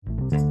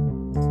Hello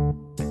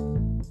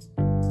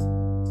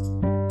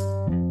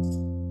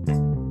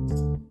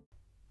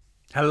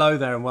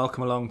there and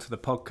welcome along to the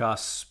podcast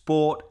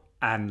Sport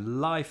and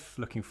Life.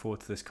 Looking forward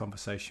to this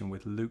conversation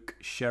with Luke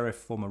Sheriff,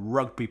 former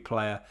rugby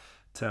player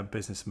turned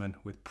businessman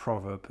with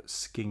Proverb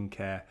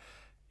Skincare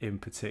in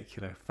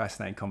particular.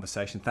 Fascinating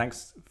conversation.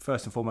 Thanks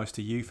first and foremost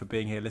to you for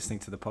being here listening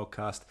to the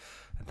podcast,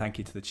 and thank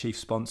you to the chief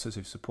sponsors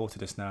who've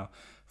supported us now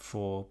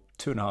for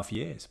 2.5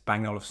 years.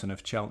 Bang & Olufsen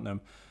of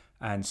Cheltenham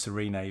and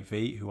Serene AV,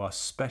 who are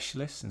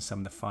specialists in some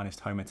of the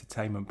finest home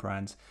entertainment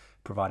brands,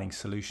 providing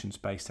solutions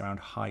based around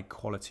high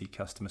quality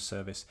customer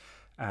service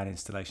and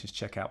installations.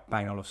 Check out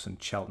Bang & Olufsen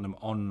Cheltenham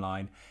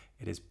online.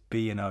 It is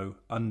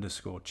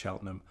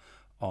B&O_Cheltenham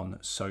on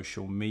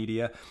social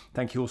media.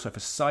 Thank you also for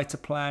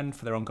Cytoplan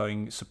for their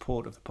ongoing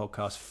support of the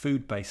podcast.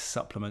 Food-based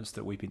supplements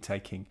that we've been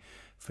taking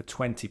for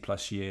 20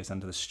 plus years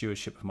under the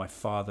stewardship of my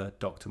father,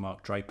 Dr.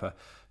 Mark Draper,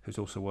 who's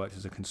also worked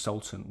as a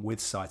consultant with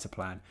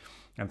Cytoplan.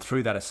 And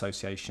through that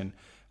association,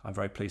 I'm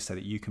very pleased to say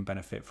that you can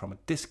benefit from a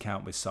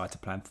discount with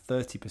Cytoplan,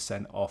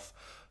 30% off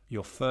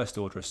your first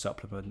order of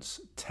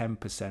supplements,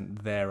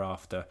 10%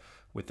 thereafter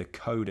with the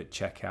code at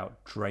checkout,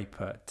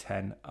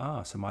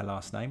 Draper10R. So my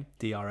last name,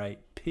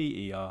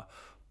 Draper,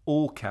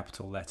 all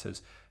capital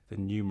letters, the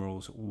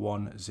numerals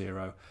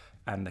 10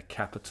 and the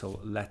capital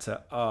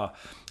letter R.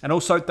 And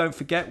also don't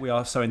forget, we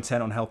are so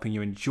intent on helping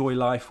you enjoy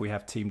life. We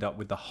have teamed up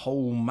with the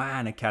Whole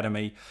Man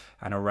Academy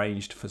and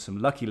arranged for some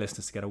lucky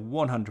listeners to get a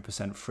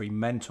 100% free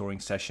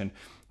mentoring session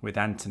with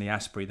Anthony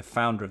Asprey, the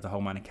founder of the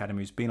Whole Man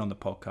Academy, who's been on the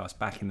podcast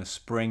back in the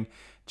spring.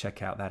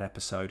 Check out that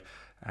episode.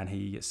 And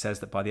he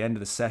says that by the end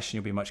of the session,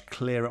 you'll be much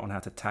clearer on how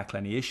to tackle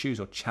any issues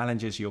or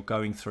challenges you're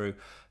going through,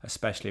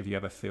 especially if you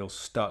ever feel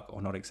stuck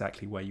or not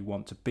exactly where you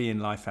want to be in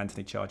life.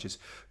 Anthony charges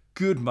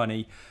good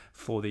money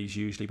for these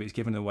usually, but he's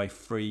giving them away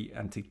free.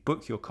 And to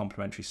book your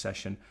complimentary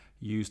session,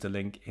 use the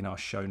link in our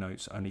show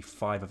notes. Only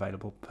 5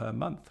 available per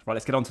month. Right,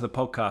 let's get on to the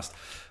podcast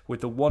with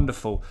the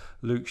wonderful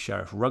Luke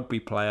Sheriff, rugby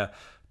player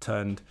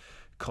turned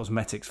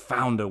cosmetics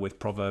founder with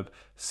Proverb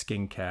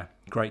Skincare.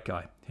 Great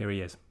guy. Here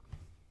he is.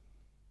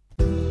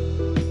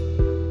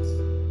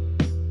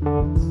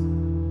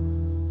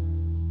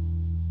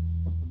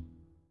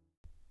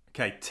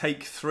 Okay,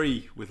 take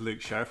 3 with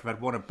Luke Sheriff. We've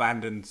had one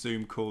abandoned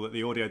Zoom call that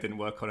the audio didn't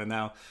work on, and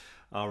now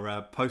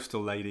our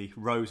postal lady,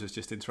 Rose, has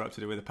just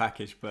interrupted it with a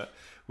package, but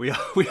we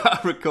are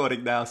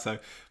recording now, so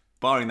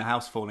barring the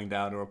house falling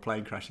down or a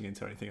plane crashing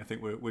into anything, I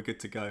think we're good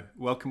to go.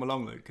 Welcome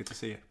along, Luke. Good to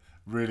see you.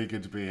 Really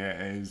good to be here.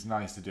 It is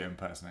nice to do it in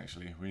person,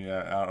 actually.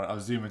 Our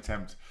Zoom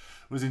attempt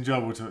was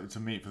enjoyable to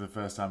meet for the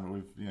first time, but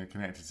we've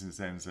connected since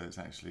then, so it's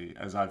actually,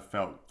 as I've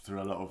felt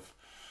through a lot of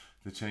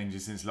the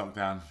changes since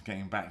lockdown,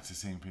 getting back to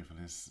seeing people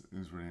is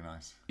really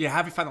nice. Yeah, how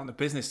have you found it on the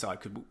business side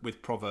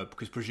with Proverb?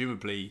 Because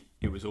presumably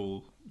it was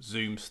all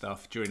Zoom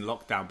stuff during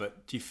lockdown,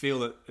 but do you feel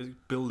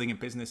that building a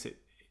business,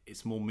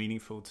 it's more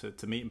meaningful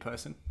to meet in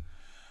person?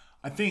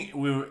 I think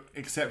we were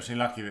exceptionally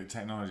lucky that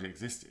technology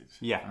existed.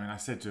 Yeah. I mean, I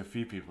said to a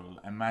few people,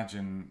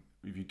 imagine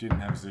if you didn't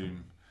have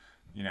Zoom,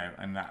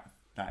 and that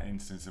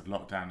instance of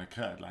lockdown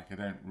occurred. Like, I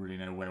don't really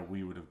know where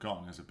we would have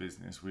gone as a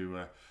business. We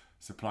were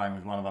supplying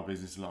with one of our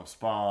businesses a lot of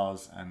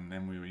spas, and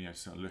then we were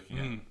sort of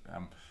looking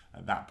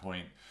at that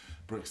point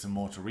bricks and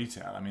mortar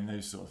retail. I mean,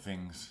 those sort of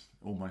things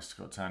almost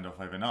got turned off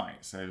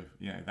overnight. So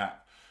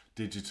that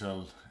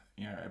digital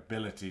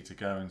ability to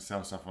go and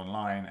sell stuff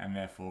online and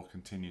therefore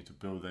continue to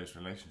build those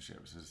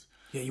relationships is.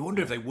 Yeah, you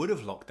wonder if they would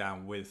have locked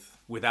down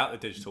without the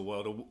digital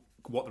world, or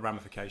what the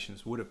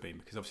ramifications would have been,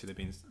 because obviously they've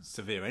been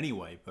severe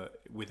anyway,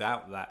 but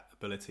without that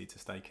ability to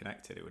stay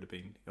connected, it would have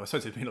been, I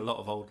suppose it'd been a lot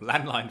of old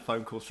landline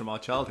phone calls from our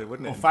childhood,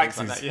 wouldn't it? Or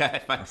faxes. Like yeah,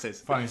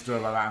 faxes. Funny story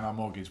about that and our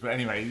mortgage. But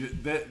anyway,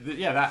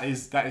 that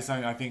is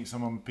something I think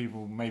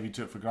people maybe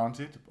took for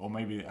granted, or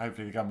maybe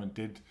hopefully the government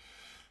did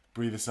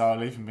breathe a sigh of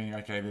relief and being,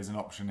 okay, there's an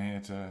option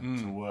here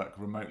to work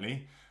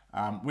remotely.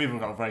 We've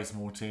got a very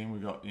small team.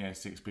 We've got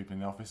 6 people in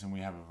the office, and we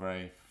have a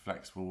very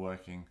flexible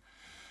working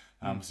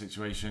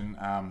situation.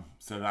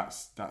 So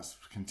that's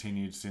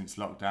continued since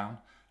lockdown.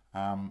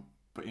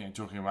 But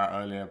talking about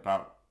earlier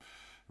about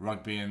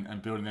rugby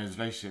and building those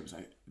relationships,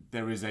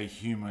 there is a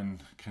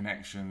human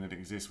connection that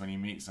exists when you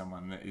meet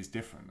someone that is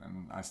different.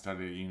 And I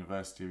studied at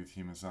university with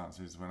human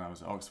sciences when I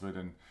was at Oxford,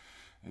 and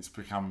it's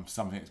become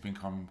something that's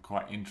become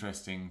quite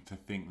interesting to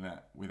think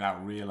that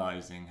without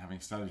realising, having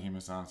studied human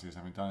sciences,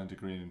 having done a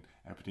degree in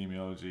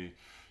epidemiology,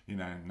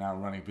 now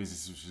running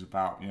businesses which is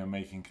about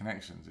making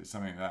connections. It's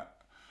something that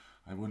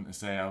I wouldn't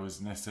say I was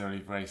necessarily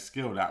very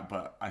skilled at,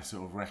 but I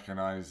sort of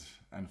recognise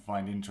and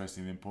find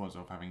interesting the importance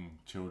of having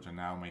children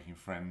now, making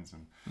friends,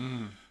 and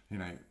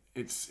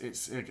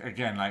it's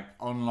again, like,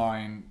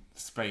 online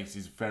space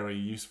is very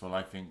useful,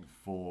 I think,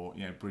 for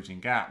bridging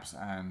gaps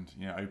and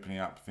opening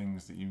up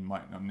things that you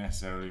might not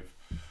necessarily have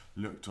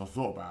looked or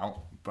thought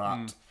about,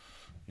 but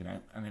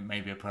and it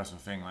may be a personal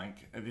thing.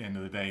 Like, at the end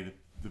of the day,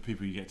 the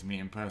people you get to meet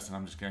in person.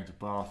 I'm just going to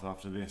Bath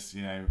after this,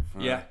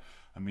 for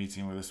a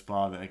meeting with a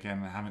spa that,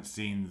 again, I haven't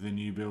seen the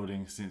new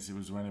building since it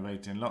was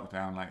renovated in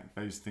lockdown. Like,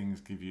 those things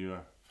give you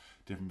a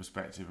different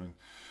perspective, and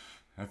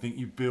I think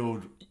you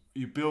build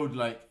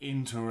like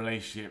into a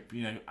relationship.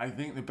 You know, I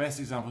think the best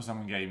example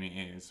someone gave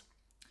me is,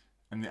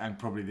 and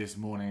probably this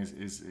morning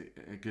is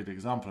a good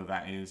example of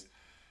that, is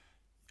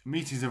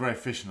meetings are very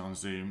efficient on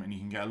Zoom, and you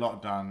can get a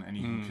lot done, and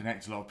you can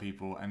connect a lot of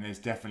people, and there's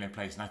definitely a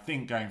place. And I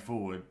think going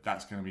forward,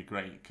 that's going to be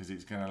great because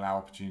it's going to allow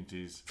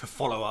opportunities for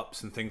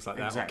follow-ups and things like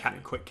that, exactly.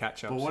 or quick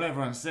catch-ups. But what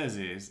everyone says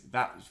is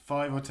that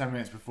 5 or 10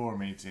 minutes before a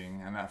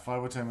meeting, and that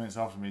 5 or 10 minutes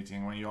after a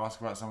meeting, when you ask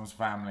about someone's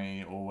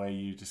family or where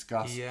you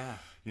discuss,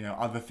 you know,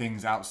 other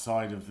things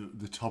outside of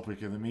the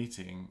topic of the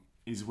meeting,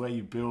 is where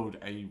you build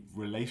a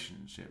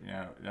relationship. You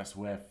know, that's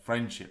where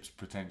friendships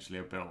potentially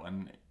are built,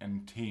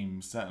 and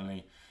teams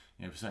certainly.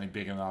 You know, certainly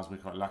bigger than ours. We're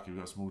quite lucky.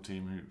 We've got a small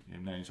team who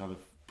have known each other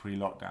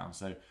pre-lockdown.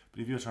 So, but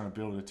if you're trying to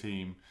build a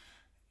team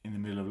in the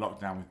middle of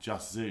lockdown with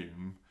just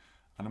Zoom,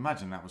 I'd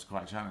imagine that was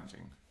quite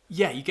challenging.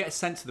 Yeah, you get a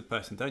sense of the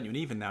person, don't you? And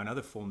even now in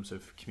other forms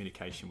of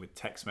communication with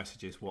text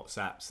messages,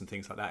 WhatsApps and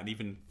things like that, and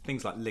even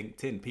things like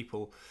LinkedIn,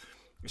 people,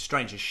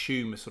 strange,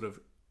 assume a sort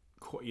of,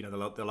 you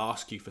know, they'll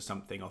ask you for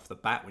something off the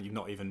bat when you've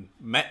not even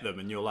met them,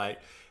 and you're like,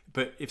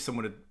 but if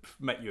someone had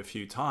met you a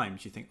few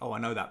times, you think, oh, I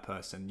know that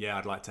person. Yeah,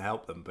 I'd like to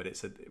help them. But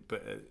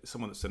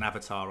someone that's an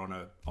avatar on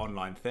a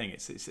online thing.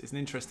 It's an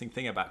interesting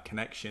thing about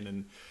connection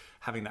and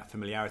having that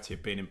familiarity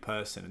of being in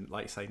person, and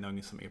like you say, knowing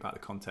something about the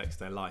context of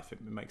their life.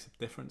 It makes a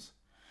difference.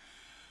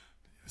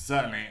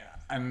 Certainly,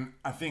 and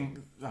I think,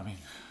 I mean,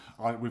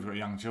 we've got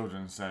young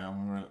children, so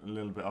I'm a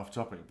little bit off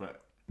topic,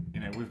 but you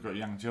know, we've got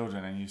young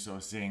children, and you're sort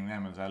of seeing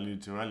them, as I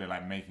alluded to earlier,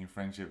 like making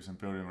friendships and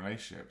building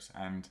relationships.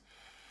 And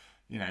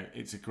you know,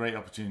 it's a great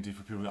opportunity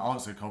for people that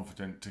aren't so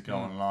confident to go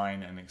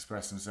online and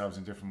express themselves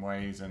in different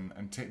ways. And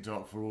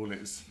TikTok, for all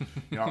its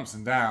ups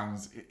and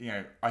downs, you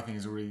know, I think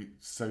is a really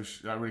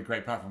really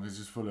great platform because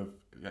it's just full of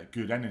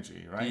good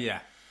energy, right? Yeah.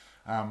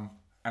 And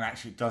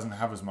actually, it doesn't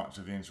have as much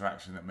of the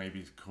interaction that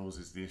maybe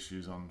causes the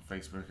issues on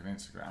Facebook and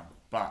Instagram.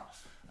 But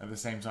at the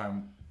same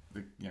time,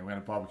 we had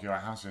a barbecue at our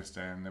house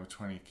yesterday, and there were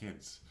 20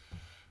 kids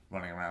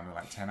running around with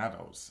like 10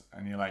 adults,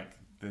 and you're like,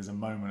 there's a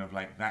moment of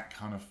like that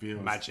kind of feels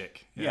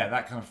magic. Yeah,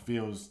 that kind of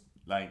feels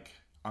like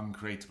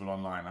uncreatable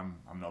online.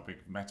 I'm not a big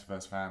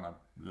metaverse fan. I'll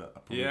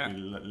probably be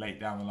late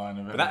down the line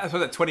of it. But that's what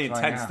that 20 and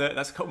 10.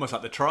 That's almost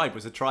like the tribe.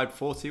 Was the tribe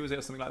 40? Was it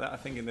or something like that? I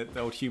think in the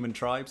old human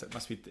tribes, it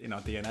must be in our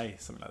DNA,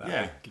 something like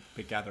that. Yeah,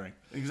 big gathering.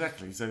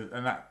 Exactly. So,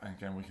 and that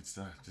again, we could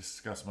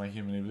discuss my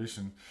human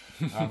evolution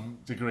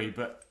degree,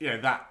 but yeah,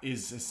 that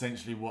is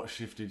essentially what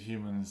shifted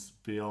humans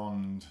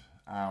beyond.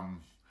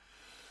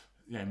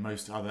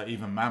 Most other,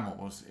 even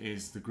mammals,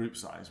 is the group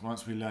size.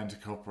 Once we learned to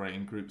cooperate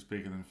in groups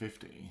bigger than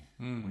 50,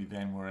 we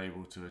then were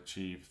able to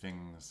achieve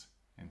things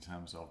in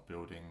terms of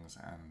buildings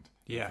and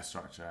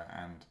infrastructure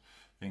and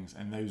things.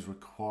 And those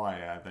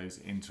require those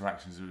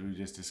interactions that we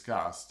just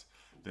discussed,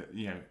 that,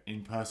 you know,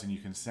 in person you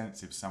can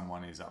sense if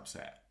someone is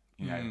upset,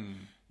 you know,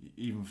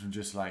 even from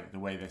just like the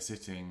way they're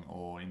sitting,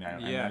 or, you know,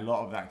 and a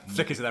lot of that can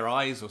flickers of their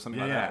eyes or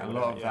something like that. Yeah, a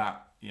lot of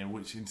that, you know,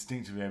 which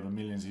instinctively over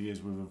millions of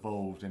years we've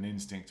evolved an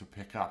instinct to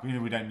pick up. Even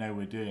if we don't know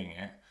we're doing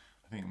it,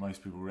 I think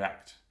most people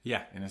react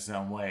in a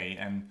certain way,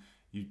 and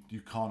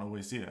you can't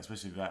always see that,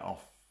 especially if they're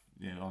off,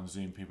 you know, on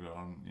Zoom, people are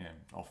on, you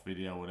know, off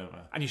video or whatever.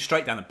 And you're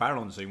straight down the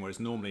barrel on Zoom, whereas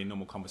normally in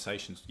normal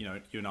conversations, you know,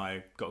 you and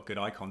I got good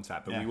eye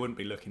contact, but we wouldn't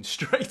be looking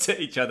straight at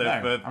each other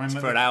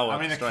for an hour.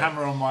 I mean, the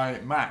camera on my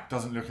Mac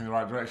doesn't look in the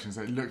right direction,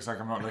 so it looks like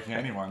I'm not looking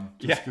at anyone,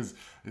 just because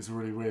it's a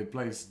really weird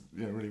place.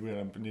 Yeah, really weird.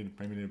 I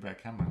maybe need a better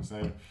camera.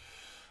 So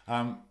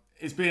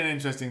it's been an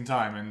interesting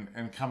time,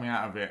 and coming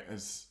out of it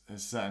has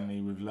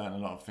certainly, we've learned a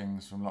lot of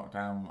things from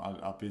lockdown.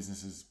 Our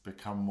business has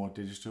become more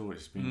digital, which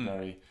has been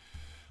very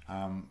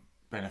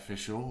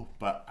beneficial,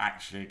 but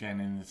actually,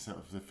 again, in the sort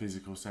of the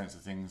physical sense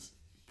of things,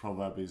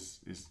 Proverb is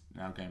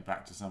now going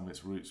back to some of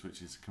its roots,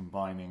 which is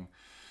combining,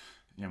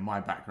 you know, my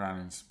background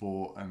in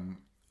sport and,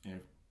 you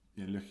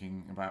know,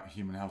 looking about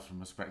human health from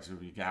the perspective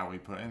of you get out what you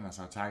put in. That's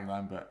our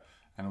tagline,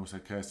 and also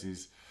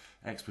Kirsty's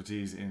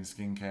expertise in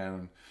skincare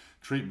and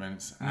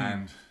treatments.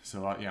 And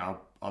so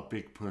our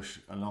big push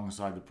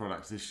alongside the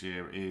products this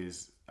year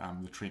is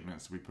the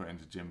treatments we put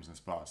into gyms and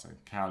spas. So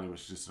Cowley,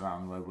 which is just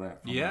around the road where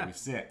we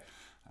sit.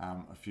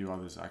 A few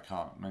others I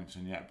can't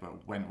mention yet,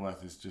 but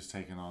Wentworth has just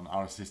taken on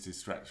our assisted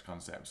stretch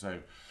concept. So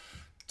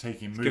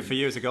taking good for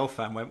you as a golf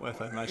fan,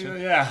 Wentworth, I imagine.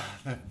 Yeah,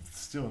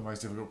 still the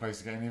most difficult place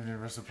to get in, even if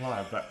you're a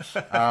supplier. But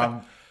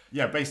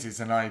basically it's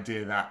an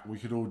idea that we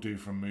could all do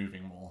from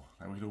moving more.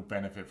 That we could all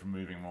benefit from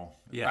moving more.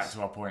 Yes. Back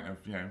to our point of,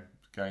 you know,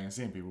 going and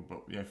seeing people,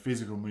 but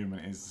physical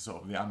movement is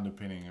sort of the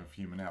underpinning of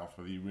human health,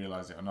 whether you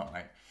realise it or not.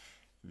 Like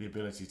the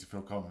ability to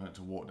feel confident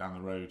to walk down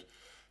the road,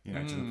 you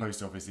know, to the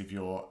post office if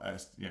you're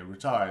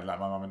retired, like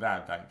my mum and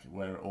dad, like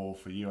or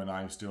for you and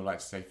I who still like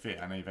to stay fit.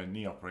 I know you've had a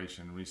knee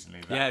operation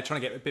recently. Trying to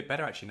get a bit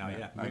better actually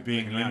now. Like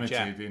being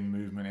limited in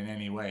movement in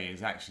any way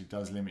actually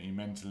does limit you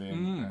mentally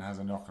and has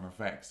a knock-on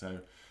effect. So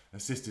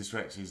assisted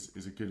stretch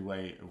is a good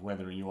way of,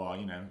 whether you are,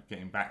 you know,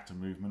 getting back to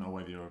movement or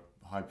whether you're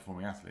a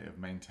high-performing athlete, of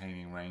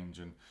maintaining range.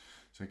 And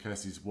so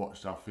Kirsty's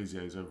watched our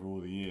physios over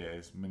all the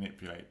years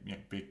manipulate, you know,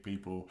 big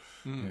people,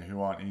 you know, who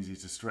aren't easy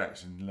to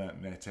stretch, and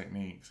learnt their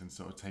techniques, and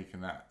sort of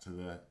taken that to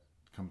the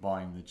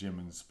combine the gym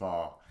and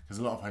spa, because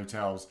a lot of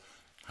hotels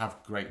have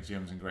great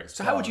gyms and great spas.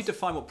 So how would you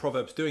define what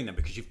Proverb's doing then?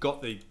 Because you've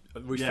got the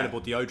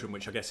refillable deodorant,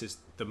 which I guess is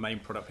the main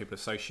product people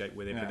associate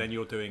with it, but then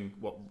you're doing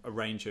a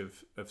range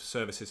of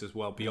services as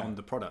well beyond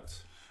the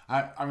product.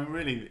 I mean,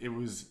 really, it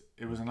was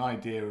an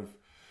idea of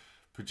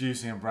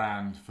producing a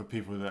brand for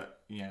people that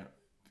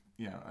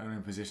are in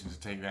a position to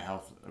take their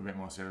health a bit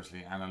more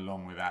seriously, and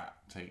along with that,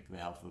 take the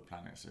health of the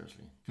planet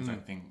seriously. Because I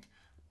think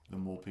the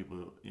more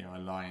people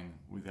align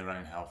with their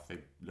own health, they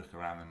look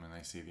around them and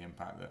they see the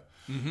impact that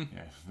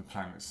the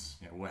planet's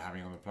we're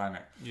having on the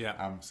planet.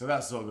 So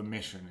that's sort of the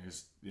mission,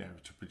 is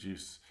to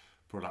produce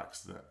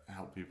products that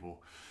help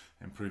people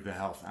improve their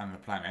health and the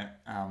planet.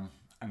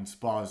 And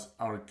spas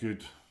are a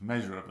good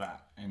measure of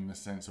that, in the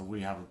sense of we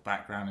have a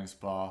background in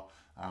spa.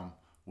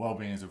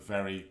 Wellbeing is a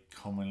very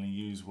commonly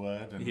used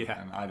word,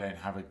 and I don't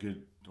have a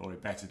good or a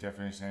better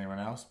definition than anyone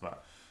else,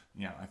 but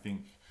I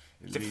think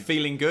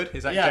feeling good,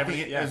 is that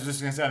generally? I was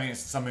just going to say, I think it's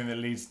something that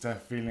leads to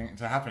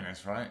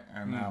happiness, right?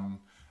 And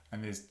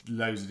and there's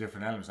loads of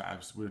different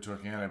elements. We were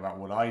talking earlier about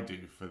what I do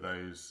for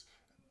those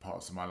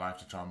parts of my life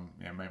to try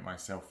and make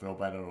myself feel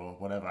better or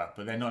whatever,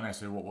 but they're not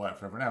necessarily what work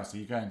for everyone else. So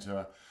you go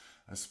into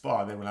a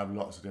spa, they will have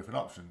lots of different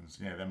options.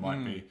 There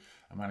might be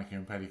a manicure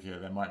and pedicure,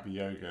 there might be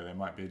yoga, there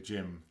might be a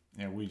gym.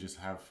 We just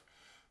have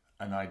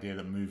an idea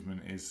that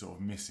movement is sort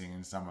of missing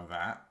in some of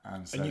that.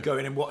 And you go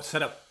in and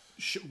set up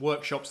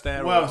workshops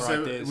there? Well,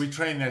 so ideas? We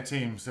train their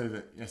team so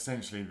that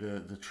essentially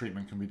the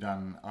treatment can be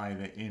done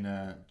either in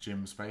a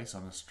gym space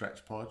on a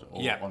stretch pod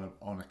or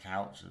on a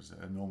couch, as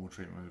a normal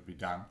treatment would be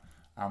done.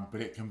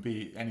 But it can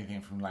be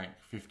anything from like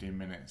 15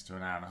 minutes to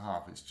an hour and a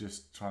half. It's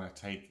just trying to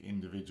take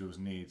individuals'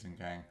 needs and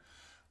going,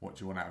 what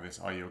do you want out of this?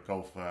 Are you a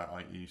golfer?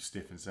 Are you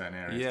stiff in certain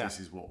areas?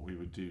 This is what we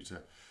would do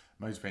to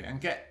motivate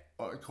and get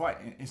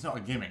it's not a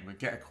gimmick, but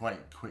get a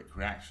quite quick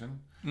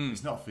reaction.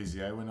 It's not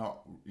physio. We're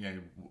not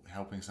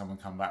helping someone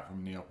come back from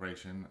a knee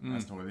operation.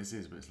 That's not what this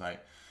is. But it's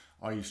like,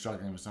 are you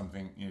struggling with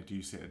something? Do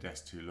you sit at a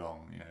desk too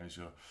long? Is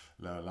your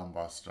lower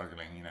lumbar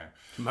struggling?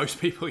 Most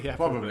people,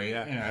 probably.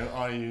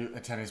 Are you a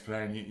tennis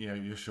player and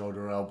your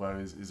shoulder or elbow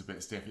is a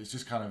bit stiff? It's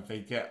just kind of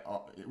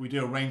we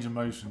do a range of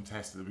motion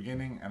test at the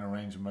beginning and a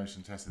range of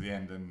motion test at the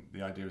end, and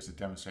the idea is to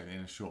demonstrate that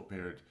in a short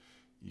period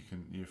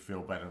you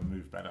feel better and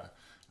move better.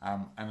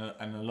 And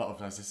a lot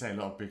of, as I say, a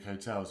lot of big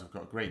hotels have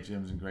got great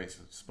gyms and great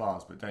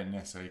spas, but don't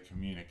necessarily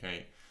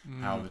communicate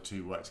how the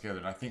two work together.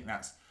 And I think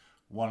that's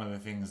one of the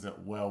things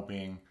that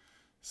well-being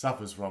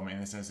suffers from, in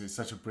the sense that it's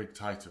such a big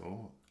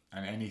title,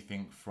 and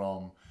anything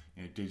from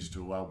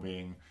digital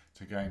well-being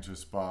to going to a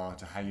spa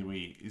to how you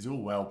eat is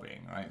all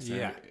well-being, right?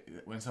 So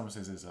when someone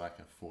says there's like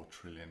a $4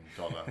 trillion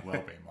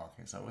well-being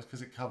market, it's like, well,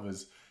 because it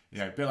covers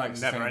a bit like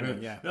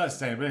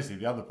sustainability,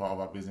 the other part of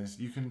our business.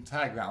 You can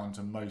tag that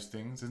onto most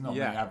things. There's not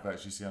many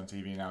adverts you see on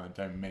TV now that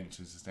don't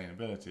mention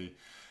sustainability,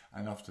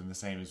 and often the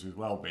same is with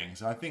well-being.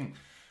 So I think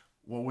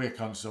what we're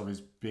conscious of is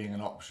being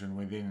an option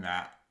within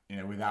that,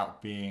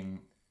 without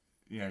being,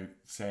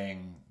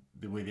 saying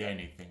that we're the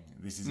only thing.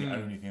 This is the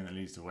only thing that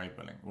leads to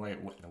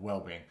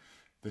well-being.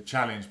 The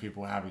challenge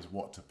people have is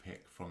what to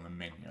pick from the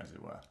menu, as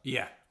it were.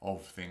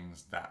 Of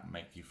things that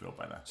make you feel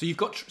better.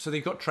 So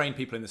they've got trained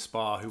people in the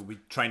spa who will be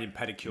trained in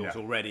pedicures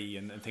already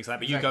and things like that.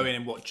 But you go in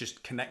and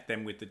just connect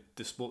them with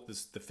the sport,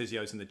 the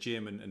physios in the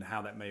gym, and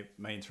how that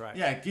may interact.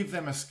 Yeah, give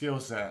them a skill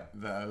set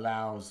that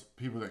allows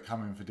people that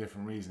come in for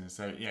different reasons.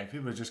 So if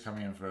people are just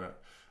coming in for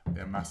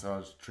a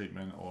massage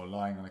treatment or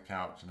lying on a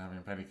couch and having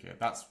a pedicure,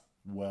 that's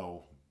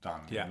well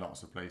done in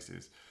lots of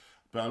places.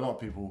 But a lot of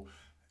people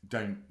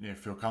don't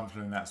feel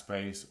comfortable in that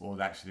space, or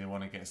actually they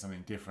want to get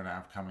something different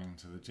out of coming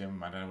to the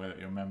gym. I don't know whether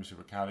your membership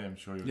at Cali, I'm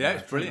sure you've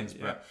it's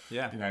brilliant. But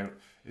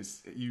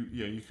it's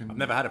you can. I've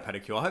never had a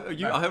pedicure.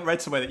 I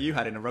read somewhere that you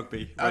had in a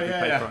rugby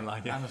paper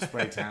online. And a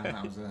spray tan.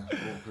 That was an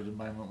awkward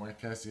moment where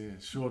Kirsty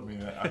assured me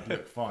that I'd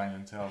look fine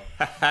until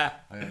I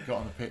got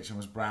on the pitch and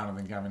was browner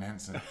than Gavin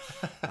Henson.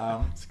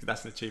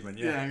 That's an achievement.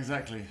 Yeah,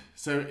 exactly.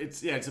 So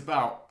it's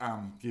about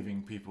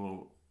giving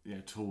people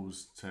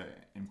tools to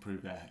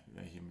improve their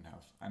human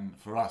health. And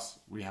for us,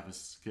 we have a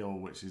skill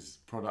which is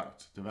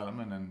product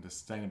development, and the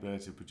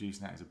sustainability of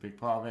producing that is a big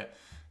part of it.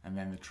 And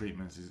then the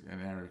treatments is an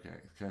area of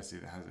Kirsty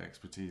that has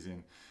expertise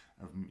in,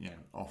 of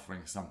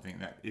offering something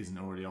that isn't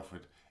already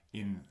offered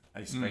in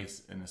a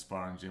space in a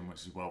spa and gym,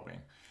 which is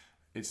wellbeing.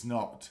 It's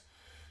not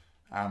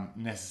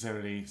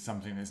necessarily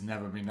something that's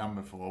never been done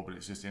before, but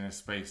it's just in a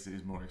space that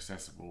is more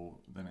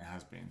accessible than it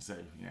has been. So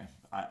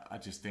I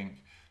just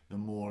think the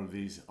more of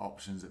these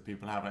options that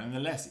people have, and the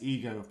less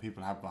ego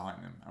people have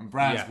behind them, and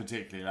brands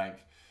particularly,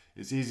 like,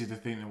 it's easy to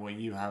think that what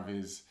you have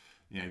is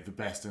the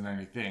best and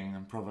only thing,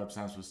 and Proverb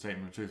stands for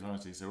statement of truth and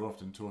honesty. So we're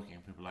often talking,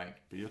 and people are like,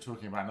 but you're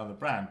talking about another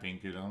brand being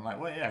good, and I'm like,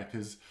 well,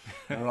 because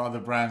there are other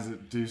brands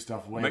that do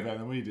stuff way better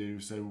than we do.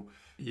 So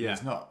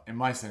it's not, in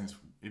my sense,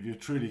 if you're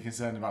truly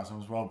concerned about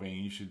someone's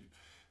well-being, you should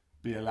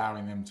be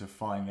allowing them to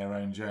find their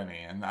own journey.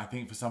 And I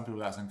think for some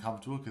people that's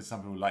uncomfortable, because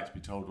some people like to be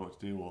told what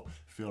to do, or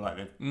feel like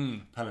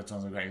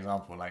Peloton's a great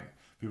example. Like,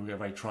 people get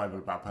very tribal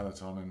about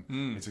Peloton,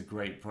 and it's a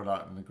great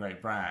product and a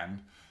great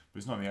brand, but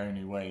it's not the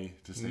only way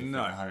to stay fit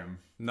at home.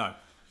 No.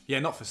 Yeah,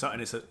 not for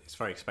certain. It's a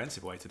very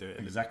expensive way to do it.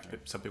 Exactly.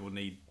 Some people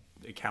need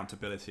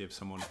accountability of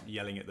someone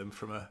yelling at them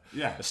from a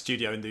Yeah.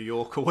 studio in New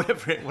York or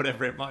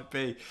whatever it might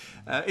be.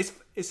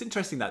 It's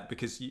interesting that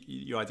because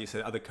your idea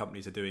said other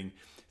companies are doing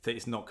that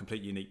it's not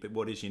completely unique, but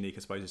what is unique, I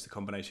suppose, is the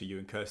combination of you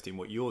and Kirsty and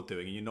what you're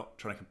doing, and you're not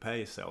trying to compare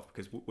yourself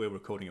because we're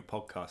recording a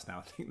podcast now.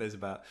 I think there's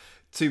about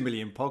 2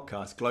 million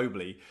podcasts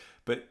globally,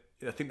 but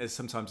I think there's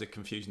sometimes a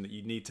confusion that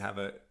you need to have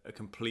a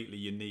completely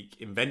unique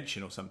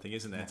invention or something,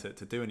 isn't there,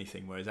 to do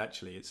anything, whereas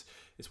actually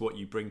it's what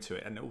you bring to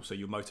it, and also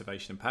your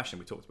motivation and passion.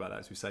 We talked about that,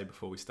 as we say,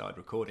 before we started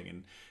recording,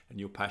 and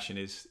your passion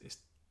is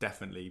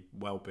definitely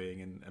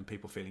well-being and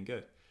people feeling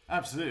good.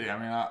 Absolutely. I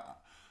mean,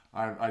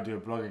 I do a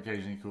blog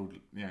occasionally called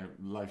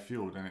Life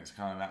Fueled, and it's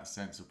kind of that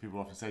sense of people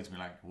often say to me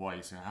like, why are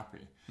you so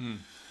happy?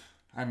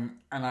 And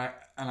I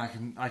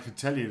can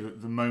tell you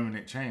that the moment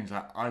it changed,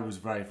 I was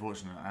very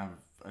fortunate. I have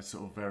a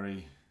sort of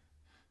very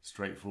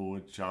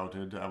straightforward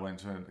childhood. I went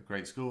to a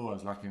great school. I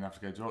was lucky enough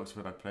to go to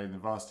Oxford. I played in the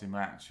varsity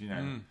match.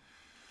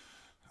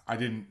 I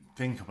didn't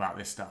think about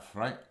this stuff,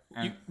 right?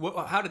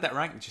 How did that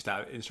rank, just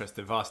out of interest,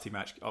 the varsity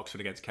match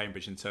Oxford against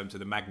Cambridge, in terms of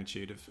the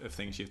magnitude of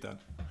things you've done?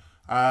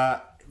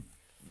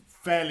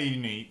 Fairly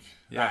unique.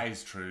 Yeah. That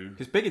is true.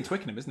 It's big in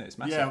Twickenham, isn't it? It's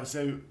massive. Yeah.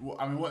 So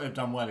I mean, what they've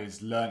done well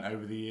is learn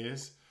over the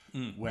years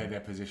where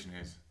their position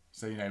is.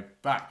 So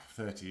back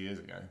 30 years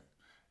ago,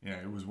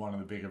 it was one of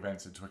the big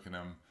events at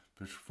Twickenham.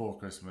 Before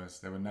Christmas,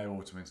 there were no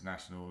autumn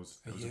internationals.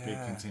 There was a big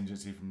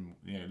contingency from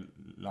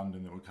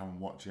London that would come and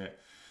watch it,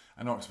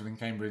 and Oxford and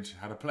Cambridge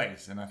had a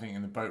place. And I think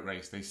in the boat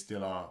race, they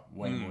still are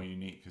way more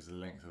unique because of the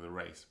length of the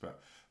race.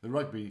 But the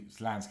rugby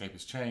landscape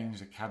has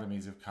changed.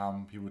 Academies have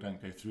come. People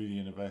don't go through the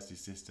university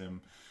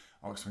system.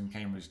 Oxford and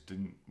Cambridge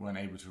weren't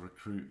able to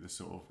recruit the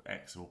sort of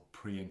ex or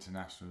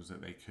pre-internationals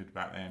that they could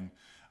back then.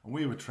 And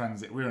we were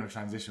in a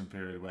transition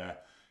period where,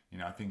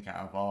 I think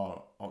out of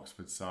our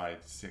Oxford side,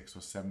 6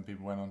 or 7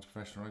 people went on to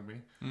professional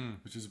rugby,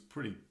 which is a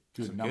pretty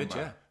good number. Good,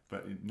 yeah.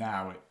 But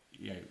now,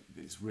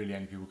 it's really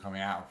only people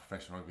coming out of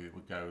professional rugby that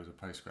would go as a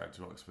postgrad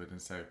to Oxford,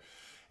 and so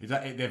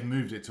they've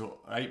moved it to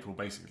April.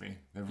 Basically,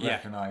 they've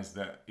recognised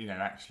that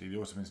actually the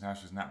autumn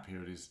internationals in that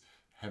period is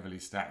heavily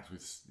stacked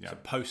with so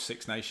post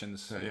Six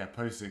Nations. So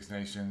post Six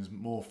Nations,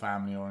 more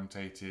family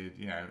orientated.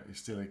 It's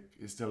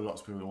still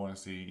lots of people that want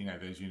to see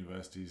those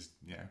universities.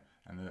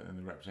 And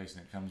the reputation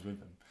that comes with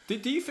them.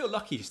 Do you feel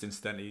lucky, just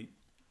incidentally,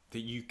 that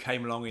you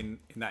came along in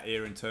that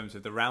era in terms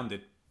of the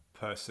rounded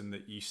person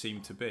that you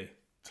seem to be?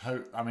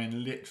 I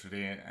mean,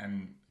 literally,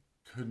 and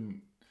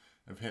couldn't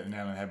have hit the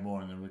nail on the head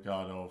more in the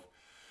regard of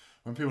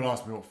when people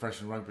ask me what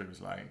professional rugby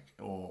was like,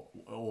 or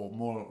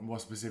more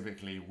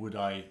specifically, would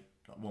I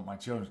want my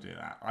children to do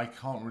that? I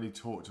can't really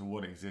talk to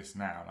what exists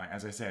now. Like,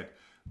 as I said,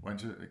 went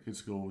to a good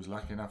school, was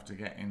lucky enough to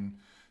get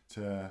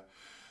into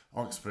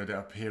Oxford at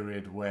a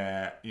period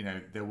where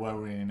there were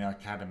really no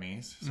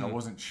academies, so I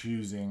wasn't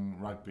choosing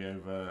rugby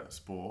over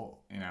sport.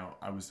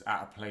 I was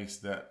at a place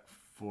that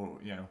for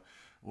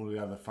all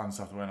the other fun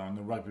stuff that went on,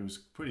 the rugby was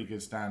pretty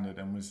good standard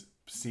and was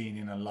seen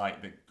in a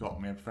light that got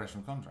me a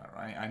professional contract.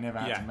 Right, I never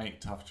had to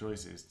make tough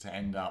choices to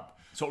end up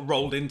sort of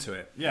rolled into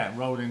it. Yeah,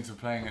 rolled into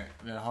playing at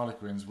the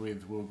Harlequins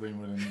with Will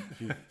Greenwood and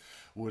Keith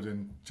Wood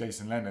and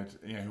Jason Leonard,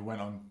 who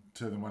went on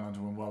to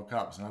win World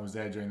Cups, and I was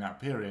there during that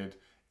period.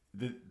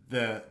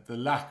 The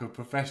lack of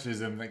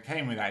professionalism that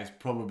came with that is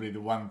probably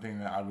the one thing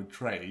that I would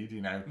trade.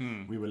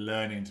 We were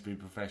learning to be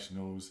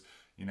professionals.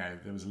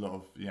 There was a lot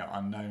of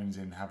unknowns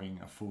in having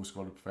a full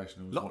squad of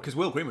professionals. Because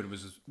Will Greenwood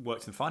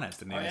worked in finance,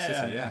 didn't he?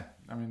 Yeah.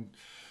 I mean,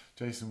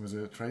 Jason was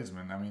a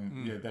tradesman. I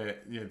mean,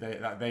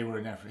 they were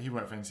in effort. He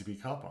worked for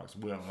NCP car parks,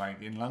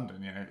 like in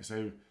London.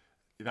 So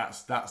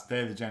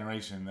they're the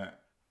generation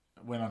that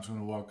went on to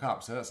win a World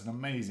Cup. So that's an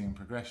amazing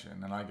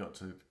progression, and I got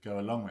to go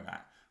along with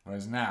that.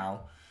 Whereas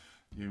now,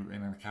 you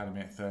in an academy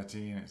at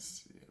 13,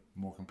 it's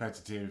more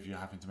competitive. You're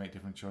having to make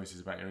different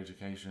choices about your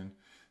education.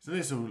 So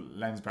this all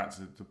lends back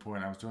to the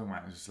point I was talking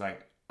about. It's just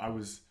like I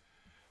was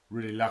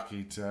really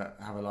lucky to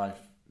have a life,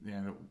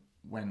 that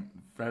went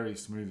very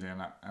smoothly,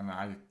 and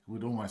I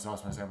would almost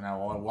ask myself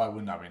now, why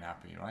wouldn't I have been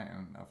happy, right?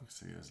 And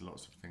obviously there's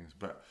lots of things,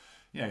 but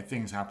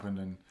things happened,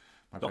 and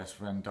my best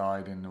friend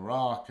died in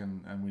Iraq,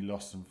 and we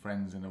lost some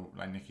friends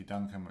like Nicky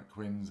Duncan at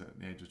Quins at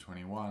the age of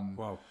 21.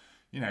 Wow.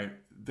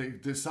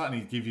 They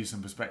certainly give you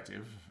some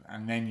perspective,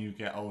 and then you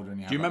get older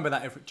and you. Do you remember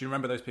that? Do you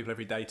remember those people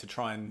every day to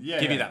try and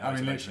give you that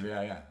motivation?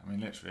 I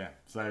mean, literally, yeah.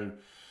 So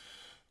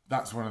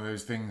that's one of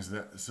those things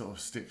that sort of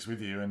sticks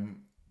with you,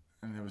 and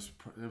there was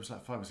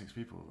like 5 or 6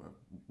 people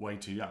way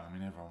too young. I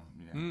mean,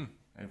 everyone,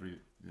 every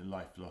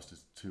life lost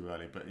is too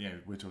early, but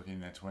we're talking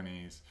in their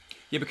 20s.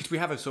 Yeah, because we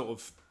have a sort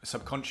of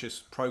subconscious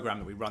program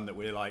that we run that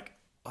we're like,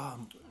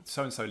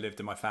 so and so lived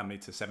in my family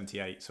to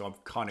 78, so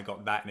I've kind of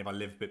got that, and if I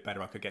live a bit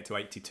better, I could get to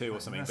 82 or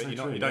something. But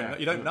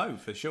you don't know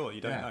for sure. You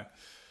don't know.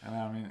 And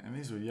I mean, and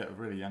these were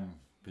really young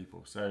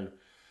people, so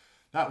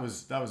that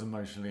was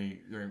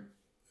emotionally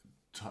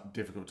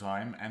difficult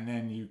time. And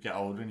then you get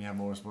older and you have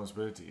more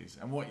responsibilities,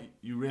 and what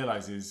you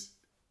realise is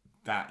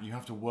that you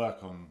have to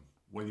work on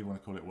whether you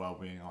want to call it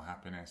well-being or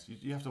happiness,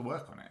 you have to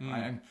work on it,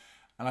 right?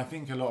 And I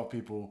think a lot of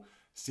people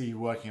see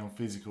working on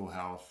physical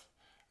health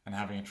and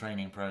having a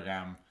training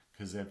program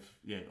because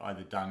they've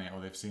either done it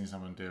or they've seen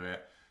someone do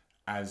it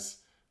as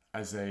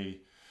a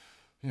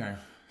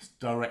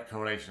direct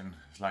correlation.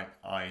 It's like,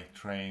 I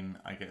train,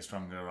 I get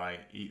stronger, I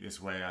eat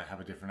this way, I have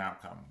a different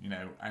outcome,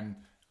 and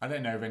I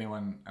don't know if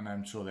anyone, and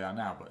I'm sure they are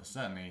now, but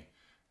certainly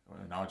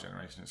in our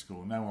generation at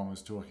school, no one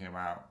was talking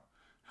about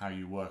how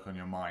you work on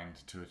your mind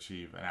to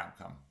achieve an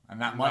outcome.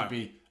 And that might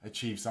be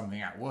achieve something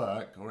at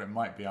work, or it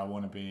might be I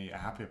want to be a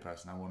happier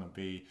person, I want to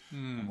be a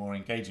more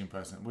engaging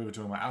person. We were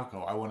talking about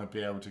alcohol. I want to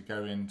be able to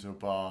go into a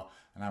bar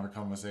and have a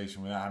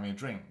conversation without having a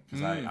drink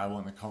because I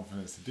want the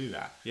confidence to do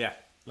that. Yeah.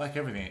 Like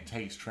everything, it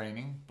takes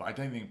training, but I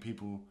don't think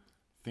people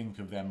think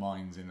of their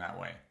minds in that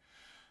way.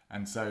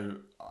 And so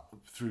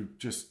through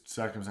just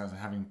circumstances,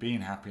 having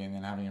been happy and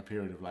then having a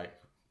period of like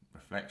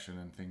reflection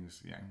and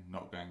things,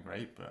 not going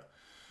great, but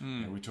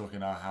we talk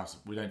in our house,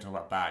 we don't talk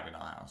about bad in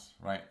our house,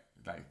 right?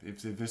 Like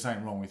if there's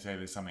something wrong, we say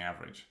there's something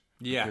average.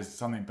 Yeah. Because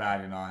something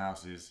bad in our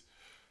house is,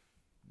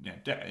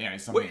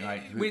 it's something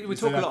we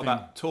talk a lot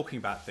about talking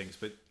about things,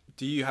 but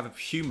do you have a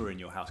humour in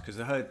your house? Because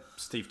I heard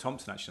Steve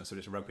Thompson actually on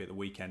Sunday Rugby at the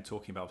weekend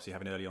talking about obviously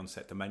having early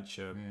onset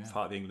dementia,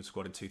 part of the England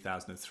squad in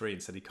 2003,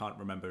 and said he can't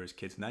remember his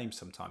kids' names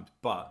sometimes,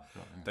 but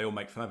they all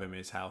make fun of him in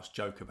his house,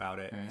 joke about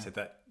it. He said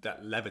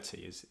that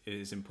levity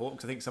is important,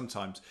 because I think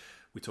sometimes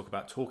we talk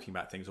about talking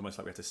about things almost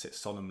like we have to sit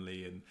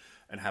solemnly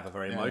and have a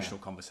very emotional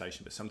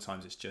conversation, but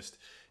sometimes it's just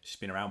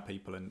being around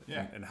people and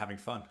having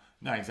fun.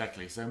 No,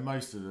 exactly. So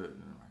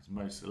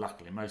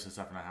luckily most of the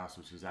stuff in our house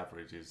which is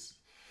average is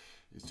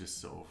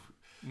just sort of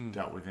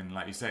dealt with in,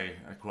 like you say,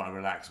 quite a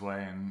relaxed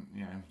way, and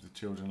the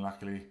children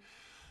luckily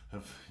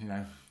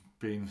have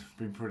been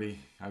pretty,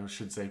 I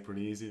should say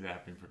pretty easy. They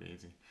have been pretty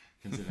easy,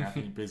 considering I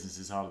think business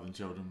is harder than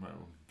children, but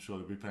I'm sure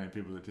there'll be plenty of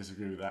people that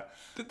disagree with that.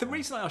 The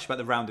reason I asked you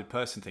about the rounded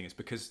person thing is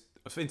because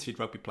I've interviewed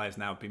rugby players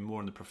now who've been more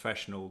in the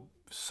professional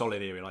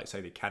solid area, like say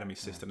the academy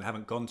system. They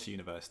haven't gone to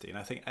university, and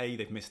I think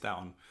they've missed out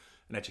on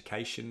an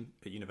education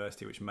at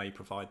university which may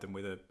provide them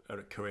with a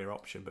career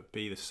option, but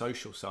B, the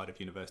social side of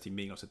university,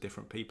 meeting lots of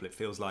different people. It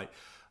feels like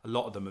a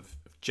lot of them have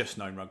just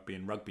known rugby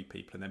and rugby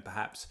people, and then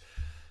perhaps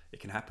it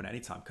can happen at any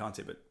time, can't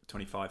it? But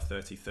 25,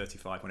 30,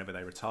 35, whenever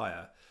they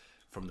retire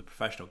from the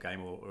professional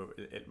game, or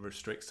it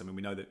restricts them. And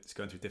we know that it's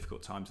going through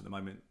difficult times at the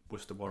moment.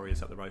 Worcester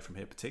Warriors up the road from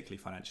here, particularly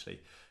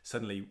financially.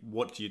 Suddenly,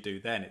 what do you do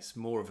then? It's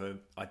more of an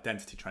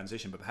identity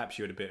transition, but perhaps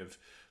you had a bit of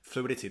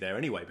fluidity there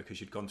anyway,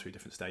 because you'd gone through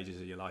different stages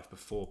of your life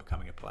before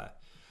becoming a player.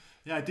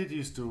 Yeah, I did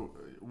used to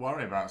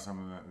worry about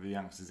some of the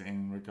youngsters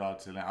in regard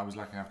to, I was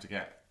lucky enough to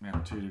get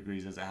 2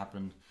 degrees as it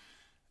happened.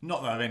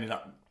 Not that I've ended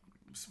up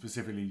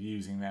specifically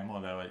using them,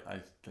 although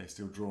they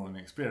still draw on the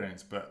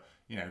experience, but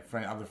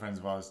other friends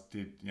of ours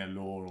did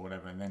law or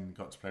whatever, and then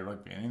got to play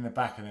rugby. And in the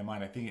back of their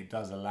mind, I think it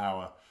does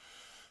allow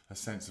a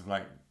sense of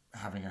like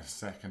having a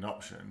second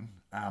option,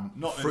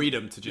 not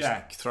freedom to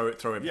just throw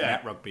it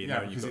at rugby.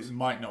 Because it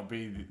might not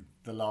be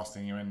the last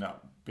thing you end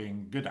up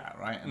being good at,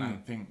 right? And I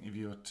think if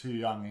you're too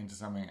young into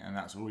something and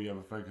that's all you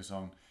ever focus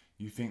on,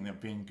 you think that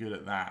being good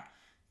at that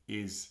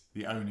is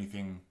the only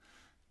thing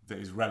that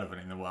is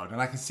relevant in the world. And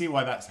I can see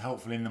why that's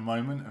helpful in the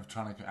moment of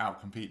trying to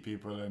outcompete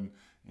people and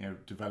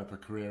develop a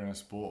career in a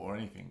sport or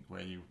anything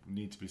where you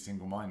need to be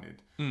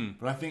single-minded.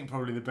 But I think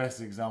probably the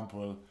best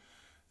example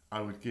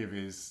I would give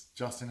is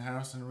Justin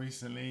Harrison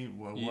recently,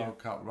 World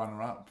Cup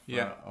runner-up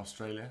for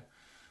Australia.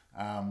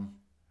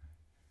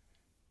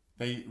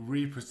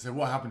 So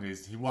what happened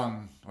is he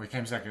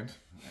came second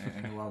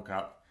in the World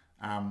Cup,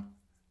 and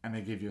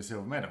they give you a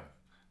silver medal.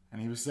 And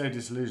he was so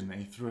disillusioned that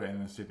he threw it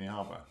in the Sydney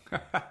Harbour.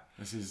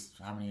 This is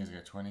how many years ago?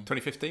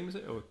 2015 was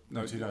it? Or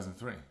no,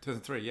 2003.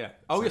 2003, yeah.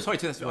 Oh, yeah, sorry.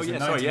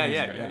 2003.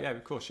 Yeah,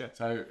 of course, yeah.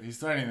 So he's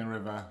thrown it in the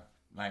river,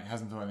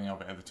 hasn't thought anything of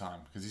it at the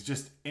time, because he's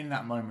just in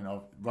that moment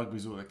of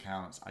rugby's all that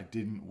counts. I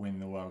didn't win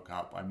the World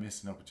Cup. I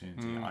missed an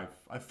opportunity.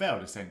 I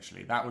failed,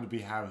 essentially. That would be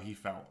how he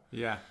felt.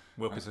 Yeah,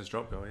 Wilkinson's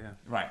drop goal, yeah.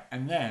 Right,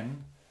 and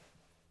then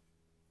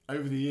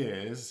over the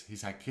years,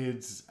 he's had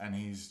kids and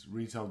he's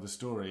retold the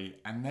story,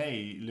 and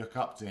they look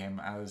up to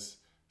him as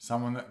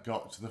someone that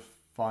got to the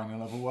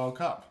final of a World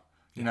Cup,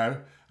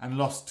 and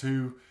lost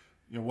to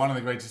one of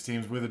the greatest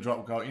teams with a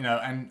drop goal,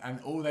 and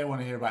all they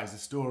want to hear about is the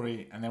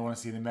story, and they want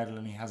to see the medal,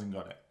 and he hasn't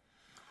got it.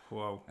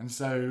 Whoa. And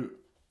so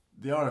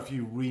the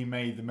RFU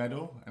remade the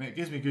medal, and it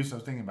gives me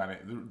goosebumps thinking about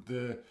it.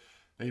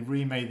 They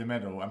remade the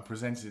medal and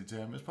presented it to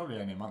him. It was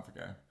probably only a month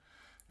ago.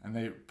 And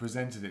they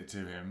presented it to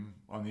him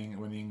when the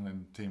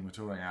England team were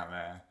touring out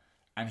there,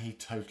 and he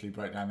totally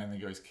broke down. Then they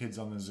got his kids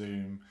on the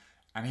Zoom,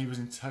 and he was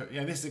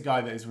this is a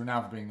guy that is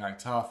renowned for being like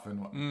tough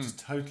and just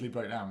totally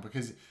broke down,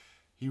 because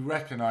he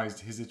recognised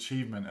his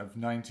achievement of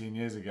 19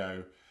 years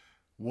ago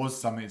was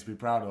something to be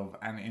proud of,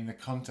 and in the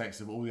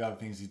context of all the other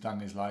things he's done in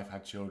his life,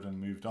 had children,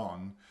 moved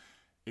on,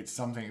 it's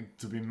something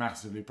to be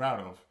massively proud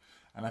of.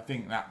 And I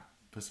think that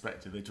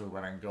perspective, they talk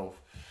about in golf,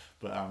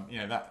 But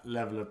that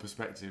level of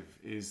perspective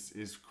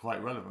is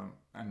quite relevant,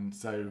 and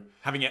so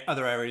having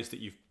other areas that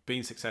you've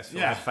been successful,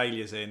 had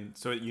failures in.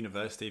 So at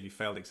university, if you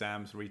failed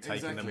exams,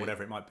 retaking them,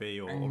 whatever it might be,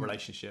 or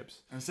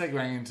relationships. And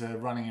segueing into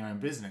running your own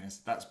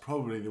business, that's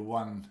probably the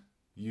one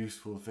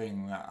useful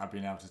thing that I've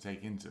been able to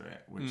take into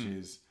it, which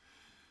is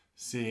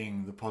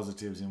seeing the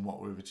positives in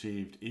what we've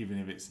achieved, even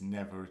if it's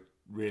never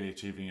really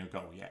achieving your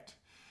goal yet.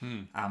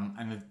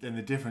 And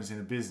the difference in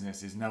a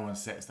business is no one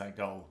sets that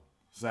goal.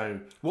 So,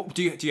 what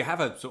do you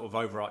have a sort of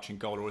overarching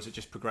goal, or is it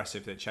just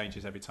progressive that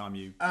changes every time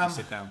you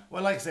sit down?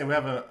 Well, like I say, we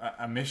have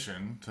a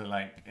mission to,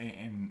 like,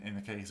 in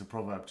the case of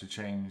Proverb, to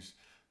change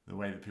the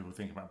way that people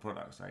think about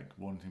products, like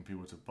wanting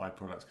people to buy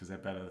products because they're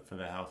better for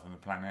their health and the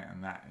planet,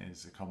 and that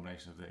is a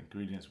combination of the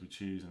ingredients we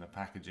choose and the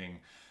packaging,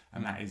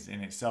 and that is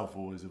in itself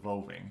always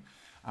evolving.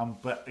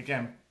 But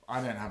again,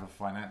 I don't have a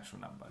financial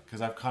number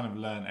because I've kind of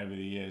learned over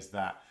the years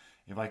that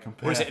if I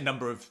compare, or is it a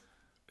number of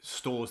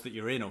stores that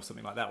you're in or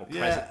something like that,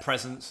 or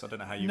presence? I don't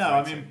know how you. No,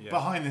 I mean,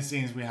 behind the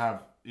scenes we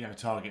have a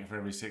target for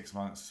every 6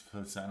 months for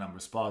a certain number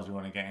of spas we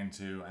want to get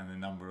into, and the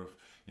number of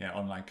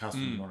online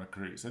customers we want to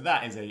recruit. So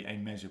that is a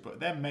measure, but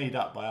they're made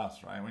up by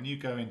us, right? When you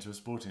go into a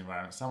sporting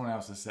environment, someone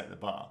else has set the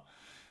bar.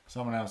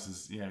 Someone else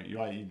is, you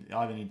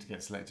either need to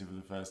get selected for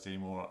the first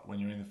team, or when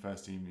you're in the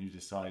first team, you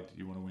decide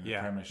you want to win the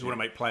Premiership. You want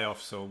to make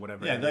playoffs or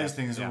whatever. Yeah, those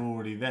things are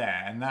already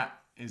there, and that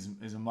is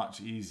a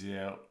much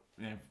easier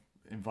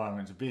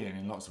environment to be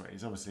in lots of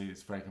ways. Obviously,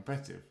 it's very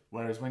competitive.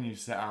 Whereas when you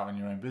set out on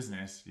your own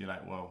business, you're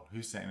like, well,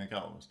 who's setting the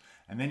goals?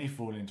 And then you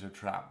fall into a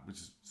trap, which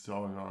is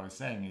sort of what I was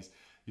saying is,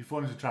 you fall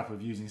into a trap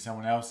of using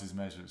someone else's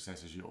measure of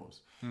success as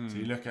yours. So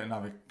you look at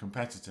another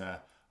competitor,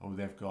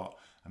 they've got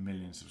 1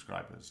 million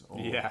subscribers,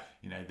 or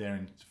they're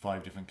in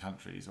 5 different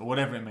countries, or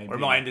whatever it may be. Or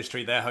in my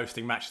industry, they're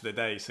hosting Match of the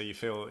Day, so you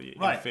feel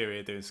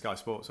inferior doing Sky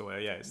Sports or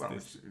whatever.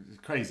 It's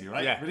crazy,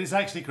 right? Yeah. But it's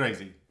actually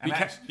crazy. And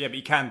but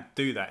you can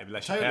do that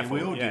unless you're careful.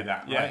 We all do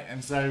that, right?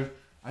 And so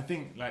I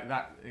think, like,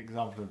 that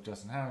example of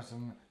Justin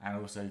Harrison, and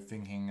also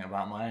thinking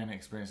about my own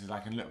experiences, I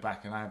can look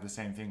back and I have the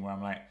same thing where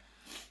I'm like,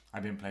 I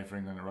didn't play for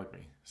England at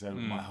rugby, so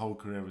my whole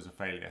career was a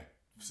failure.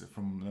 So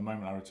from the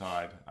moment I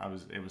retired,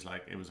 it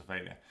was a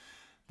failure.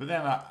 But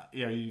then,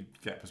 you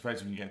get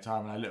perspective and you get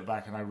time, and I look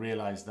back and I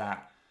realised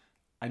that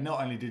I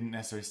not only didn't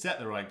necessarily set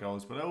the right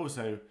goals, but I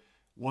also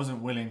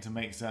wasn't willing to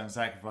make certain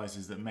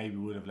sacrifices that maybe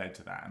would have led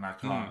to that. And I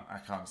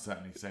can't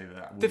certainly say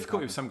that.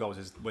 Difficulty with some goals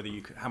is whether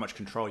how much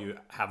control you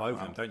have over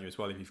them, don't you? As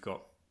well, if you've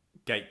got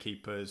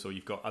gatekeepers or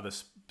you've got other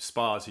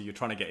spas who you're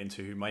trying to get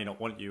into who may not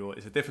want you, or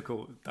it's a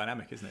difficult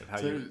dynamic, isn't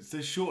it?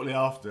 So shortly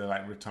after,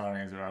 like,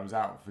 retiring, as I was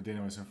out for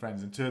dinner with some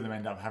friends, and 2 of them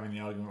end up having the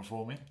argument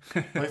for me.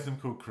 Both of them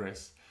called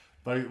Chris.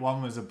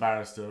 One was a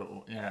barrister,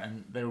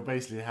 and they were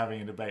basically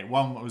having a debate.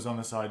 One was on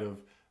the side of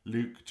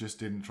Luke just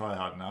didn't try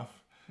hard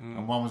enough,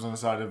 and one was on the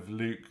side of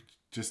Luke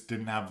just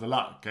didn't have the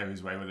luck go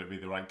his way, whether it be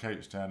the right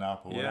coach turn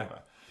up or whatever.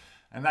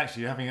 And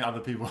actually, having other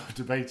people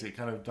debate it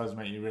kind of does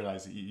make you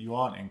realise that you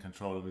aren't in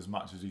control of as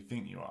much as you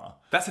think you are.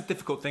 That's a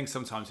difficult thing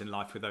sometimes in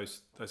life with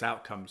those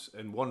outcomes,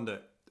 and one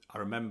that I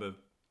remember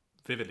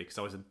vividly because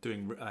I was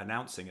doing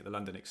announcing at the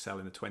London Excel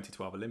in the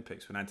 2012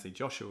 Olympics when Anthony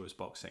Joshua was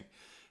boxing.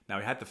 Now,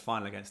 he had the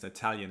final against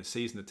a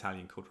seasoned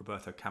Italian called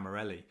Roberto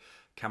Camarelli.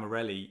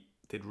 Camarelli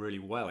did really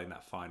well in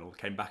that final,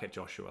 came back at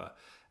Joshua,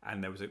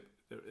 and there was a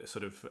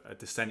sort of a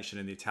dissension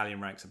in the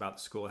Italian ranks about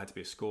the score. It had to be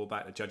a score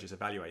back. The judges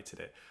evaluated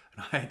it,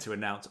 and I had to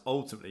announce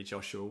ultimately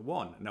Joshua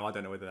won. Now, I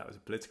don't know whether that was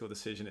a political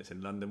decision, it's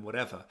in London,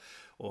 whatever,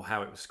 or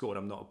how it was scored.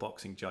 I'm not a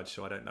boxing judge,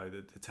 so I don't know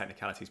the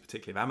technicalities,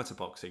 particularly of amateur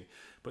boxing.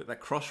 But that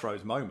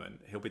crossroads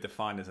moment, he'll be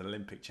defined as an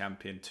Olympic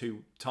champion,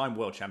 2-time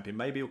world champion.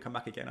 Maybe he'll come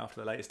back again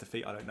after the latest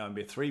defeat, I don't know, and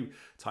be a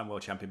 3-time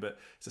world champion. But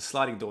it's a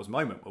sliding doors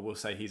moment where we'll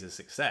say he's a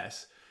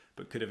success,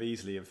 but could have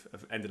easily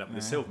have ended up with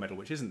a silver medal,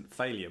 which isn't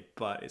failure,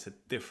 but it's a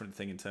different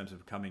thing in terms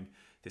of becoming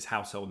this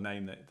household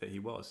name that he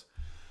was.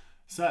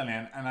 Certainly,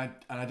 and I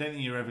don't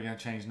think you're ever going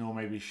to change, nor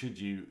maybe should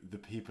you, the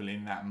people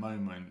in that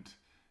moment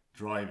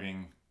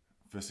driving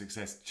for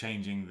success,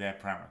 changing their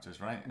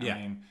parameters, right? Yeah. I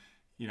mean,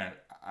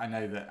 I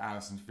know that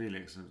Alison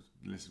Felix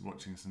was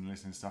watching some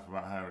listening stuff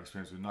about her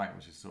experience with Nike,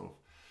 which is sort of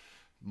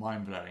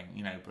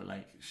mind-blowing, but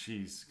like,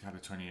 she's had a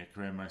 20-year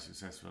career, most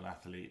successful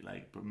athlete,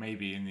 like, but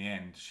maybe in the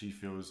end she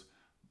feels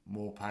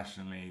more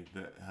passionately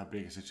that her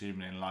biggest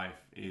achievement in life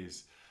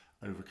is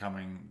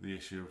overcoming the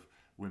issue of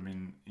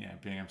women,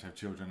 being able to have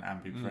children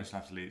and be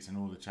professional athletes and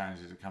all the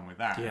challenges that come with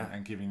that,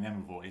 and giving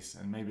them a voice.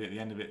 And maybe at the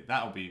end of it,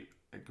 that'll be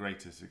a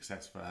greater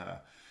success for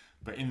her.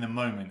 But in the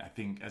moment, I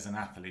think as an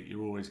athlete,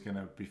 you're always going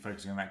to be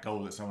focusing on that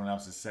goal that someone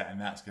else has set, and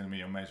that's going to be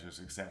your measure of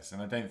success.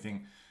 And I don't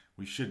think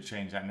we should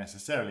change that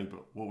necessarily,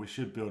 but what we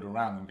should build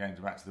around them, going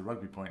back to the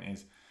rugby point,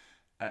 is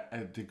a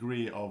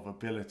degree of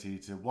ability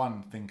to,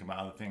 1, think about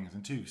other things,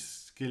 and 2,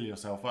 skill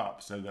yourself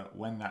up so that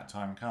when that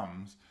time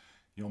comes,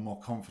 you're more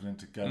confident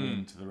to go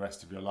into the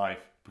rest of your life,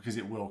 because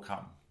it will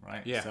come,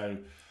 right? Yeah. So,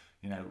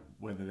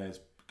 whether there's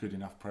good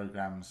enough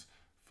programs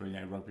for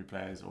rugby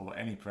players or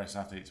any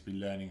professional athlete to be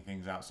learning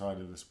things outside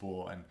of the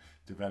sport and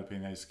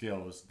developing those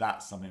skills,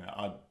 that's something that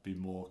I'd be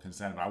more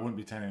concerned about. I wouldn't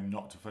be telling them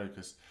not to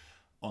focus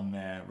on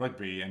their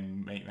rugby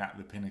and make that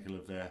the pinnacle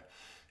of their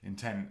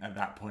intent at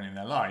that point in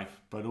their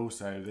life. But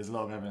also there's a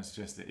lot of evidence to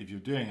suggest that if you're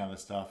doing other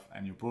stuff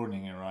and you're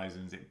broadening your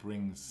horizons, it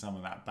brings some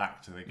of that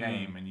back to the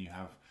game and you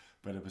have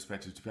better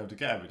perspective to be able to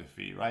get over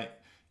defeat, right?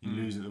 You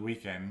lose at the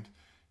weekend,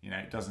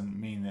 it doesn't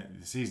mean that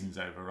the season's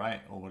over,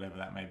 right? Or whatever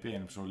that may be.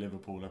 And I'm sure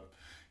Liverpool are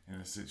in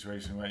a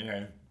situation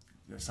where,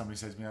 somebody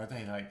said to me the other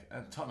day,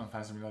 like, Tottenham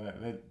fans, something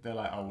like that, they're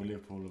like, oh, well,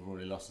 Liverpool have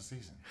already lost the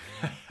season.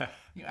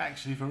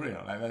 Actually, for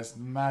real, like, there's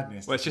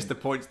madness. Well, it's just the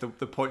points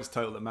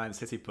total that Man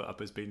City put up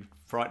has been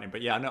frightening.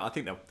 But yeah, no, I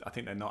think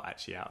they're not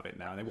actually out of it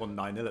now. They won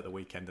 9-0 at the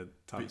weekend at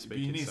time of speaking.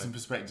 But you need some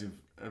perspective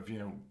of,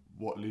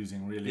 what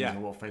losing really is or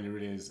what failure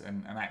really is.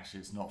 And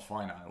actually, it's not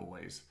finite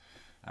always.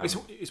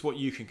 It's what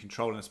you can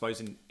control. And I suppose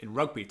in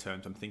rugby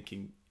terms, I'm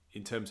thinking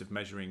in terms of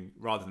measuring,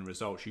 rather than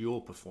results, your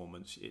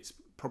performance, it's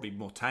probably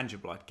more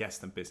tangible, I guess,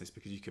 than business,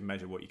 because you can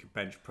measure what you can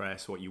bench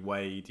press, what you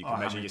weighed, you can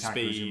measure your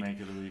speed, you make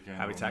at the weekend,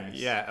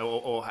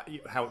 or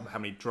how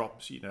many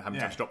drops, how many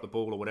times you drop the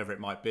ball or whatever it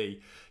might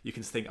be. You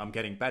can think, I'm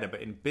getting better.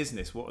 But in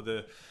business, what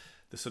are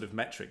the sort of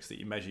metrics that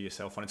you measure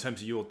yourself on in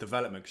terms of your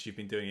development? Because you've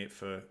been doing it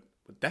for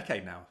a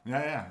decade now.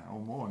 Yeah, or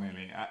more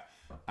nearly.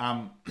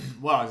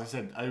 Well, as I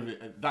said,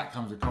 that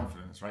comes with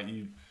confidence, right?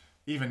 You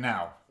even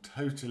now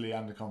totally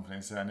underconfident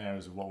in certain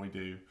areas of what we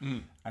do,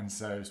 and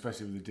so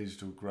especially with the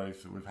digital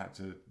growth that we've had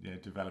to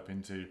develop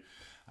into.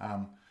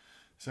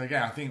 So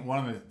again, I think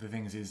one of the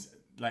things is,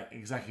 like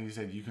exactly you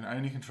said, you can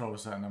only control a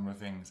certain number of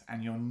things,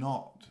 and you're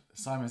not.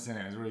 Simon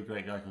Sinek, there's a really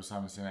great guy called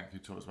Simon Sinek who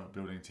talks about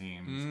building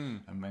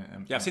teams.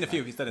 I've seen a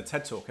few. He's done a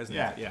TED talk, hasn't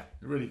he? Yeah,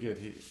 really good.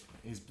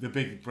 He's the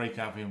big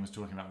breakout for him was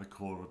talking about the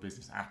core of a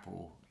business,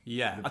 Apple.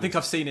 Yeah, I think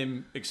I've seen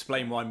him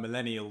explain why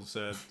millennials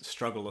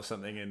struggle or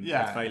something in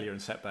failure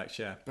and setbacks.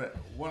 Yeah, but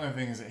one of the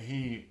things that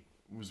he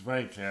was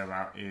very clear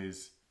about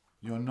is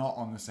you're not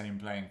on the same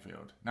playing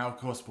field. Now, of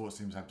course, sports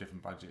teams have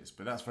different budgets,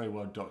 but that's very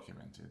well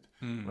documented.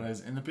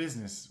 Whereas in the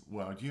business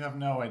world, you have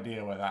no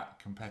idea where that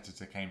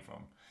competitor came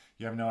from.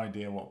 You have no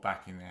idea what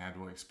backing they had,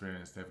 what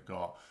experience they've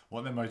got,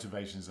 what their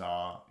motivations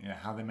are,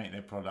 how they make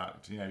their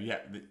product.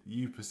 Yet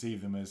you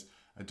perceive them as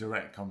a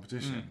direct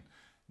competition.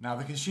 Now,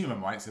 the consumer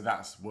might, so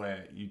that's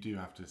where you do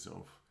have to sort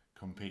of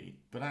compete.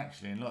 But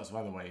actually, in lots of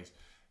other ways,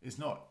 it's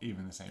not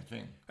even the same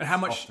thing. And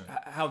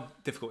how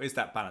difficult is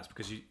that balance?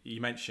 Because you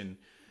mentioned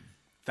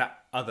that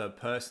other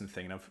person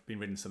thing, and I've been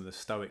reading some of the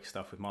Stoic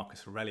stuff with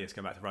Marcus Aurelius,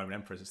 going back to Roman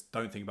emperors. It's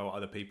don't think about what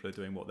other people are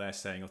doing, what they're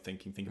saying or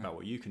thinking. Think about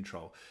what you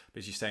control. But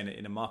as you're saying,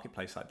 in a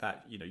marketplace like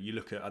that, you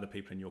look at other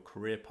people in your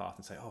career path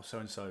and say, oh, so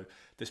and so,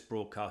 this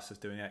broadcaster's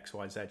doing X,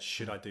 Y, Z.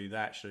 Should I do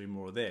that? Should I do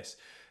more of this?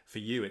 For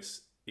you,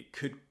 it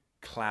could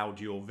cloud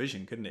your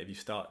vision, couldn't it, if you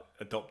start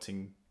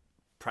adopting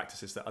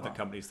practices that other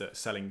companies that are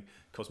selling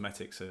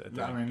cosmetics are doing?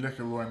 I mean, look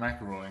at Rory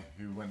McIlroy,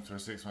 who went through a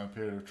 6-month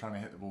period of trying to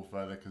hit the ball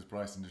further because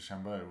Bryson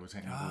DeChambeau was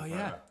hitting the ball further.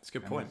 That's a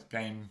good point. His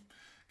game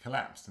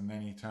collapsed, and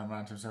then he turned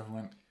around to himself and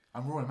went,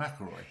 I'm Rory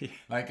McIlroy.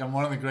 Like, I'm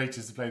one of the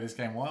greatest to play this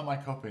game. Why am I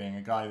copying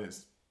a guy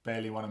that's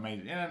barely won a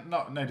major?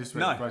 No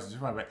disrespect to Bryson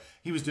DeChambeau, but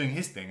he was doing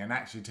his thing, and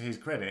actually, to his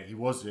credit, he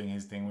was doing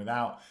his thing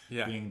without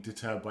being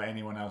deterred by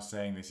anyone else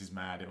saying this is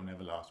mad, it will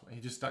never last. He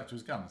just stuck to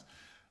his guns.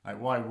 Like,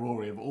 why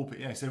Rory of all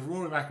people? So if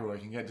Rory McIlroy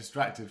can get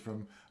distracted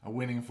from a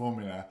winning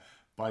formula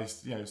by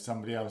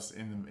somebody else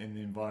in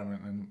the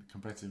environment and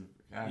competitive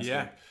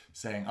landscape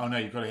saying, oh no,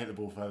 you've got to hit the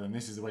ball further and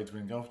this is the way to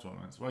win golf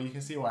tournaments, well, you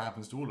can see what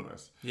happens to all of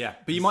us. Yeah,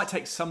 but you might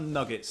take some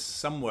nuggets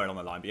somewhere on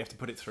the line, but you have to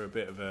put it through a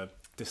bit of a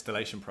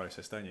distillation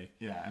process, don't you?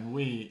 Yeah,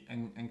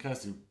 and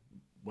Kirsty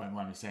won't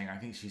mind me saying, I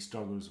think she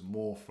struggles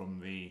more from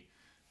the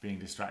being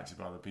distracted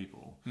by other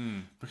people,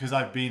 because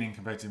I've been in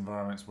competitive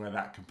environments where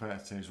that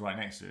competitor is right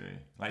next to you.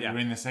 Like, you're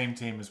in the same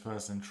team as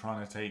person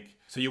trying to take.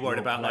 So you're worried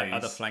about like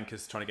other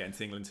flankers trying to get into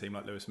the England team,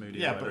 like Lewis Moody.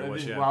 Yeah, but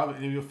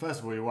well, first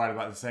of all, you're worried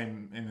about the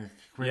same in the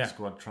Queen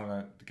squad trying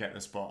to get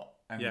the spot,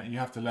 and you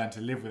have to learn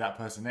to live with that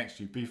person next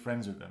to you, be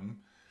friends with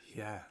them.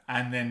 Yeah,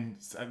 and then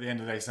at the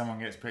end of the day, someone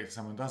gets picked,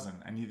 someone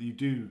doesn't, and you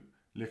do,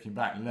 looking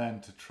back, learn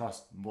to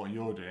trust what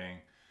you're doing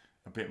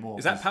a bit more.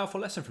 Is that a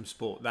powerful lesson from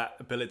sport? That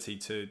ability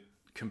to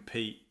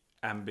compete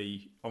and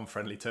be on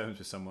friendly terms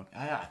with someone?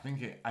 Yeah,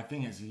 I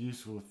think it's a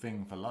useful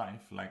thing for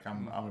life. Like,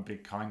 I'm a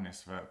big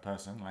kindness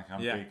person. Like,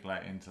 I'm big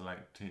into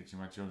teaching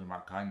my children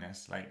about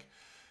kindness. Like,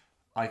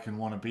 I can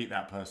want to beat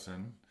that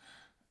person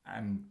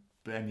and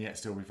yet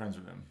still be friends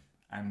with them.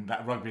 And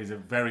that rugby is a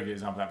very good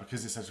example of that,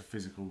 because it's such a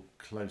physical,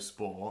 close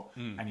sport,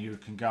 and you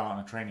can go out on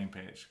a training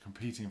pitch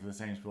competing for the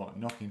same sport,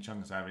 knocking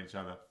chunks out of each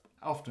other,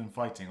 often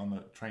fighting on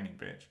the training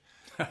pitch.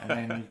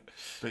 And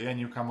then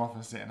you come off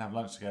and sit and have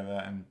lunch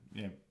together and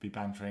be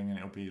bantering, and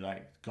it'll be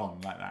like gone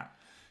like that,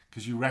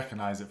 because you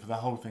recognise that for the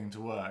whole thing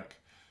to work,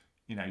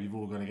 you've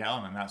all got to get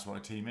on, and that's what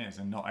a team is,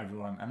 and not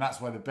everyone. And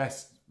that's why the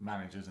best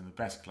managers and the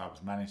best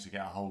clubs manage to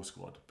get a whole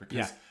squad,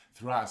 because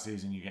throughout a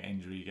season you get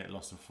injury, you get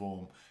loss of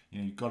form.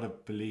 You've got to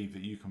believe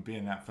that you can be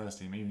in that first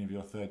team, even if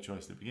you're third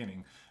choice at the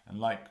beginning. And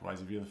likewise,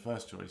 if you're the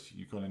first choice,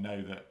 you've got to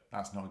know that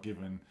that's not a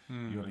given.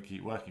 You've got to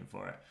keep working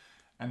for it.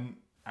 And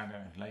I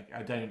don't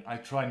know, I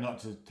try not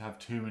to have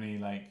too many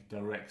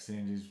direct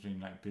synergies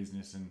between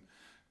business and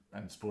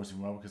and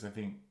sporting world, because I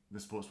think the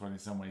sports world in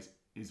some ways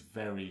is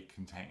very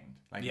contained.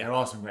 Like Yeah. there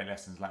are some great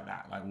lessons like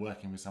that, like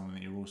working with someone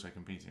that you're also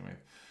competing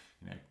with,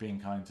 you know, being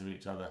kind to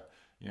each other.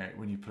 You know,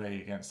 when you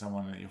play against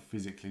someone that you're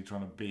physically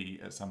trying to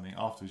beat at something,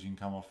 afterwards you can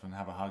come off and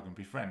have a hug and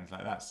be friends.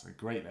 Like that's a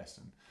great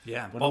lesson.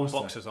 Yeah, But also-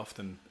 boxers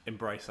often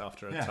embrace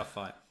after a Yeah. tough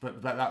fight.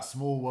 But that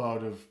small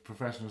world of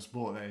professional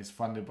sport that is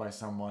funded by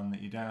someone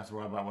that you don't have to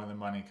worry about where the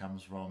money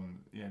comes from,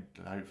 you know,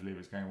 hopefully if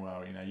it's going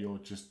well, you know, you're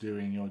just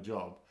doing your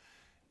job,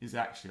 is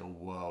actually a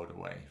world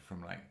away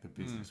from like the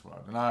business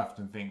world. And I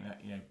often think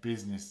that, you know,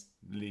 business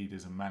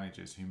leaders and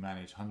managers who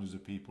manage hundreds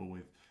of people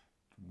with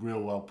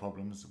real world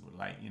problems,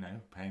 like, you know,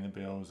 paying the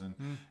bills and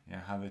you know,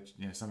 how they,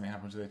 you know, something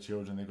happens to their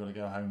children they've got to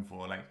go home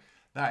for, like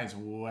that is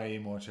way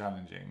more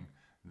challenging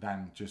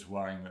than just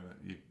worrying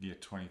that your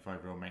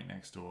 25-year-old mate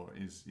next door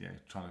is, you know,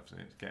 trying to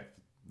get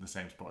the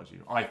same spot as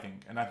you, I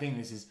think. And I think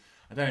this is,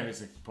 I don't know if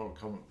it's a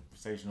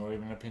conversation or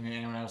even an opinion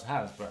anyone else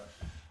has, but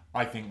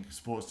I think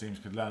sports teams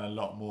could learn a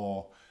lot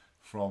more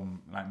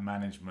from like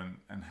management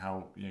and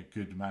how, you know,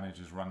 good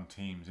managers run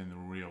teams in the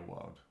real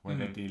world, where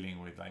they're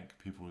dealing with like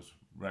people's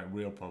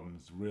real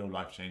problems, real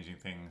life-changing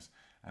things,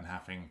 and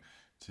having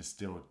to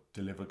still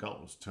deliver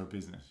goals to a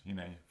business. You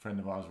know, a friend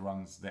of ours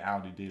runs the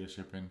Audi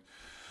dealership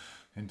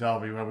in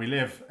Derby where we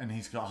live, and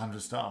he's got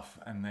 100 staff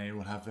and they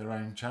all have their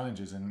own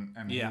challenges, and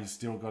he's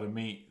still got to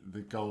meet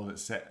the goal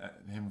that's set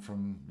at him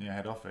from, you know,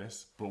 head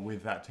office, but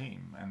with that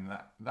team. And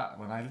that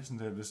when I listen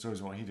to the stories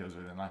of what he deals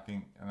with, and I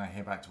think, and I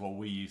hear back to what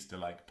we used to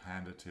like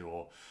pander to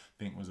or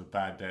think was a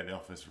bad day at the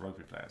office for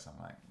rugby players,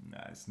 I'm like, no,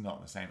 it's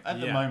not the same. At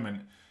the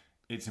moment,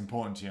 it's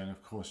important to you, and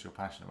of course you're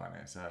passionate about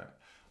it. So,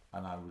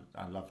 and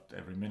I loved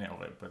every minute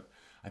of it. But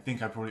I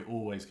think I probably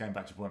always, going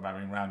back to your point about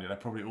being rounded, I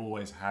probably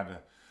always had a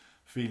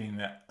feeling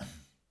that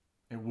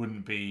it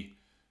wouldn't be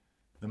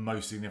the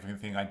most significant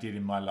thing I did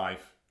in my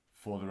life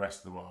for the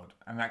rest of the world.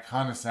 And that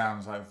kind of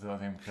sounds like the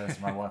thing because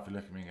my wife would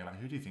look at me and go like,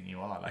 who do you think you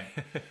are?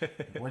 Like,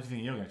 why do you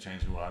think you're going to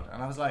change the world?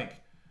 And I was like,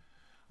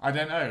 I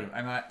don't know.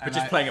 But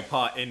just playing a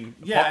part in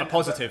a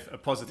positive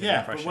yeah,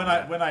 impression.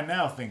 But when I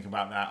now think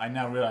about that, I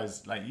now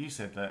realise, like you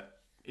said, that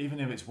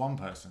even if it's one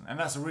person, and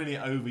that's a really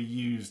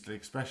overused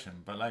expression,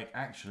 but like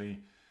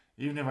actually,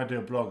 even if I do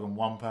a blog and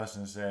one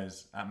person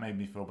says, that made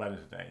me feel better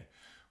today,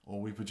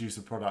 or we produce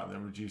a product that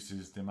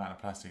reduces the amount of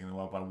plastic in the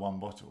world by one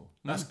bottle,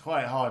 that's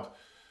quite hard.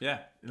 Yeah.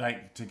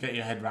 Like to get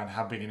your head around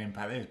how big an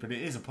impact it is, but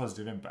it is a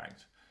positive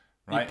impact,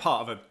 right? You're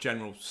part of a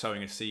general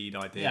sowing a seed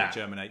idea that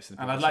germinates. In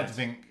the and I'd like to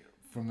think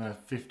from the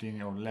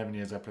 15 or 11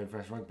 years I played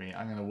professional rugby,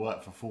 I'm going to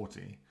work for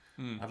 40.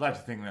 I'd like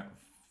to think that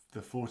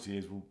the 40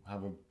 years will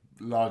have a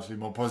largely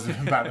more positive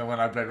impact than when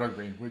I played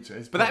rugby, which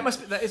is. But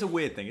that is a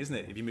weird thing, isn't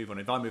it? If you move on,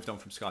 if I moved on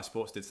from Sky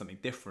Sports, did something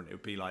different, it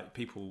would be like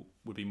people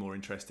would be more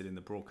interested in the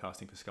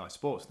broadcasting for Sky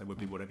Sports than would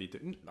be whatever you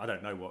do. I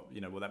don't know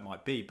what that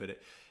might be, but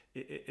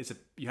it's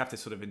you have to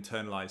sort of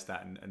internalize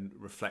that and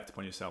reflect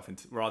upon yourself,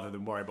 rather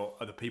than worry about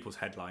other people's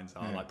headlines.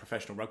 Like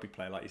professional rugby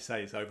player, like you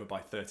say, is over by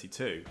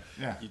 32.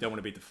 Yeah. You don't want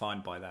to be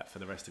defined by that for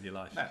the rest of your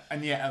life.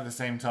 And yet at the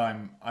same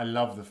time, I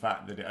love the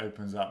fact that it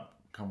opens up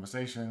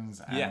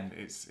conversations, and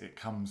it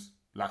comes.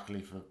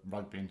 Luckily for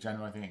rugby in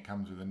general, I think it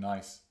comes with a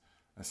nice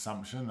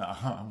assumption that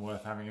I'm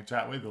worth having a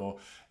chat with, or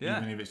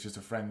even if it's just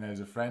a friend knows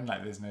a friend.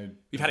 Like there's no.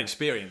 You've had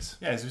experience.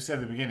 Yeah, as we said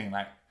at the beginning,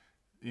 like,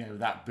 you know,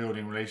 that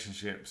building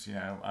relationships. You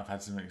know, I've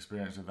had some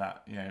experience of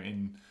that. You know,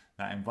 in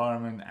that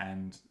environment,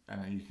 and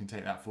you can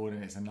take that forward,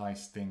 and it's a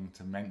nice thing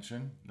to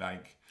mention.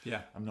 Like,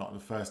 I'm not the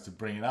first to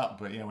bring it up,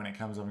 but when it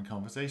comes up in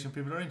conversation,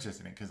 people are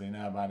interested in it because they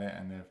know about it,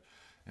 and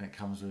it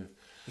comes with.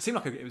 It seemed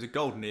like it was a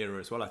golden era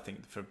as well. I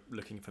think for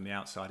looking from the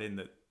outside in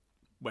that.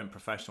 When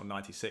professional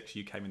 96,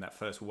 you came in that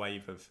first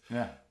wave of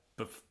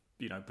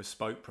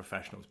bespoke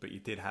professionals, but you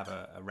did have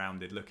a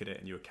rounded look at it,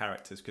 and you were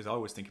characters. Because I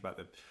always think about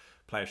the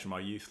players from my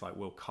youth, like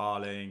Will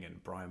Carling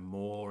and Brian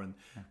Moore, and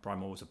Brian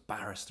Moore was a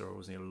barrister, or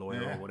was he a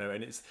lawyer or whatever?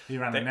 And he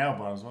ran a nail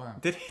bar as well.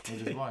 Did he?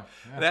 With his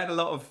wife. Yeah. They had a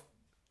lot of,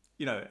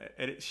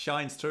 and it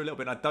shines through a little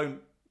bit. And I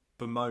don't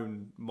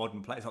bemoan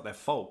modern players; it's not their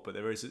fault, but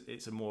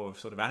it's a more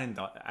sort of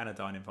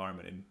anodyne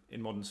environment in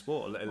modern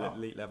sport at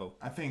elite level.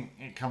 I think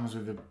it comes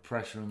with the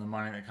pressure and the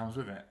money that comes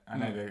with it. I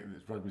know that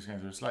rugby's going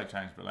through a slight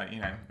change, but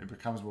it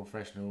becomes more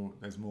professional.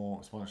 There's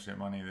more sponsorship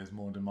money. There's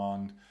more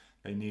demand.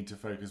 They need to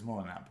focus more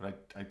on that.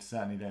 But I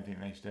certainly don't think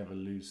they should ever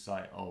lose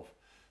sight of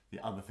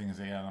the other things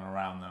that are going on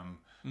around them,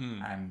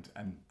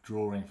 and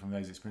drawing from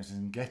those experiences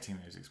and getting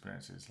those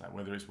experiences, like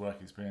whether it's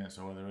work experience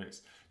or whether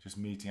it's just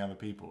meeting other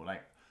people,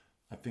 like.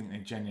 I think they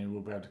genuinely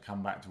will be able to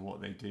come back to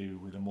what they do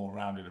with a more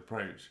rounded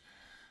approach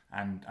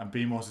and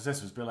be more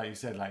successful. But like you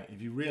said, like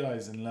if you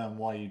realise and learn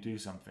why you do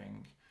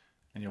something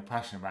and you're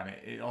passionate about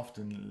it, it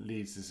often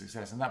leads to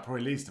success, and that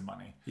probably leads to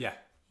money. Yeah.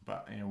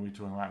 But we were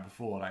talking about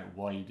before, like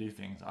why you do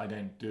things. I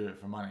don't do it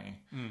for money.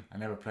 I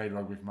never played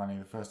rugby for money.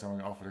 The first time I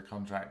got offered a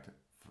contract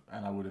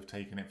and I would have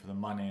taken it for the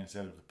money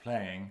instead of the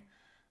playing,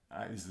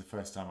 this is the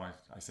first time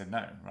I said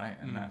no, right?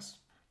 And that's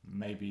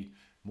maybe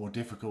more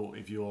difficult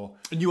if you're.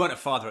 And you weren't a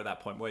father at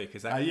that point, were you?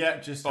 Because were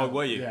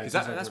you? Because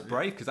that's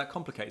brave. Because that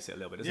complicates it a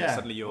little bit. Doesn't it?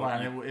 Suddenly you're. Well,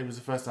 and it was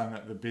the first time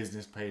that the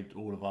business paid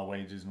all of our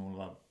wages and all of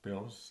our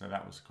bills, so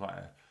that was quite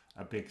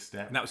a big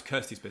step. And that was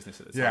Kirsty's business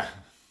at the time. Yeah,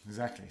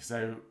 exactly.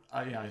 So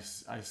I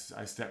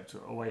stepped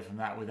away from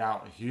that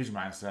without a huge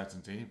amount of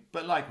certainty.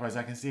 But likewise,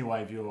 I can see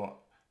why if you're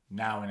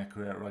now in a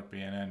career at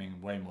rugby and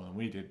earning way more than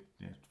we did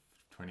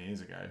 20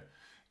 years ago,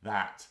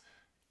 that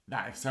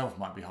itself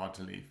might be hard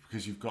to leave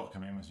because you've got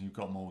commitments and you've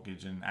got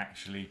mortgage and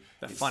actually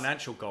that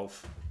financial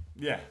golf.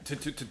 Yeah, to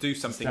do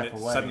something that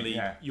away,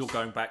 suddenly you're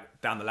going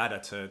back down the ladder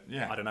to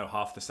I don't know,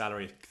 half the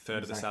salary,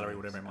 third of the salary,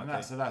 whatever it might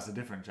be. So that's a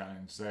different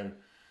challenge. So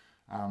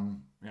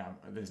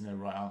there's no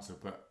right answer,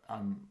 but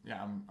I'm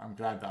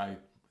glad that I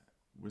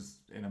was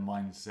in a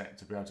mindset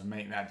to be able to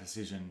make that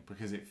decision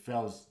because it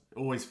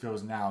always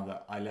feels now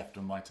that I left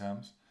on my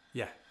terms.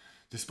 Yeah.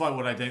 Despite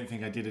what I don't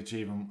think I did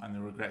achieve and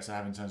the regrets I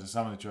have in terms of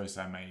some of the choices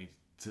I made,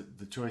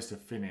 the choice to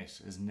finish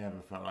has never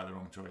felt like the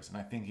wrong choice. And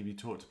I think if you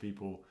talk to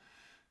people,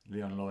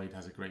 Leon Lloyd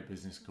has a great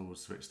business called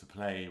Switch to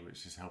Play,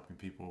 which is helping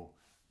people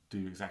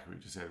do exactly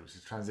what you said, which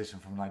is transition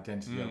from an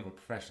identity of a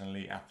professional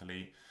elite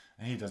athlete,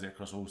 and he does it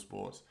across all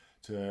sports,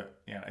 to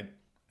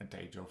a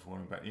day job for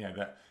him, but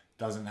that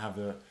doesn't have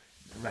the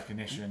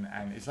recognition,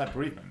 and it's like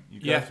bereavement.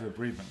 You go through a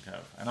bereavement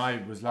curve, and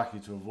I was lucky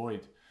to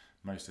avoid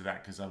most of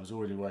that because I was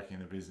already working in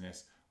the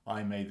business.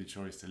 I made the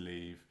choice to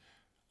leave.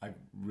 I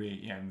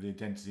really, the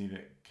identity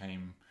that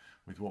came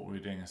with what we were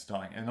doing and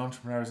starting. An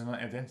entrepreneur is an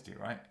identity,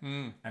 right?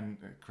 And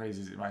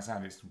crazy as it might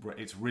sound,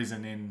 it's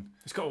risen in.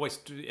 It's got always,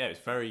 it's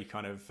very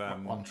kind of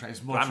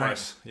it's more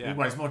glamorous.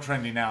 Well, it's more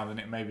trendy now than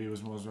it maybe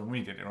was when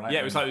we did it, right?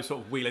 Yeah, it was like a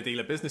sort of wheeler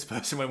dealer business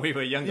person when we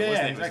were younger,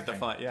 wasn't it? Exactly.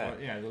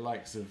 Well, the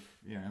likes of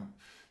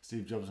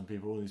Steve Jobs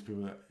and all these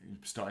people that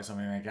started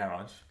something in their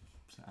garage.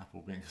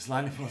 Apple being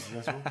slightly more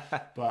successful,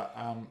 but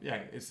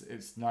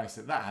it's nice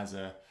that has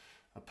a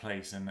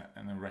place and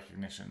a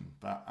recognition,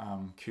 but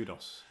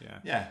kudos.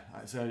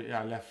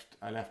 I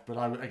left, but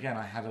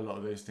I had a lot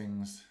of those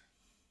things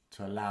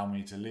to allow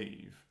me to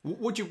leave.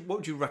 What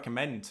would you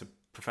recommend to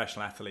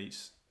professional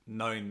athletes,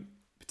 knowing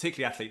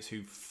particularly athletes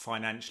who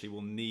financially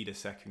will need a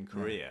second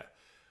career?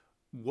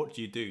 What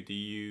do? Do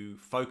you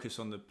focus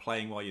on the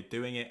playing while you're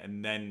doing it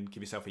and then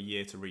give yourself a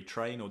year to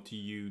retrain, or do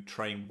you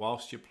train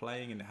whilst you're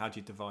playing, and how do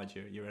you divide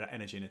your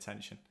energy and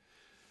attention?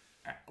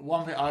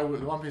 One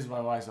piece of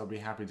advice I'll be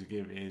happy to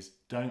give is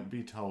don't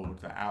be told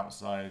that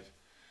outside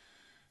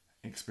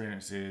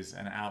experiences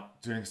and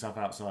doing stuff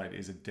outside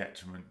is a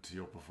detriment to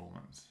your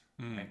performance.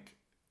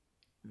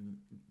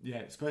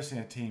 Especially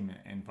in a team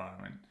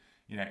environment.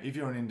 If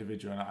you're an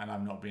individual, and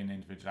I'm not being an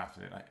individual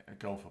athlete like a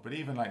golfer, but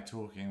even like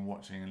talking and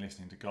watching and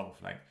listening to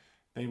golf, like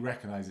they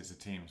recognise it's a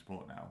team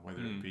sport now, whether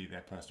it be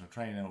their personal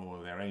trainer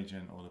or their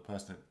agent or the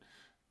person that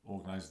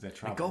organises their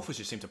travel. Golfers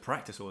just seem to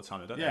practice all the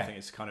time, don't they? I think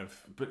it's kind of.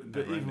 But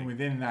even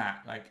within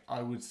that, like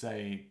I would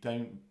say,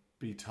 don't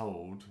be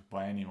told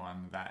by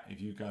anyone that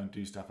if you go and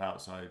do stuff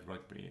outside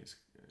rugby, it's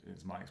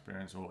my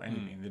experience or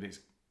anything that it's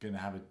going to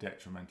have a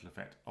detrimental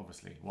effect.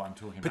 Obviously, what I'm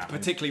talking about,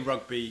 particularly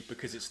rugby,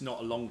 because it's not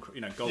a long.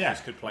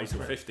 Golfers could play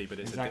till 50, but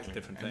it's a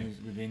different thing.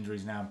 With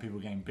injuries now and people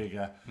getting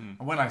bigger,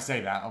 and when I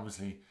say that,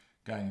 obviously,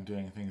 going and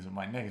doing things that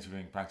might negatively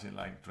impact it,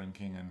 like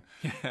drinking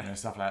and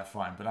stuff like that,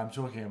 fine. But I'm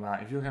talking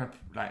about if you're going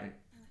to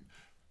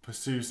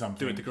pursue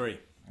something, do a degree,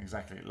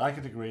 exactly, like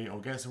a degree, or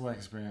get some work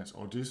experience,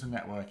 or do some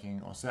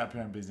networking, or set up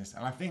your own business.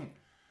 And I think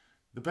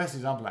the best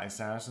example of that is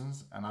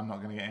Saracens, and I'm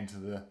not going to get into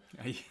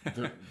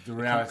the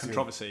reality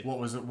controversy of what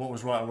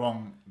was right or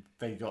wrong.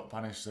 They got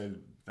punished, so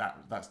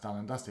that's done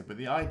and dusted. But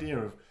the idea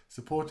of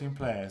supporting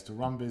players to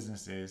run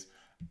businesses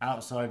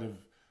outside of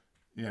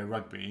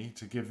rugby,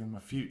 to give them a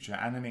future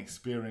and an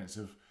experience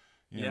of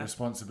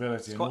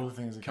responsibility and all the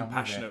things that come with it.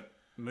 Compassionate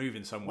move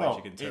in some ways.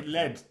 It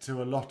led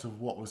to a lot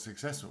of what was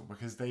successful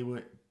because they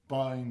were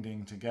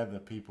binding together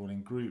people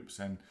in groups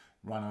and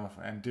run off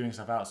and doing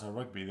stuff outside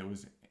rugby that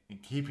was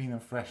keeping them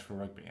fresh for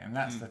rugby. And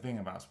that's the thing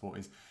about sport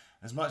is,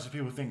 as much as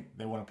people think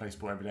they want to play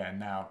sport every day and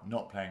now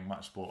not playing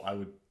much sport, I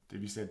would,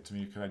 if you said to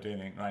me, could I do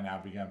anything right now,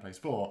 I'd be going to play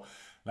sport.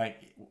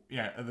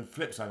 The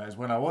flip side of that is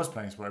when I was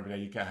playing sport every day,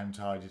 you'd get home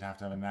tired, you'd have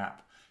to have a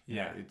nap.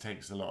 It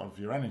takes a lot of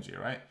your energy,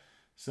 right?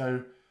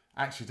 So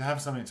actually to have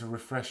something to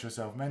refresh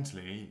yourself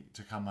mentally,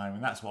 to come home,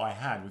 and that's what I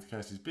had with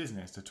Kirsty's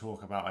business, to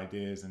talk about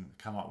ideas and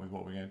come up with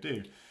what we're going to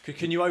do.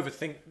 Can you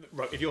overthink,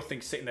 if you're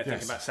sitting there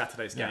thinking about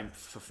Saturday's game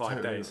for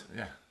 5 days?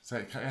 Yeah, so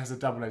it has a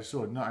double-edged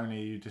sword. Not only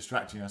are you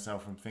distracting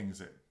yourself from things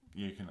that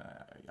you can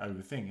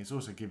overthink, it's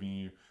also giving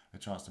you a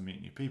chance to meet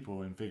new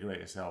people, invigorate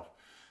yourself.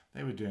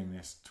 They were doing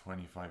this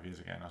 25 years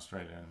ago in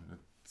Australia in the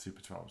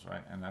Super 12s,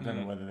 right? And I don't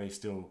know whether they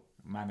still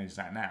manage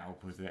that now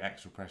with the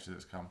extra pressure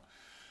that's come.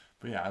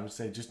 But I would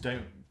say just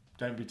don't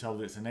be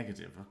told it's a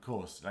negative. Of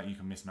course, you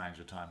can mismanage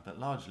your time, but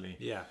largely,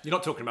 you're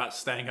not talking about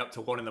staying up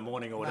to 1 a.m.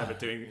 or whatever,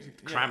 doing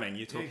cramming.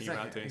 You're talking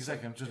about doing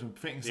I'm just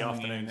fitting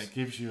something in that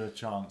gives you a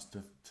chance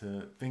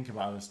to think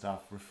about other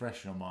stuff,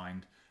 refresh your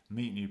mind,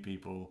 meet new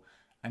people,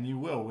 and you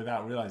will,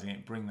 without realizing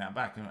it, bring that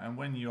back. And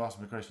when you asked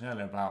me a question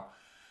earlier about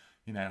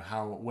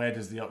where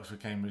does the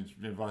Oxford-Cambridge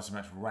Varsity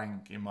match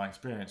rank in my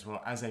experience?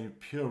 Well, as a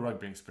pure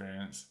rugby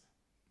experience,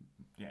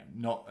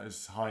 not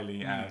as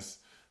highly as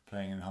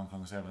playing in the Hong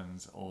Kong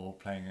Sevens or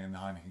playing in the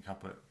Heineken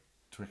Cup at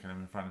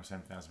Twickenham in front of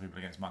 7,000 people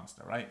against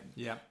Munster, right?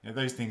 Yeah.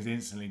 Those things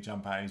instantly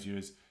jump out as you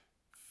as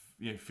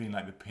feeling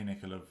like the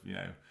pinnacle of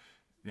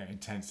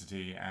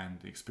intensity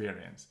and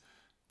experience.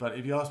 But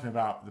if you ask me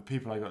about the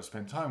people I got to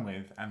spend time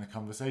with and the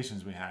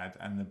conversations we had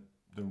and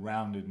the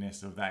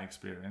roundedness of that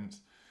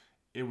experience,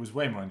 it was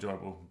way more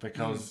enjoyable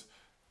because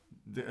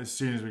as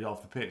soon as we got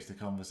off the pitch, the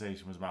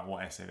conversation was about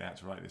what essay they had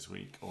to write this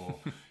week, or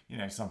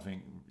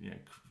something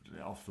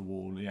off the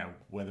wall.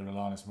 Whether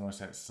Alanis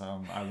Morissette's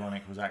song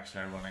 "Ironic" was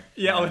actually ironic.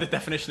 Yeah, or the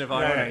definition of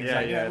ironic.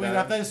 Yeah. We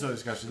had those sort of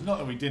discussions. Not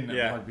that we didn't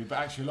at rugby, but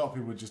actually a lot of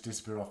people would just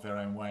disappear off their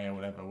own way or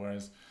whatever.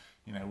 Whereas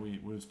we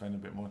would spend a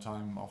bit more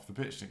time off the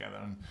pitch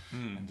together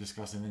and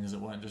discussing things that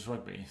weren't just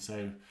rugby.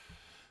 So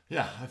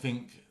yeah, I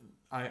think.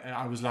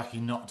 I was lucky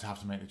not to have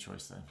to make the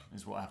choice, though,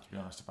 is what I have to be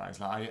honest about. It's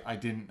like I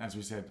didn't, as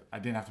we said, I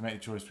didn't have to make the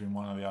choice between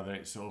one or the other.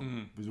 It sort of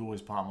was always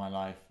part of my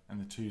life,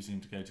 and the two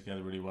seemed to go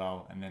together really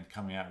well, and then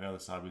coming out the other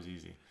side was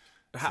easy.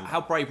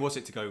 How brave was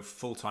it to go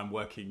full-time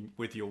working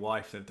with your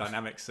wife, the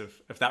dynamics of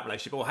that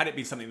relationship? Or had it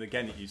been something,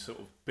 again, that you sort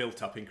of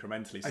built up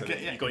incrementally so that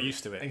you got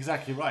used to it?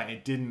 Exactly right.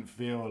 It didn't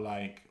feel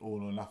like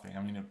all or nothing.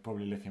 I mean,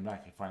 probably looking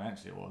back,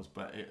 financially it was,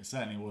 but it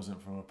certainly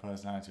wasn't from a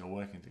personality or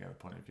working together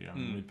point of view. I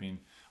mean,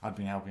 I'd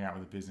been helping out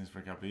with the business for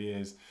a couple of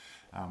years.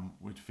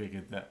 We'd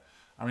figured that.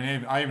 I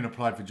mean, I even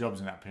applied for jobs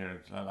in that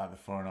period, like the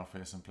Foreign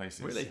Office and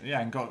places. Really?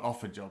 Yeah, and got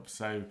offered jobs.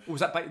 So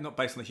was that not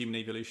based on the Human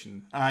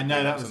Evolution?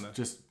 No, that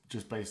was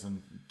just based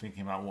on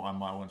thinking about what I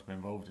might want to be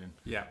involved in.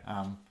 Yeah.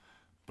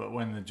 But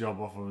when the job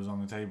offer was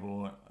on the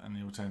table and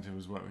the alternative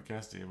was work with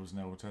Kirsty, it was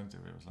no alternative.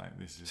 It was like,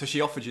 this is... So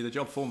she offered you the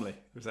job formally?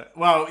 Was that?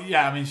 Well,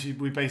 yeah. I mean,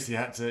 we basically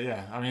had to.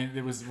 Yeah. I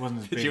mean, wasn't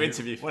as big. Did you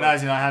interview? Well,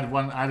 as I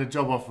had a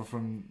job offer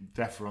from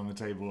DEFRA on the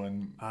table,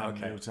 and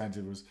the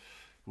alternative was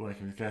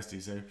working with Kirsty.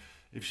 So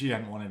if she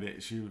hadn't wanted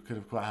it, she could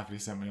have quite happily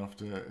sent me off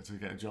to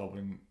get a job,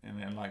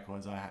 and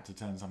likewise, I had to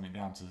turn something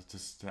down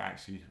to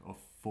actually or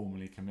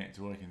formally commit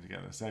to working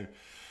together.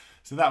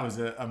 So that was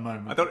a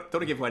moment. I don't want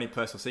to give away any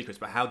personal secrets,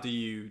 but how do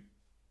you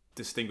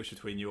distinguish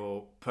between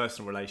your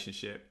personal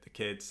relationship, the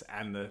kids,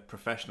 and the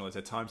professional? Is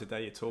there times a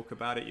day you talk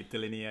about it, you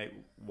delineate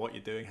what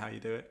you're doing, how you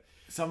do it?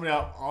 Somebody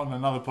on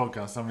another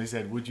podcast, somebody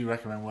said, would you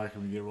recommend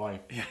working with your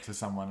wife to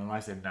someone? And I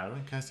said no,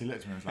 and Kirsty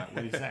looked at me and was like,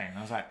 what are you saying? And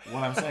I was like,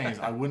 what I'm saying is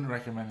I wouldn't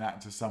recommend that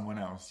to someone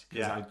else,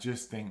 because I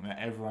just think that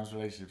everyone's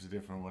relationships are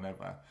different,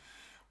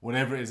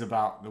 whatever it is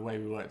about the way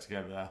we work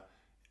together,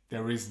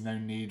 there is no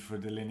need for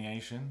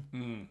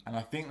delineation. And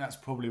I think that's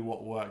probably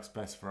what works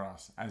best for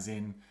us, as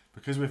in,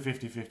 because we're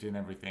 50-50 in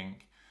everything,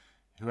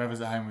 whoever's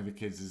at home with the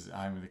kids is at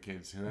home with the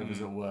kids, whoever's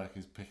at work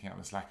is picking up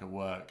the slack at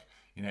work.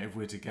 If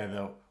we're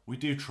together, we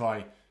do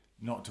try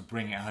not to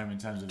bring it home in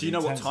terms of Do you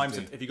know what times,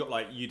 if you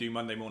got you do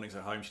Monday mornings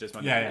at home, she does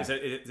Monday mornings,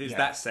 is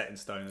that set in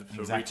stone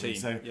for routine?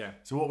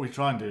 So what we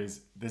try and do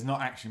is, there's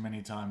not actually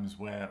many times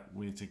where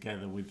we're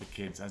together with the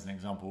kids, as an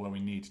example, where we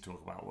need to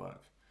talk about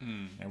work.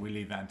 We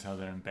leave that until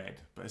they're in bed,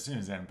 but as soon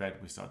as they're in bed,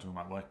 we start talking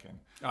about working.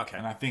 Okay.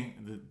 And I think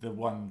the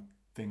one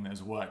thing that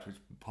has worked, which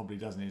probably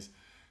doesn't, is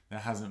there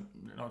hasn't,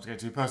 not to get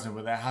too personal,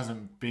 but there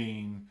hasn't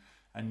been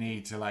a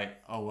need to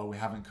we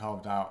haven't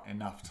carved out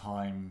enough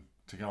time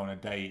to go on a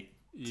date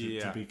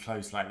to be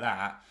close like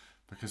that,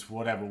 because for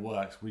whatever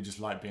works, we just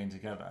like being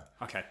together.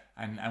 Okay.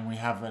 And we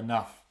have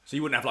enough. So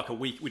you wouldn't have a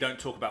week, we don't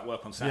talk about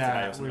work on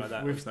Saturday or something like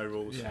that, there's no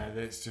rules? Yeah,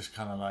 it's just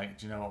kind of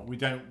do you know what, we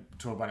don't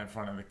talk about it in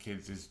front of the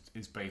kids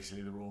is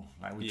basically the rule.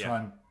 We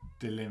try and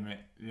delimit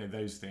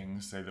those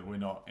things so that we're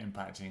not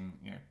impacting,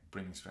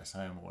 bringing stress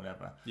home or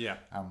whatever. Yeah.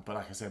 But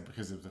like I said,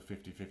 because of the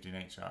 50-50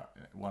 nature,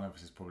 one of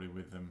us is probably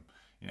with them.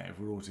 If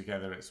we're all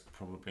together, it's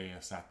probably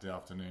a Saturday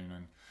afternoon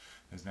and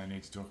there's no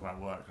need to talk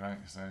about work, right?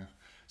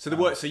 So the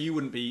work. So you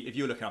wouldn't be, if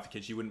you were looking after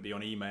kids, you wouldn't be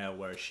on email,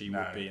 whereas she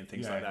would be, and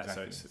things like that.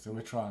 Exactly. So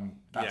we're trying.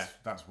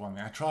 That's one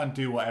thing. I try and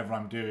do whatever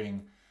I'm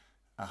doing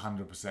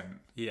 100%.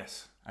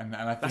 Yes. And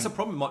I think that's a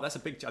problem. That's a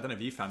big. I don't know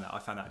if you found that. I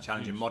found that a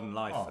challenge in modern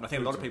life, and I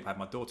think a lot of people have.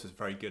 My daughter's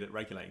very good at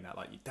regulating that.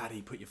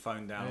 Daddy, put your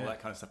phone down, all that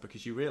kind of stuff,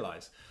 because you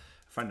realise.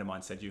 A friend of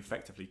mine said you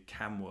effectively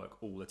can work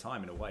all the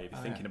time in a way if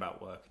you're thinking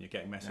about work and you're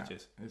getting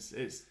messages.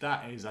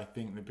 That is, I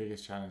think, the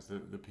biggest challenge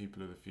that the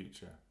people of the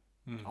future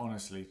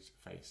honestly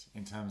face,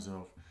 in terms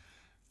of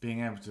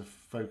being able to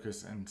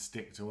focus and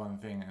stick to one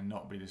thing and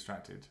not be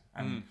distracted,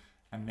 and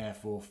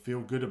therefore feel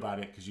good about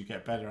it because you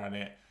get better at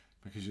it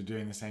because you're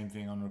doing the same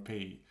thing on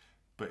repeat.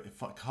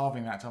 But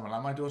carving that time,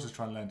 my daughter's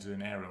trying to learn to do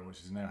an aerial, which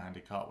is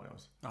no-handed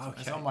cartwheels. Okay.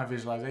 It's on my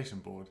visualization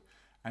board,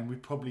 and we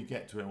probably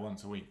get to it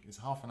once a week. It's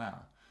half an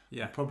hour.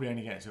 Yeah. We probably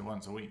only get to it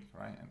once a week,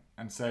 right?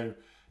 And so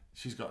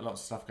she's got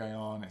lots of stuff going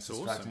on. It's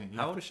distracting. Awesome.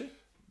 How old is she?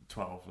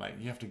 12.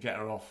 You have to get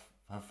her off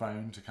her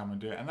phone to come and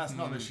do it. And that's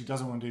not that she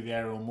doesn't want to do the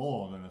aerial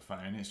more than the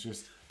phone. It's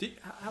just...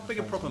 How big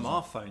a problem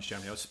are phones,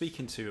 Jeremy? I was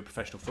speaking to a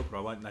professional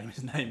footballer. I won't name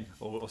his name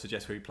or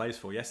suggest who he plays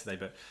for yesterday,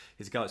 but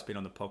he's a guy that's been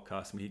on the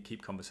podcast and we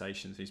keep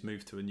conversations. He's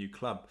moved to a new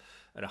club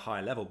at a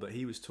higher level, but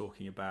he was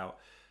talking about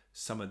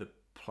some of the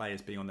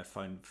players being on their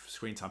phone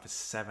screen time for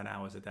 7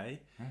 hours a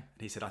day. And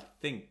he said, I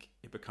think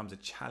it becomes a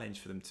challenge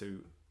for them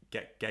to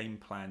get game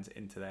plans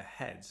into their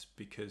heads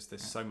because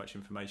there's so much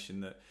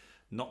information that,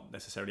 not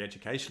necessarily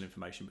educational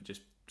information, but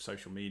just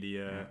social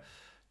media,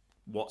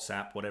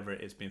 WhatsApp, whatever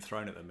it is being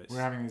thrown at them.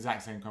 We're having the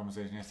exact same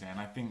conversation yesterday, and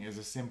I think as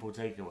a simple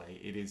takeaway,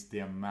 it is the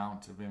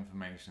amount of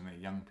information that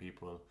young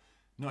people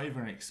not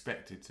even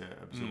expected to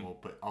absorb,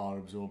 but are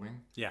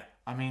absorbing. Yeah.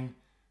 I mean,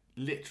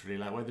 literally,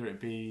 like whether it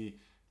be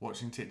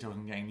watching TikTok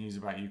and getting news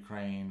about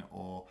Ukraine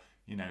or,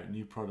 you know,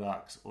 new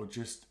products or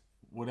just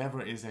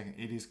whatever it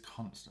is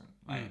constant.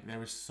 Like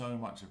there is so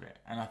much of it.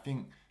 And I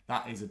think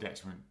that is a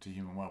detriment to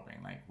human well-being.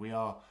 Like we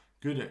are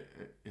good at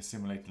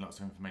assimilating lots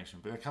of information,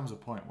 but there comes a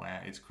point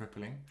where it's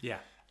crippling. Yeah.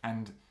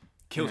 And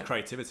kills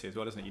creativity as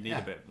well, doesn't it? You need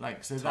a bit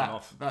like so time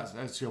off.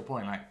 That's to your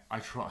point. Like I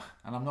try,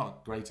 and I'm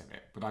not great at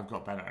it, but I've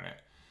got better at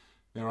it.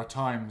 There are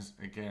times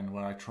again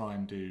where I try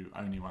and do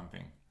only one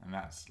thing, and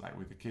that's like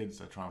with the kids.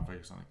 I try and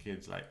focus on the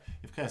kids. Like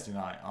if Kirsty and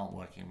I aren't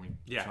working, we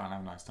try and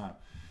have a nice time.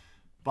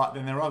 But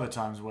then there are other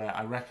times where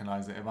I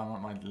recognise that if I'm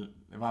at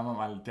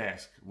my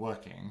desk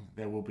working,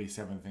 there will be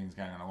 7 things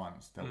going on at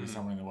once. There'll be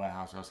someone in the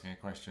warehouse asking a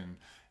question.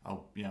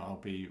 I'll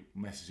be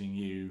messaging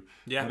you,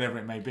 whatever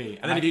it may be.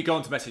 And then if you go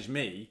on to message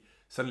me,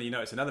 suddenly you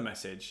notice another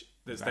message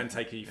that's then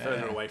taking you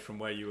further away from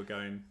where you were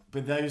going.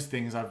 But those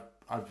things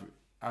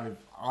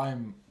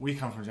we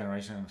come from a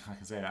generation, and I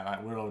can say that,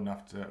 like we're old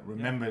enough to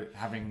remember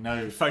having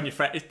no phone your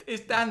friend.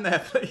 Is Dan there,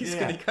 please?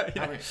 Can you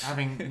go?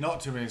 Having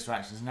not too many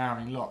distractions, now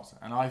having lots,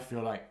 and I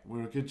feel like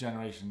we're a good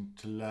generation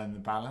to learn the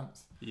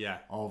balance. Yeah.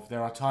 Of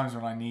there are times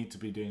when I need to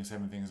be doing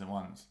 7 things at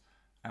once,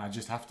 and I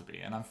just have to be,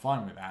 and I'm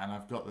fine with that, and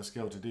I've got the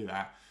skill to do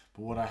that.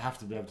 But what I have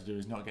to be able to do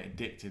is not get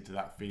addicted to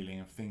that feeling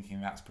of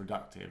thinking that's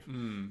productive,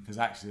 because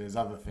actually there's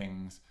other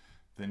things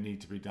that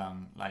need to be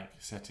done, like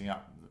setting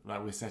up,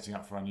 like we're setting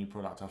up for our new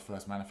product, our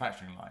first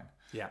manufacturing line.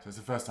 Yeah. So it's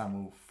the first time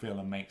we'll fill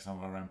and make some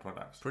of our own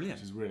products. Brilliant.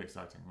 Which is really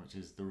exciting, which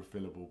is the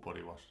refillable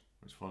body wash,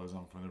 which follows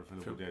on from the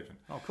refillable deodorant.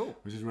 Oh, cool.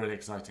 Which is really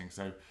exciting.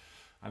 So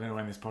I don't know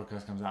when this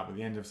podcast comes out, but at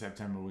the end of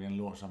September, we're going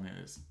to launch something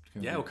that's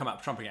going to we'll come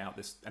out, trumping it out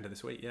this end of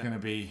this week. Yeah. Going to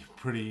be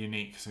pretty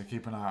unique. So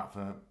keep an eye out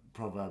for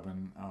Proverb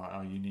and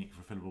our unique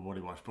refillable body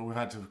wash. But we've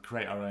had to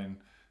create our own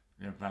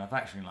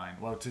manufacturing line.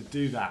 Well, to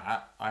do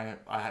that, I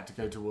had to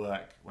go to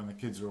work when the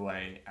kids were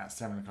away at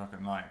 7 o'clock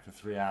at night for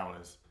 3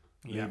 hours,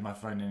 leave my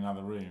phone in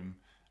another room,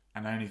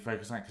 and only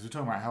focus on it. Because we're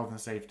talking about health and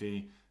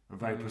safety, a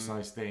very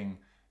precise thing.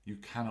 You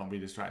cannot be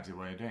distracted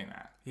while you're doing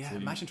that. Yeah, so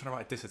imagine trying to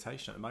write a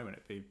dissertation at the moment.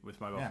 It'd be with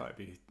mobile phone. It'd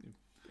be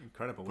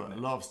incredible. But a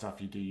lot of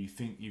stuff you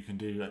think you can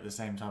do at the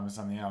same time as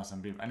something else,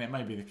 and it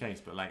may be the case.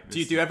 But like, do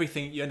you do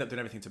everything? You end up doing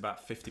everything to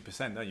about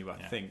 50%, don't you? I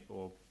think,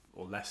 or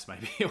less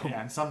maybe.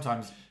 Yeah, and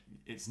sometimes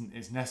it's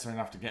necessary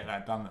enough to get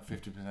that done that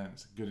 50%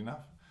 is good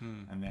enough.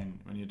 And then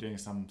when you're doing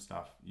some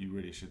stuff, you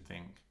really should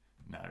think,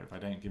 no, if I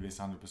don't give this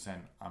 100%,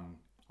 I'm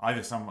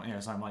either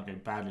something might go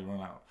badly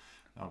wrong.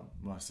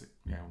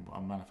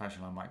 Our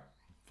manufacturing line might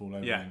fall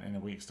over in a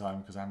week's time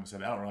because I haven't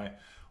said it outright,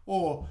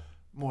 or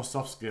more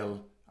soft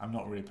skill. I'm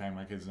not really paying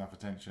my kids enough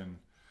attention,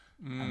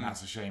 and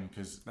that's a shame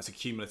because that's a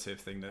cumulative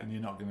thing. And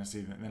you're not going to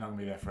see them; they're not going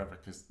to be there forever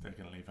because they're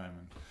going to leave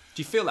home.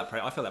 Do you feel that?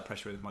 I feel that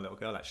pressure with my little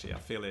girl. Actually, I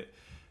feel it.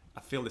 I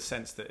feel the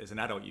sense that as an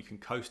adult you can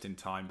coast in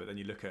time, but then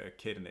you look at a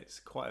kid and it's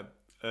quite a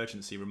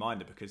urgency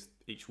reminder because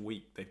each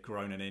week they've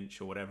grown an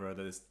inch or whatever.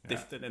 There's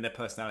different, and their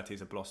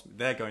personalities are blossomed.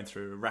 They're going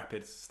through a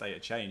rapid state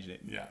of change.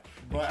 Right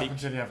up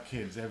until you have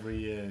kids, every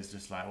year is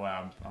just like,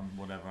 well, I'm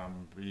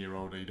a year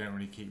older. You don't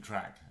really keep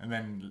track, and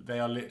then they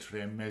are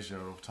literally a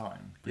measure of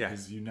time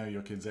because you know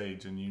your kid's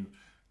age and you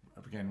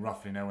again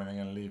roughly know when they're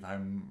going to leave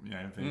home.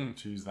 If they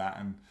choose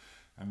that,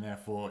 and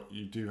therefore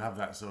you do have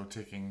that sort of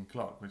ticking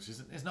clock, which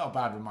is it's not a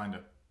bad reminder.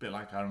 A bit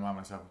like I remind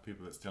myself of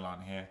people that still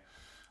aren't here.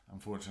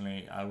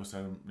 Unfortunately, I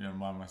also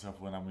remind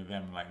myself when I'm with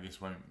them, like this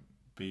won't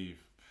be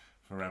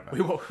forever.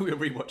 We were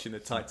rewatching the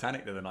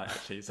Titanic the other night.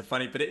 Actually, it's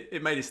funny, but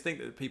it made us think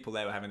that the people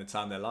there were having the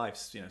time of their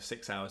lives.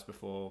 6 hours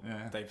before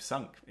they've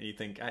sunk, and you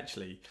think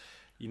actually,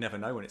 you never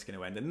know when it's going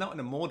to end, and not in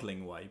a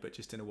maudling way, but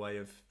just in a way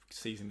of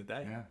seizing the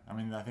day. Yeah, I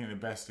mean, I think the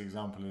best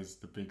example is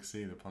the Big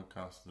C, the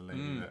podcast, the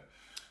lady that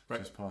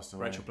just passed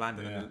away. Rachel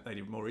Blandon, and the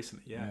lady more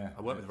recently. Yeah.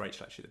 I worked with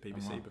Rachel actually at the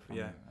BBC before.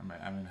 Yeah,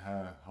 I mean,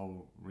 her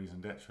whole raison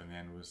d'être in the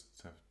end was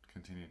to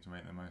continue to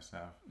make the most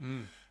out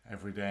of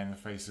every day in the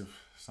face of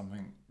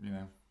something,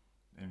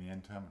 in the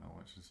end terminal,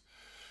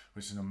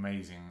 which is an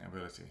amazing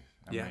ability.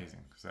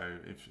 Amazing. So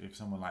if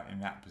someone like in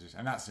that position,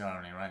 and that's the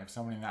irony, right? If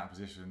someone in that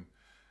position,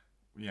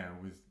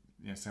 with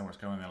so much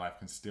going on in their life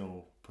can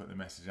still put the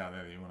message out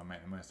there that you want to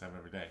make the most out of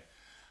every day,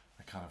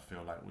 I kind of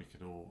feel like we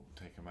could all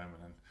take a moment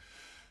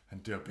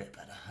and do a bit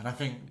better. And I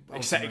think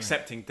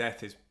accepting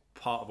death is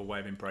part of a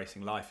way of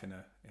embracing life in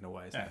a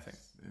way, isn't it? I think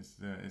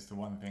it's the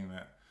one thing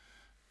that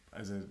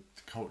as a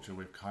culture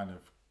we've kind of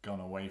gone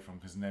away from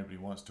because nobody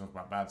wants to talk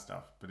about bad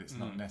stuff, but it's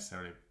not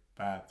necessarily a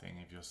bad thing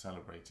if you're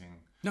celebrating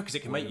because it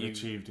can make you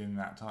achieved in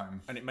that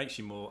time, and it makes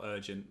you more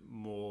urgent,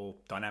 more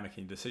dynamic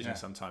in decisions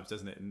sometimes,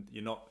 doesn't it? And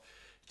you're not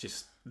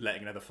just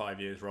letting another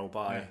 5 years roll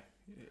by.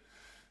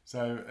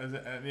 So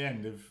at the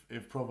end,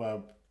 if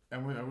Proverb,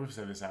 and we've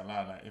said this out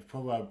loud, like if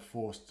Proverb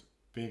forced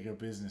bigger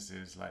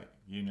businesses like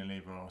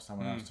Unilever or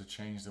someone else to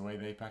change the way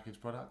they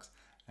package products,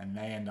 and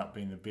they end up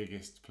being the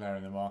biggest player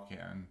in the market,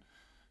 and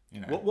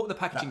what are the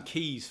packaging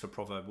keys for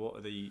Proverb? What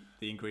are the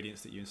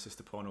ingredients that you insist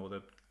upon, or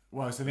the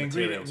so the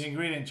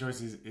ingredient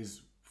choice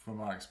is from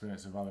our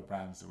experience of other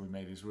brands that we've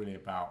made, is really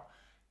about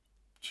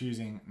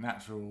choosing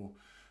natural,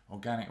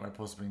 organic where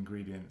possible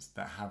ingredients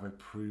that have a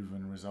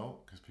proven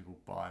result, because people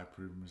buy a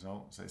proven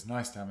result. So it's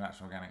nice to have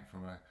natural organic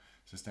from a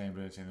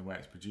sustainability and the way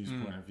it's produced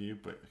point of view,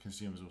 but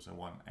consumers also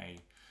want a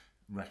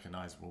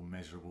recognisable,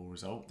 measurable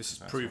result. This is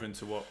proven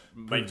to what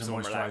proven makes to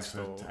someone moisturise relaxed,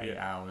 for or 8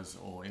 hours,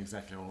 or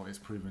it's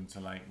proven to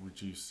like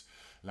reduce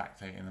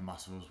lactate in the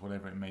muscles,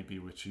 whatever it may be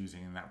we're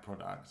choosing in that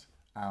product.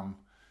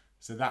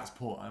 So that's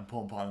an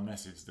important part of the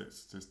message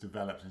that's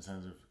developed in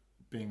terms of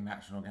being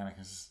natural and organic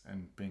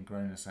and being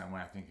grown in a certain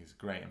way. I think is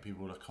great, and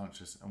people are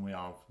conscious, and we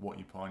are, of what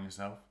you put on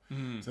yourself.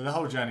 So the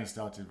whole journey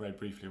started very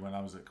briefly when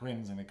I was at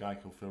Quinn's, and a guy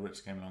called Phil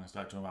Rich came along and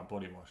started talking about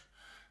body wash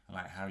and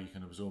like how you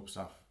can absorb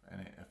stuff and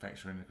it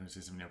affects your endocrine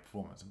system and your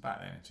performance. And back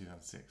then in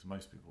 2006,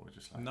 most people were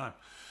just like, no.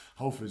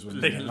 Whole Foods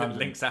wasn't even in London.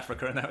 Links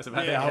Africa, and that was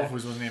about it. Whole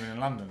Foods wasn't even in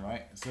London,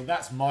 right? So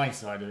that's my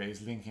side of it,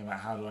 is linking about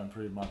how do I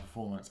improve my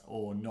performance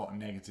or not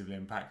negatively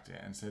impact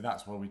it. And so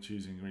that's why we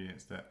choose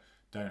ingredients that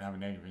don't have a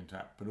negative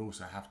impact, but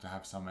also have to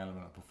have some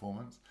element of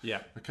performance.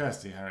 Yeah. But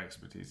Kirsty, her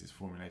expertise is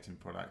formulating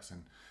products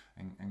and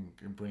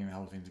bringing the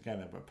whole thing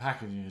together. But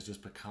packaging has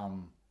just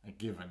become a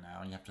given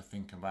now. You have to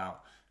think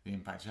about the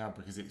impact you have,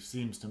 because it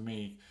seems to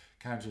me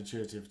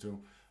counterintuitive to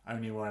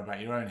only worry about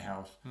your own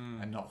health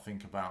and not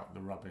think about the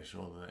rubbish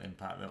or the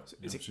impact that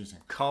you're choosing.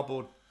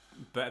 Cardboard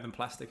better than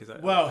plastic? Is that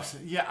or glass?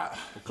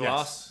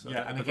 Yes.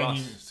 Yeah, and again,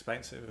 glass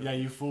expensive. Yeah,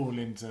 you fall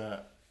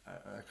into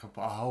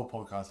a whole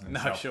podcast in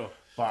itself. No, sure.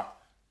 But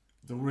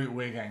the route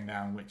we're going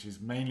down, which is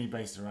mainly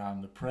based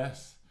around the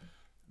press,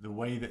 the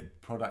way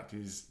that product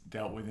is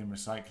dealt with in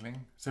recycling.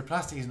 So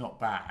plastic is not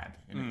bad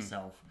in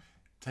itself.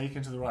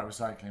 Taken to the right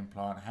recycling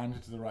plant,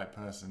 handed to the right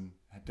person,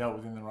 dealt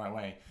with in the right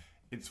way,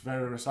 it's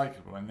very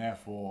recyclable, and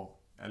therefore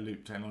a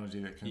loop technology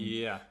that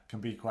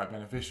can be quite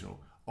beneficial.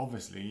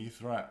 Obviously, you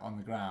throw it on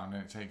the ground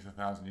and it takes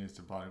 1,000 years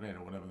to biodegrade,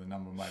 or whatever the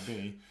number might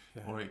be,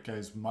 or it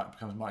becomes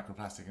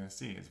microplastic in the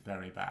sea. It's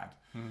very bad.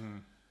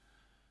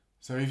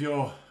 So if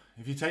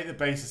you take the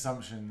base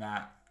assumption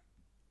that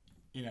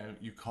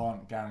you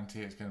can't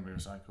guarantee it's going to be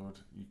recycled,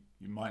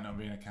 you might not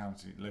be in a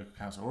local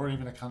council, or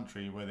even a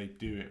country where they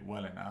do it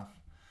well enough.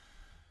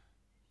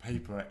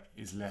 Paper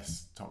is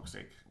less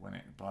toxic when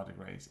it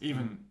biodegrades.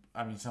 Even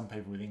some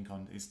paper with ink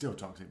on is still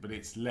toxic, but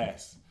it's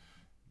less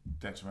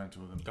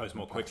detrimental than goes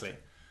more plastic. quickly.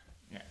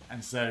 Yeah,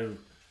 and so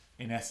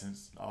in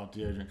essence, our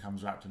deodorant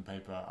comes wrapped in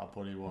paper. Our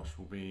body wash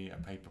will be a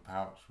paper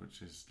pouch,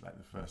 which is like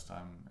the first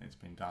time it's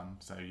been done.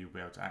 So you'll be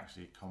able to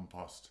actually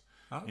compost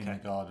in the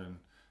garden.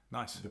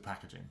 Nice. The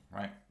packaging,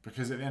 right?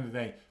 Because at the end of the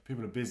day,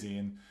 people are busy,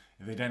 and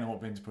if they don't know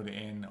what bin to put it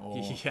in, or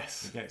it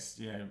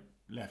gets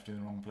left in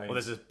the wrong place. Well,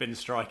 there's a bin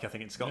strike, I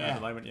think, in Scotland at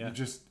the moment. Yeah,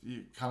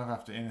 you kind of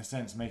have to, in a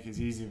sense, make it as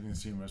easy for the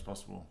consumer as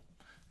possible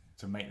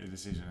to make the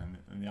decision.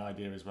 And the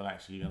idea is, well,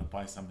 actually, you're going to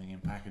buy something in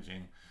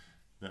packaging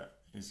that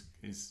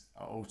is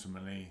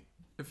ultimately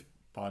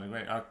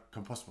biodegradable,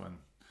 compostable,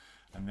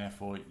 and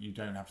therefore you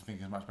don't have to think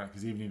as much about it.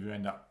 Because even if you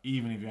end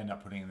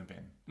up putting it in the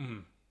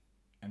bin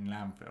in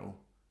landfill,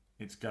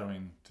 it's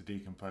going to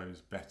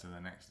decompose better than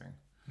the next thing.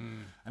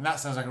 And that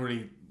sounds like a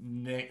really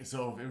it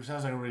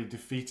sounds like a really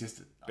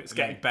defeatist. But it's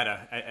getting better,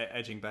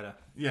 edging better.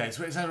 Yeah, it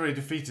sounds really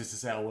defeatist to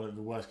say, oh, well,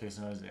 the worst case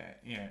scenario is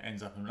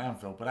ends up in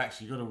landfill. But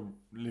actually, you've got to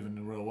live in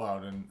the real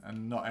world,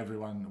 and not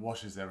everyone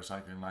washes their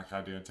recycling like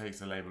I do and takes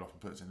the label off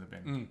and puts it in the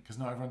bin, because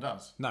not everyone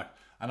does. No.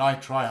 And I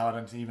try hard,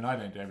 and even I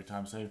don't do it every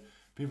time. So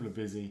people are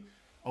busy.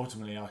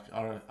 Ultimately,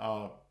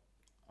 our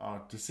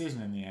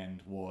decision in the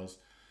end was,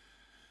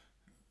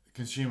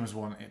 consumers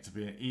want it to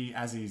be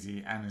as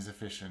easy and as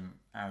efficient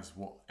as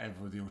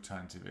whatever the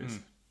alternative is.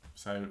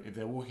 So if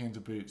they're walking into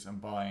Boots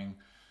and buying,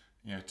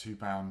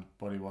 £2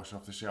 body wash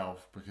off the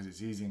shelf because it's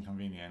easy and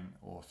convenient,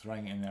 or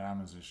throwing it in their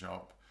Amazon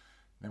shop,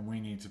 then we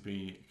need to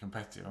be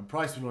competitive. And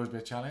price will always be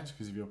a challenge,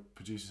 because if you're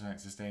producing something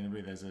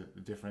sustainably, there's a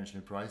differential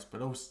in price.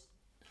 But also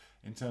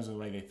in terms of the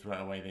way they throw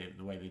it away,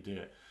 the way they do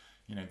it,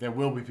 there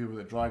will be people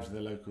that drive to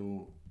the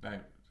local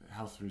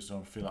health food store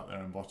and fill up their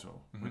own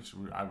bottle, which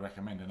I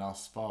recommend, and our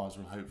spas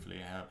will hopefully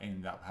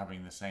end up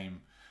having the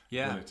same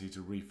ability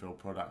to refill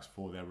products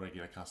for their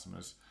regular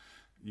customers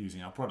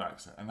using our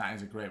products, and that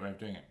is a great way of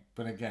doing it.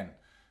 But again,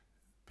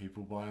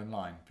 people buy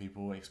online,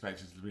 people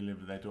expect it to be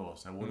delivered at their door,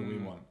 so what do we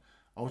want?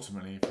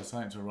 Ultimately, for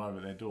something to arrive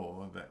at their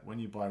door, that when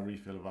you buy a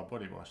refill of our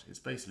body wash, it's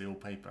basically all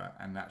paper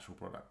and natural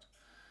product.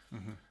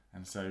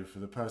 And so for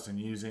the person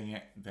using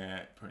it,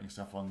 they're putting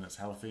stuff on that's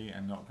healthy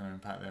and not going to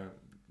impact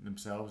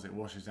themselves. It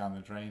washes down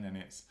the drain, and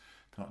it's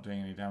not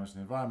doing any damage to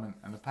the environment,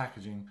 and the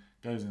packaging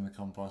goes in the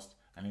compost,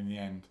 and in the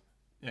end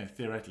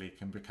theoretically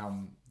can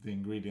become the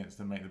ingredients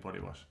that make the body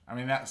wash. I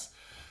mean, that's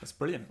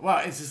brilliant.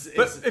 Well, it's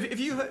but have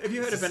you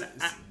heard of an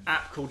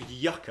app called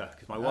Yucca?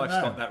 Because my wife's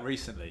got that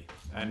recently.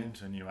 I'm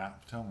into a new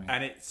app. Tell me.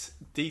 And it's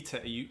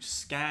you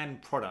scan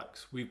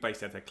products. We've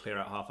basically had to clear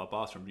out half our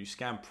bathroom. You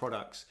scan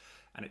products,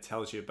 and it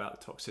tells you about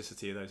the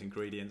toxicity of those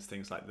ingredients,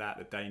 things like that,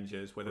 the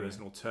dangers, whether there's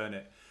an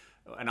alternate.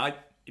 And I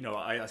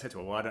said to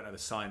her, well, I don't know the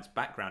science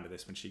background of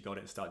this when she got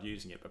it and started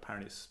using it, but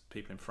apparently it's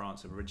people in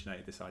France have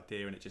originated this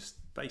idea, and it just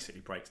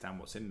basically breaks down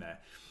what's in there.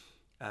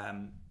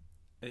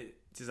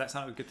 Does that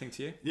sound like a good thing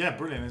to you? Yeah,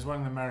 brilliant. There's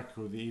one in America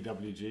called the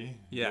EWG.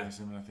 Yeah, a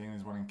similar thing.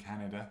 There's one in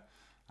Canada.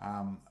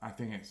 I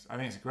think it's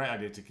a great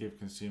idea to give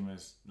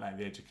consumers like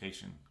the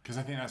education, because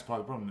I think that's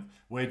part of the problem.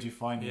 Where do you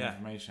find the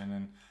information,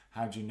 and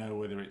how do you know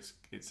whether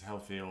it's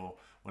healthy or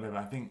whatever?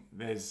 I think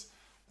there's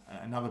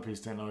another piece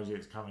of technology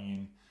that's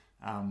coming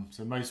in.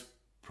 So most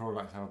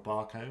products have a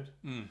barcode,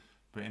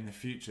 but in the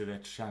future they're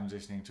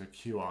transitioning to a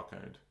QR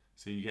code.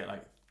 So you get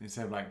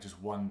instead of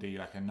just 1D,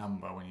 like a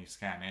number, when you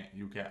scan it,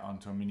 you get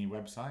onto a mini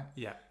website.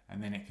 Yeah.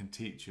 And then it can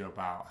teach you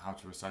about how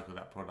to recycle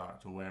that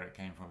product or where it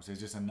came from. So it's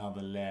just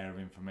another layer of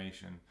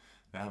information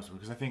that helps,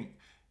 because I think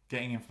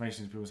getting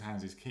information into people's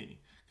hands is key.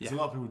 Because a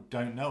lot of people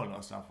don't know a lot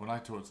of stuff. When I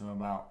talk to them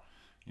about,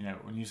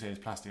 when you say is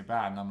plastic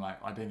bad, and I'm like,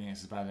 I don't think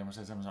it's as bad as everyone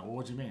says. Everyone's like, well,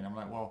 what do you mean? I'm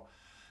like, well,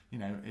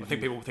 I think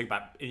people think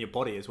about in your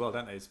body as well,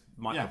 don't they? There's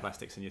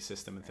microplastics in your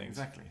system and things.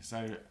 Exactly.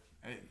 So,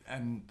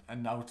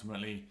 and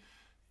ultimately,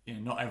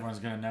 not everyone's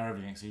going to know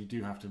everything, so you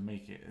do have to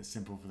make it as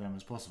simple for them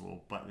as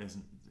possible. But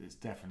it's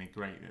definitely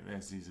great that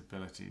there's these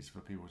abilities for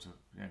people to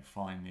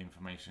find the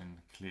information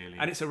clearly.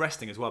 And it's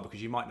arresting as well,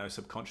 because you might know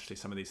subconsciously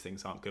some of these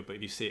things aren't good, but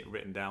if you see it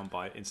written down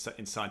in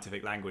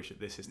scientific language that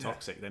this is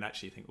toxic, then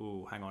actually you think,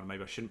 oh, hang on,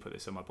 maybe I shouldn't put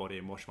this on my body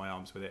and wash my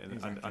arms with it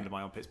and under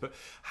my armpits. But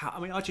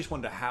I just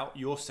wonder how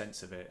your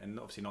sense of it, and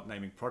obviously not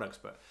naming products,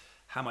 but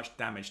how much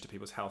damage to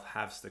people's health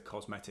has the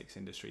cosmetics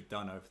industry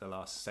done over the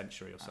last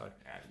century or so?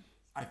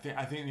 I think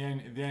the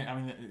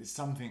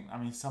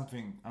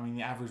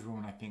average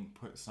woman, I think,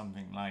 puts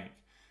something like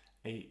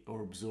 8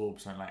 or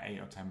absorbs something like 8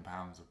 or 10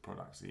 pounds of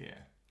products a year.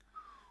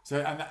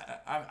 So,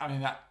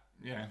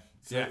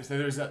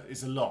 so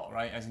it's a lot,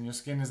 right? As in, your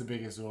skin is the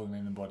biggest organ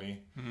in the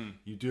body. Mm-hmm.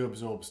 You do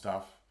absorb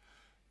stuff.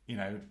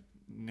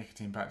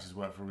 Nicotine patches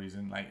work for a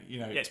reason.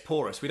 It's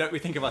porous. We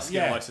think of our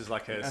skin almost as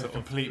like a sort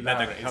complete of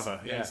leather barrier.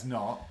 cover. It's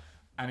not,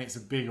 and it's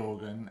a big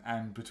organ.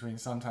 And between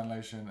suntan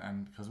lotion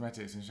and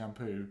cosmetics and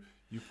shampoo,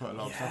 you put a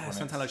lot of stuff on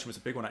it. Suntan lotion was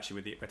a big one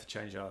actually. We had to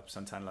change our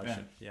suntan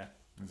lotion. Yeah,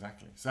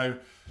 exactly. So,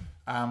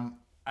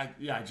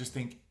 I just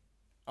think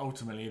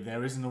ultimately, if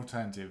there is an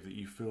alternative that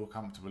you feel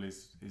comfortable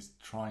is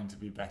trying to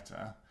be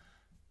better,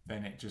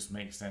 then it just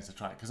makes sense to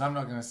try it. Because I'm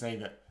not going to say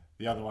that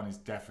the other one is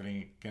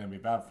definitely going to be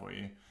bad for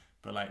you,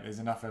 but there's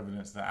enough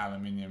evidence that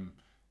aluminium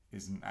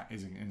isn't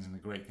a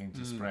great thing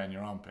to spray in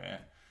your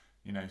armpit.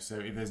 So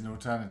if there's an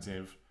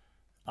alternative,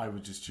 I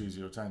would just choose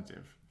the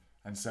alternative.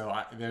 And so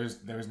there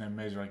is no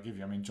measure I give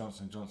you. I mean,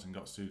 Johnson & Johnson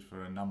got sued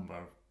for a number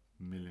of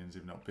millions,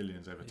 if not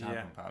billions, over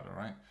talcum powder,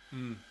 right?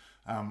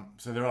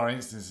 So there are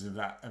instances of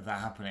that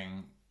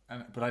happening.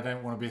 But I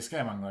don't want to be a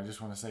scaremonger. I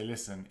just want to say,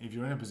 listen, if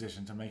you're in a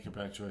position to make a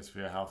better choice for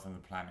your health and the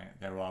planet,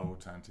 there are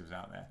alternatives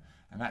out there.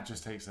 And that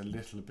just takes a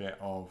little bit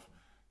of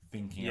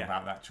thinking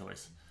about that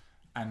choice.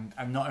 And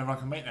not everyone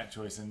can make that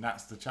choice, and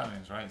that's the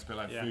challenge, right? It's a bit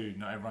like food.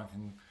 Not everyone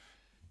can...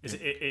 Is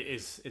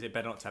it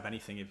better not to have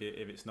anything if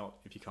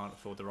you can't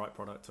afford the right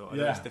product? Or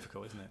it's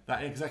difficult, isn't it?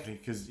 Exactly,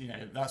 because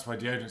that's why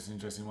deodorant's an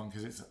interesting one,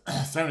 because it's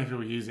so many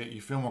people use it.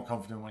 You feel more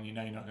confident when you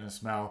know you're not going to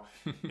smell.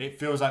 It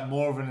feels like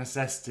more of a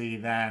necessity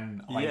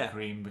than eye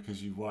cream,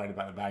 because you're worried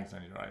about the bags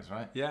on your eyes,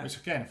 right? Yeah. Which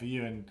again, for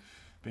you and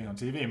being on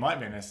TV, it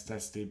might be a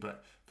necessity,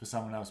 but for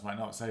someone else might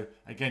not. So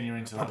again, you're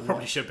into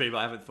probably should be, but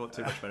I haven't thought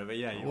too much about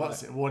it.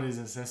 But what is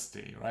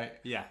necessity, right?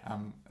 Yeah.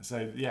 And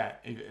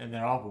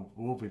there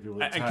will be people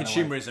that and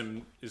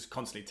consumerism is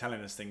constantly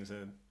telling us things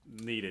are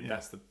needed.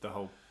 That's the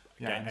whole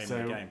aim of the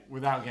game.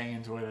 Without getting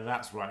into whether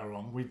that's right or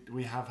wrong,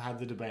 we have had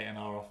the debate in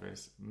our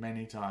office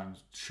many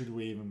times. Should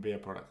we even be a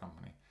product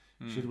company?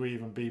 Should we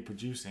even be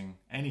producing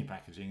any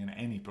packaging in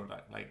any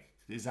product?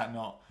 Is that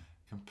not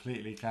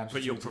completely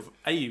counterintuitive?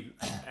 But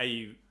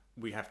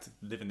we have to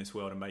live in this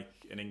world and make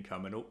an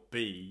income, and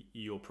B,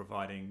 you're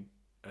providing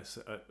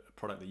a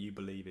product that you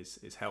believe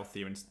is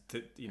healthier and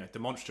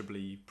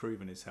demonstrably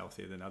proven is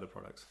healthier than other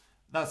products.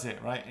 That's it,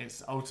 right?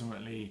 It's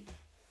ultimately,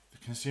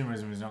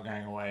 consumerism is not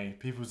going away.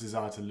 People's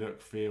desire to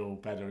look, feel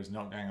better is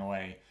not going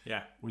away.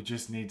 Yeah, we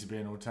just need to be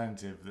an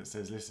alternative that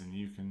says, listen,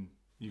 you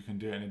can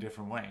do it in a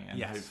different way,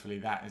 and hopefully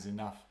that is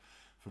enough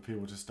for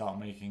people to start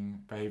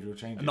making behavioural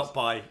changes. And not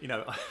by,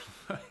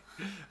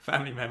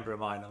 family member of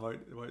mine, I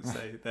won't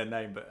say their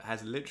name, but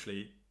has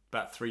literally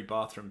about 3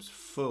 bathrooms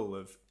full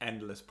of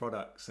endless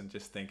products, and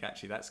just think,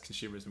 actually, that's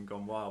consumerism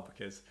gone wild,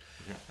 because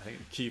I think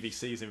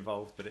QVC is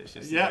involved, but it's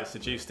just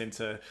seduced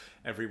into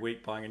every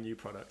week buying a new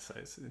product, so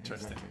it's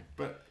interesting. Exactly.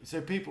 But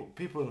so people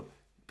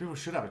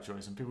should have a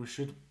choice, and people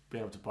should be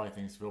able to buy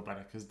things to feel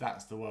better, because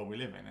that's the world we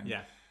live in.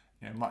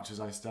 And much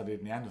as I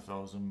studied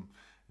Neanderthals, and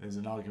there's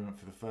an argument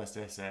for the first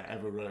essay I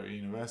ever wrote at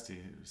university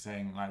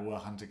saying like, were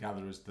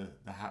hunter-gatherers the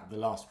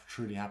last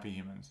truly happy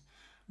humans,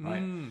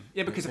 right?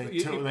 Yeah, because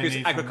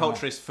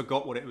agriculturists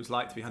forgot what it was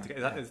like to be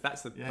hunter-gatherers.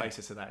 That's the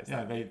basis of that.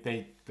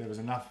 There was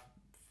enough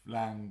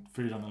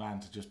food on the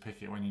land to just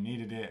pick it when you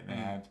needed it.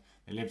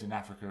 They lived in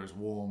Africa, it was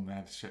warm, they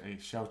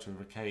had shelter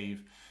of a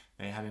cave.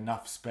 They had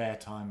enough spare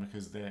time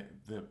because the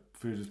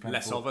food was plentiful.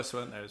 Less of us,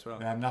 weren't there, as well?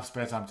 They had enough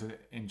spare time to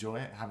enjoy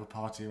it, have a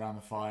party around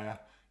the fire.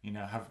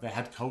 They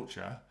had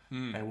culture.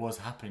 There was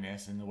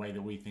happiness in the way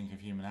that we think of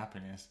human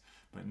happiness,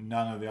 but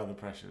none of the other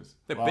pressures.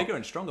 They're bigger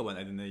and stronger, weren't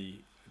they, than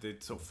the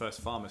sort of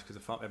first farmers, because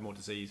they had more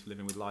disease,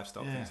 living with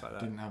livestock, things like that.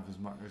 Didn't have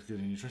as good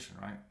a nutrition,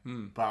 right?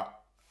 But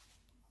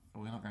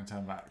we're not going to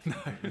turn back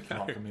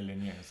like a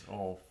million years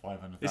or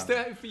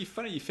 500,000. It's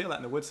funny, you feel that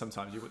in the woods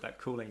sometimes. You get that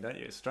cooling, don't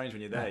you? It's strange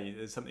when you're there.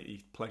 There's something you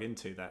plug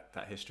into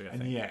that history, I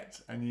think.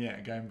 And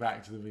yet, going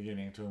back to the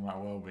beginning, talking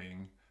about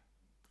well-being,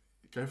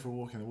 go for a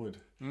walk in the wood.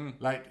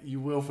 Like,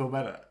 you will feel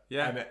better.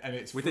 Yeah. And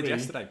it's we free. did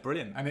yesterday.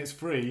 Brilliant. And it's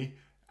free,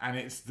 and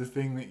it's the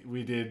thing that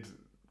we did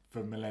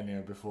for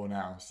millennia before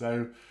now.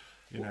 So,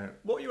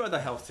 What are your other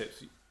health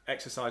tips,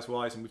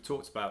 exercise-wise? And we've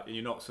talked about,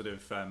 you're not sort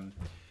of...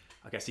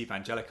 I guess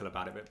evangelical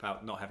about it, but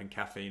about not having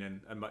caffeine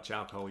and much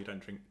alcohol. You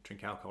don't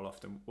drink alcohol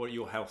often. What are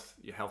your health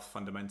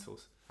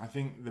fundamentals? I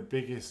think the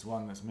biggest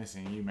one that's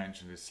missing, you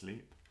mentioned, is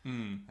sleep.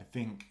 I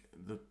think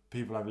the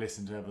people I've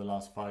listened to over the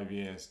last 5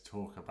 years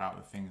talk about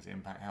the things that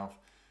impact health.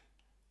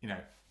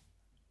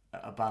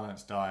 A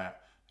balanced diet,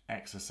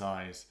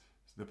 exercise,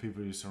 the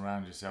people you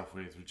surround yourself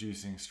with,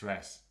 reducing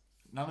stress.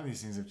 None of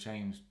these things have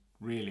changed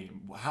really.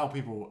 How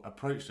people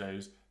approach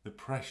those, the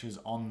pressures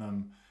on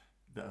them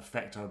that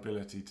affect our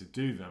ability to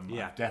do them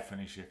have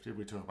definitely shifted.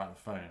 We talk about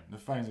the phone. The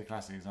phone's a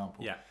classic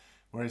example. Yeah.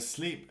 Whereas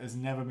sleep has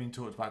never been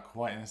talked about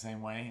quite in the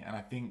same way. And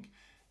I think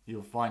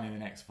you'll find in the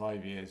next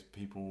 5 years,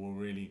 people will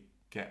really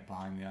get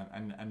behind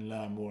and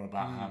learn more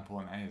about how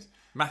important it is.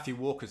 Matthew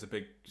Walker's a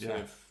big sort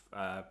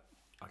of,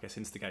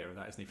 instigator of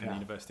that, isn't he, from the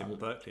University of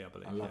Berkeley, I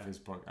believe. I love his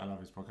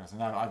podcast.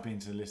 And I've been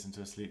to listen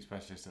to a sleep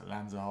specialist at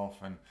Lanzerhof.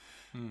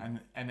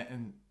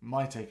 And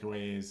my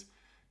takeaway is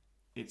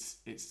it's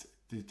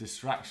the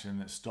distraction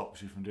that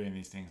stops you from doing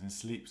these things, and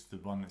sleep's the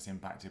one that's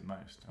impacted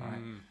most. All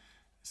right.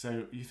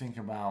 So you think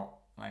about,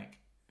 like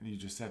you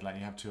just said, like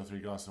you have 2 or 3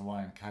 glasses of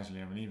wine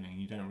casually of an evening,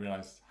 you don't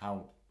realise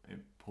how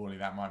poorly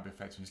that might be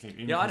affecting your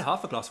sleep. I had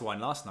half a glass of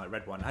wine last night,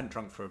 red wine. I hadn't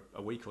drunk for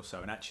a week or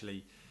so, and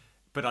actually,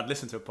 but I'd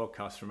listened to a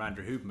podcast from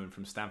Andrew Huberman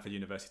from Stanford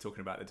University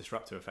talking about the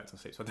disruptive effect on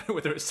sleep. So I don't know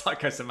whether it's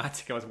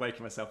psychosomatic. I was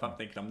waking myself up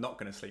thinking I'm not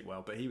going to sleep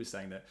well, but he was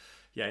saying that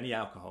any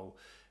alcohol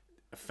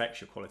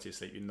affects your quality of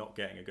sleep. You're not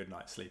getting a good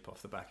night's sleep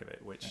off the back of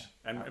it,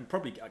 and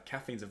probably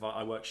caffeine's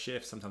I work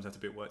shifts, sometimes I have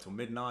to be at work till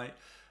midnight.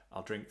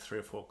 I'll drink 3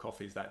 or 4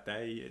 coffees that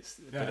day.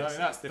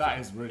 That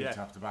is really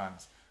tough to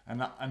balance,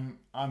 and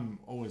I'm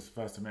always the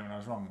first to admit when I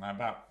was wrong. Like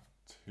about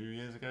 2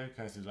 years ago,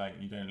 Kirsty was like,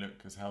 you don't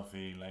look as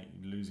healthy, like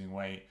you're losing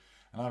weight,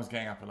 and I was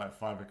getting up at like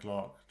 5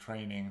 o'clock,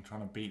 training,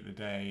 trying to beat the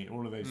day,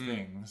 all of those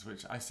things,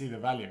 which I see the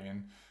value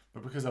in.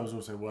 But because I was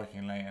also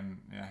working late and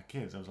had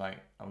kids,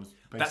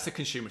 that's the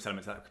consumer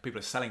element. That people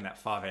are selling that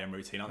 5 a.m.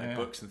 routine, aren't they?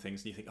 Books and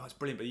things, and you think, it's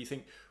brilliant. But you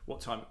think, what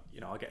time?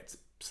 I get to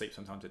sleep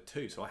sometimes at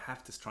 2, so I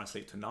have to try and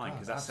sleep to 9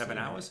 because that's 7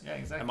 hours. Yeah,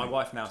 exactly. And my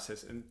wife now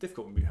says, and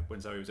difficult when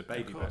Zoe was a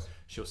baby, but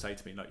she'll say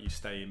to me, like, you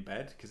stay in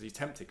bed because you're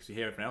tempted because you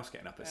hear everyone else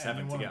getting up at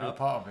 7 to get up.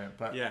 Part of it,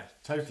 but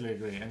totally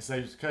agree. And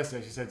so Kirsty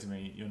actually said to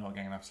me, "You're not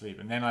getting enough sleep."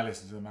 And then I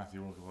listened to the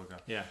Matthew Walker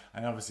podcast. Yeah.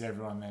 And obviously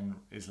everyone then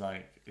is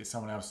like, it's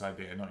someone else's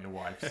idea, not your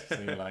wife's. So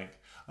you're like,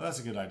 oh, that's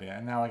a good idea.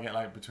 And now I get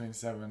like between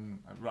 7.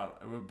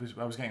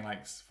 I was getting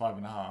like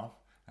 5.5,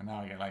 and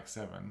now I get like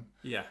 7.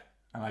 Yeah.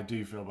 And I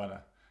do feel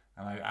better.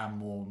 And I am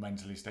more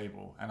mentally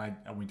stable, and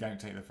we don't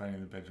take the phone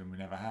in the bedroom. We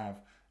never have.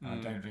 And I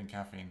don't drink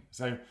caffeine.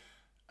 So,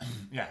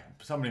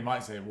 somebody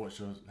might say, "What's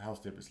your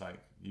health tip?" It's like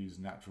use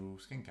natural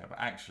skincare. But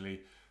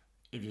actually,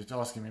 if you're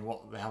asking me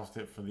what the health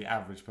tip for the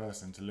average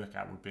person to look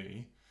at would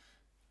be,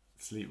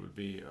 sleep would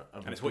be.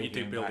 And it's what you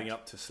do building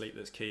up to sleep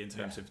that's key in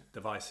terms of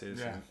devices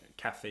and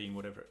caffeine,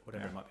 whatever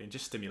it might be, and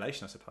just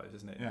stimulation, I suppose,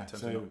 isn't it? Yeah.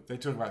 So they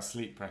talk about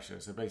sleep pressure.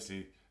 So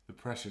basically, the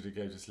pressure to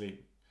go to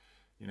sleep,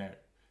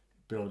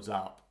 builds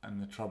up,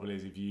 and the trouble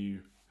is if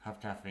you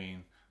have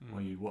caffeine or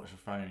you watch a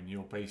phone,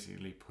 you're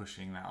basically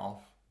pushing that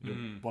off. Your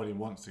body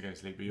wants to go to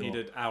sleep, but you need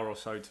an hour or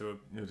so to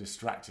you're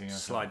distracting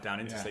slide down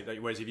into sleep.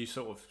 Whereas if you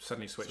sort of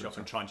suddenly switch off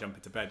and try and jump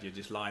into bed, you're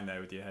just lying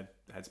there with your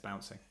head's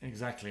bouncing.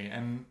 Exactly,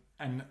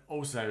 and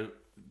also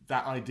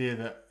that idea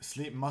that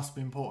sleep must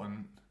be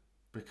important,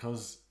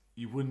 because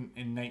you wouldn't,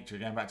 in nature,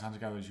 going back to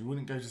hunter-gatherers, you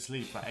wouldn't go to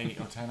sleep for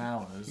 8 or 10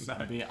 hours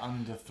and be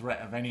under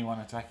threat of anyone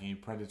attacking you,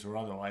 predator or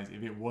otherwise,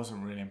 if it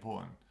wasn't really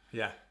important.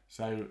 Yeah.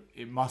 So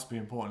it must be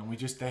important.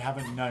 They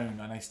haven't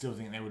known, and I still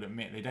think they would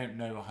admit, they don't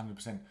know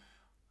 100%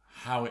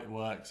 how it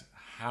works,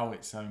 how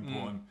it's so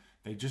important.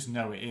 They just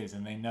know it is,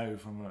 and they know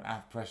from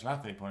a professional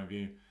athlete point of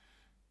view,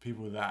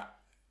 people that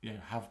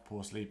have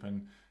poor sleep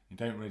and you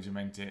don't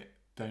regiment it,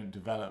 don't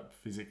develop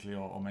physically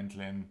or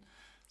mentally, and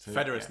So,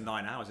 Federer's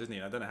 9 hours, isn't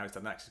he? I don't know how he's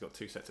done that 'cause he's got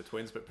 2 sets of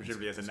twins, but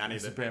presumably as a nanny.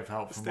 It's a bit of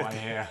help from what I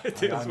hear.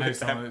 deals I know with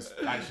someone them.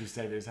 that's actually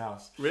stayed at his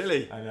house.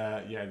 Really? And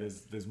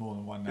there's more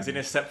than one nanny. Is he in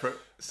a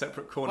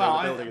separate corner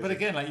of the building? But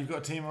again, like you've got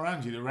a team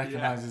around you that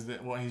recognises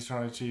that what he's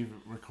trying to achieve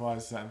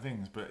requires certain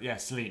things. But yeah,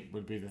 sleep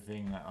would be the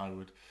thing that I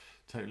would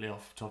totally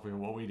off topic of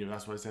what we do.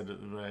 That's what I said at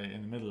the very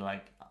in the middle.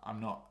 Like I don't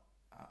know,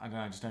 I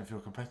just don't feel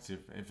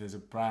competitive. If there's a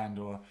brand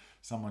or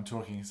someone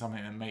talking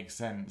something that makes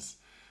sense.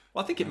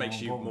 Well, I think it makes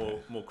you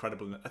more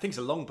credible. I think it's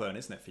a long burn,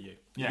 isn't it, for you?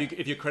 Yeah.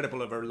 If you're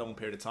credible over a long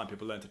period of time,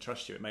 people learn to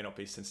trust you. It may not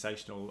be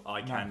sensational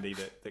eye candy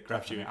that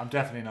grabs you. I'm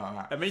definitely not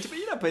that. I mean,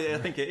 but I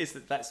think it is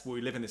that's where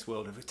we live in this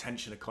world of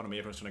attention economy.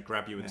 Everyone's trying to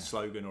grab you with a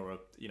slogan or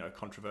a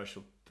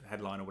controversial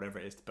headline or whatever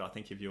it is. But I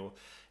think if you're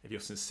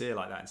sincere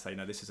like that and say,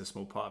 no, this is a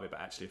small part of it, but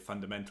actually a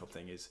fundamental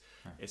thing is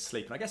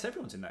sleep. And I guess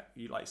everyone's in that.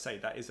 You like say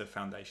that is a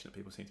foundation that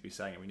people seem to be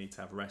saying, and we need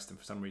to have rest. And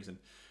for some reason,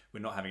 we're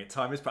not having it.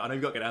 Time is, but I know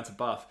you've got to get down to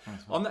Bath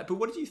on that. But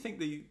what do you think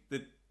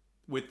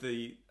with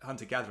the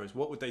hunter-gatherers,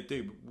 what would they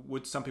do?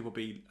 Would some people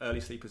be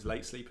early sleepers,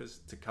 late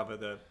sleepers to cover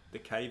the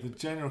cave? The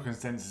general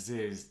consensus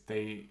is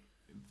they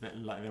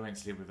went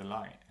to sleep with the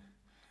light,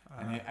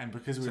 and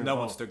because we no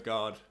one stood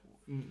guard.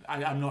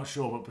 I'm not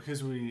sure, but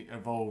because we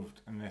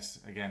evolved, and this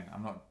again,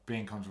 I'm not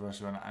being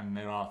controversial, and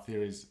there are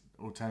theories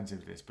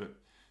alternative to this, but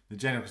the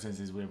general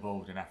consensus is we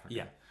evolved in Africa.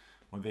 Yeah.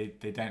 Well,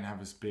 they don't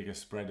have as big a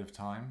spread of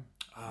time.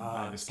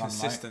 It's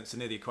consistent, so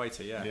near the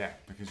equator, yeah. Yeah,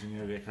 because you're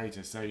near the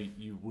equator, so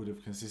you would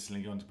have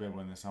consistently gone to bed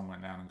when the sun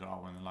went down and got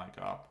up when the light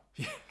got up.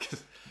 Yeah,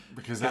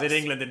 because in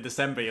England in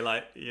December, you're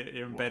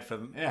in bed for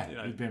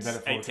you'd be in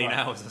bed for 18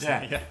 hours or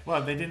something. Yeah.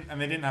 Well, they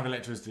didn't have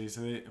electricity,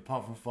 so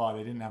apart from fire,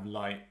 they didn't have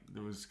light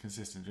that was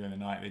consistent during the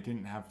night. They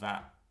didn't have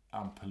that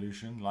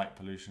light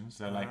pollution.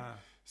 So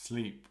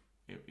sleep.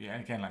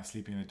 Again, like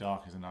sleeping in the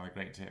dark is another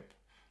great tip.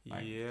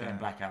 Like getting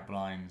blackout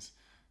blinds.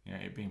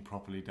 It being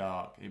properly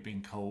dark, it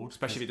being cold.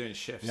 Especially if you're doing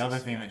shifts. The other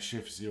thing that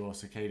shifts your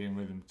circadian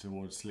rhythm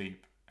towards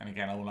sleep, and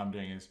again, all I'm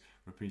doing is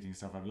repeating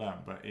stuff I've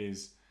learned, but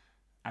is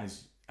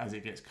as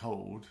it gets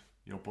cold,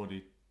 your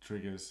body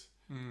triggers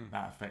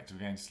that effect of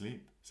going to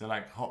sleep. So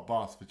like hot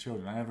baths for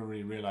children, I never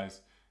really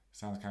realised, it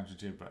sounds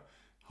counterintuitive, but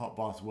hot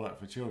baths work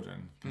for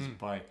children because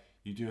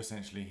you do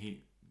essentially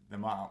heat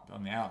them up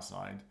on the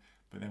outside,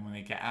 but then when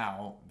they get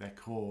out,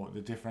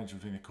 the differential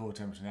between the core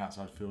temperature and the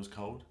outside feels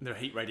cold. The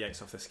heat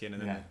radiates off their skin,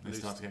 and then they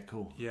start to get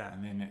cool. Yeah,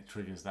 and then it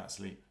triggers that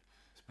sleep.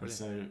 And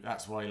so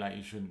that's why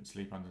you shouldn't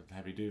sleep under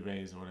heavy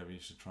duvets or whatever. You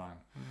should try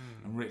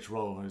and Rich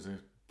Roll, who's a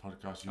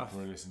podcast you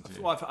probably listen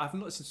to. I've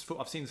not listened to.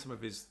 I've seen some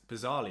of his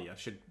Bizarrely. I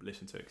should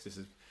listen to it because this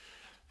is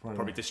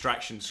probably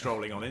distraction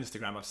scrolling on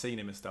Instagram. I've seen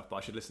him and stuff, but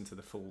I should listen to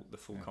the full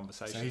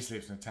conversation. So he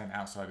sleeps in a tent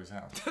outside his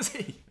house. Does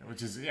he?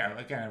 Which is again,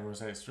 everyone will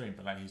say extreme,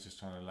 but he's just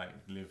trying to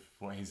live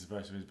what his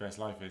version of his best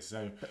life is.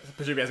 So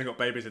presumably he hasn't got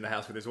babies in the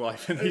house with his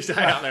wife, and he's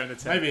out there in the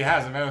tent. Maybe he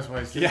has, and that's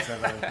why he sleeps.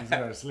 He's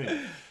never asleep.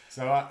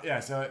 So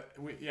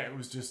it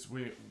was just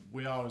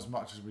we are, as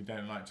much as we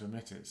don't like to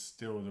admit it,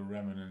 still the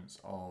remnants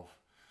of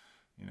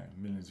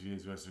millions of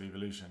years worth of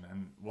evolution.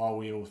 And while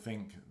we all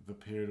think the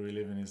period we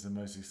live in is the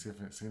most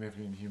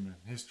significant human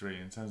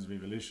history in terms of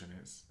evolution,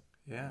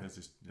 there's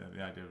this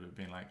the idea of it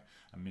being like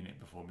a minute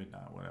before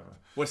midnight or whatever.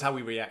 Well, it's how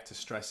we react to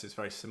stress is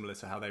very similar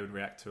to how they would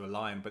react to a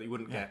lion, but you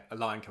wouldn't get a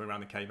lion coming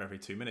around the cave every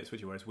 2 minutes,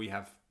 would you? Whereas we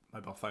have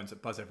mobile phones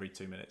that buzz every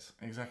 2 minutes.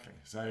 Exactly.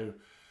 So,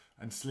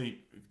 and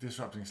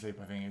disrupting sleep,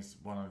 I think, is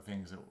one of the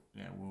things that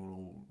we'll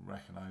all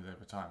recognise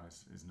over time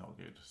is not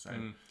good. So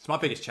it's my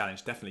biggest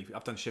challenge, definitely.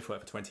 I've done shift work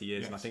for 20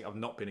 years, and I think I've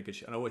not been a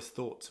good and I always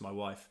thought to my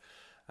wife,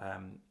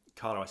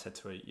 Carla, I said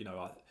to her,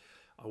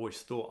 I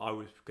always thought I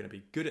was going to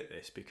be good at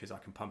this because I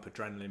can pump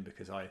adrenaline,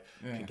 because I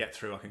can get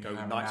through, I can go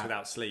nights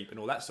without sleep and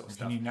all that sort of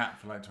stuff. Can you nap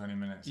for like 20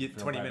 minutes?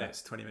 20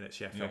 minutes,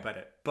 feel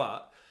better.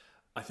 But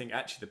I think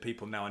actually the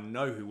people now I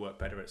know who work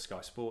better at Sky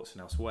Sports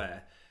and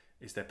elsewhere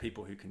is there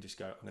people who can just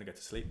go, I'm going to go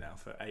to sleep now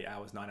for 8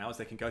 hours, 9 hours.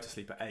 They can go to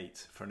sleep at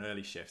 8 for an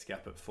early shift, get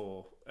up at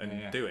 4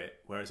 and do it.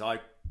 Whereas I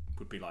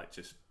would be like,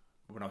 just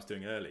when I was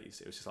doing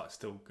earlies, it was just like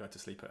still go to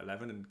sleep at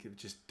 11 and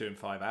just doing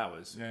 5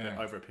 hours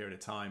over a period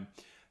of time.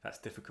 That's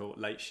difficult.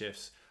 Late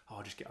shifts,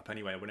 I'll just get up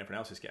anyway when everyone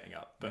else is getting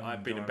up. But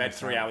I've been in bed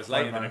 3 hours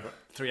later than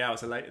 3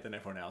 hours later than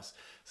everyone else.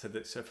 So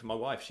for my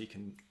wife, she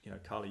can,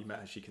 Carla, you met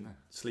her, she can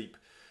sleep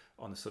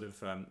on the sort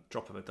of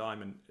drop of a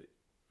dime. And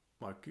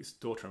my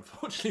daughter,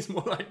 unfortunately, is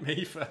more like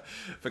me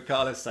for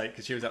Carla's sake,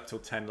 because she was up till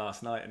 10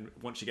 last night, and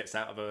once she gets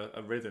out of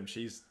a rhythm,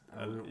 she's...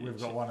 We've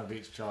got one of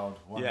each child.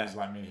 One is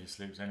like me, who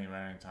sleeps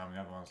anywhere, anytime. The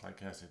other one's like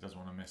Kirsty, doesn't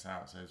want to miss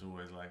out, so it's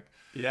always like...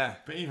 Yeah.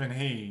 But even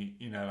he,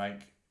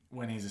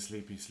 when he's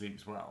asleep, he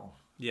sleeps well.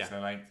 Yeah.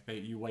 So,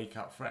 you wake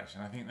up fresh,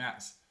 and I think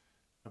that's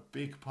a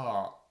big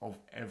part of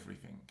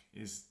everything,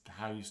 is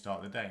how you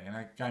start the day. And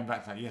going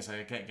back to that, yes,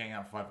 I get getting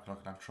up at 5 o'clock,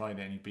 and I've tried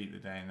it, and you beat the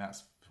day, and that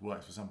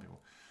works for some people.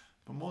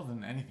 But more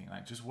than anything,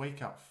 just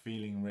wake up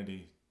feeling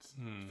ready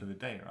for the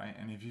day, right?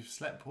 And if you've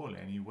slept poorly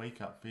and you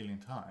wake up feeling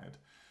tired,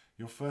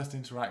 your first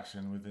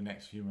interaction with the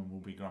next human will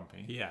be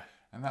grumpy. Yeah.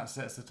 and that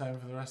sets the tone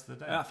for the rest of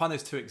the day. And I find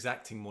those two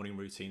exacting morning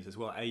routines as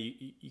well.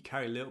 You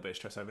carry a little bit of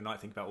stress overnight,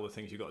 think about all the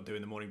things you've got to do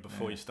in the morning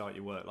before you start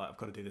your work. Like, I've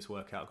got to do this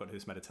workout, I've got to do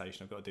this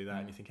meditation, I've got to do that.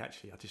 And you think,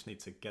 actually, I just need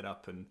to get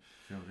up and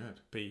feel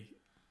good, be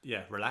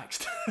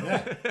relaxed.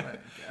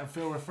 And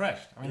feel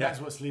refreshed. I mean,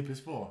 that's what sleep is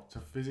for, to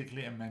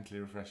physically and mentally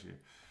refresh you.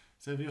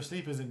 So if your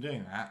sleep isn't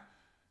doing that,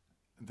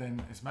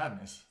 then it's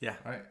madness. Yeah.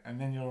 Right? And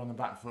then you're on the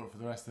back foot for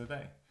the rest of the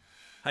day.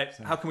 Hey,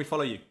 how can we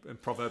follow you,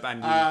 Proverb, and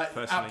you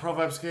personally? At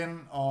Proverb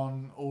Skin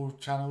on all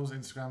channels,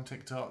 Instagram,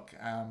 TikTok,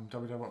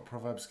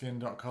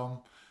 www.proverbskin.com.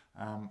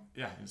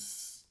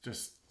 It's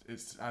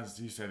as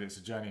you said, it's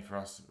a journey for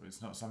us.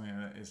 It's not something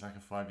that is like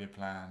a 5-year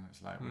plan.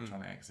 It's like we're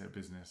trying to exit a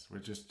business. We're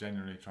just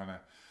generally trying to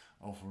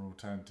offer an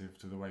alternative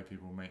to the way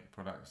people make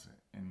products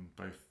in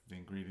both the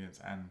ingredients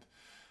and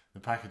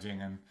the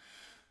packaging. And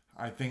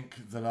I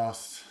think the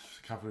last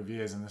couple of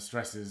years and the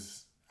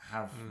stresses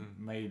have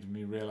made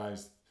me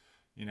realise,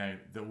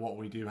 that what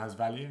we do has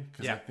value.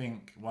 Because I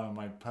think one of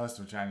my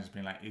personal challenges has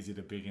been like, is it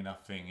a big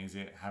enough thing? Is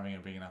it having a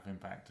big enough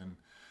impact? And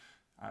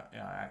I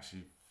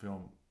actually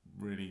feel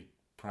really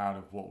proud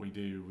of what we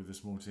do with the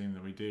small team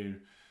that we do,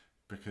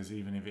 because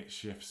even if it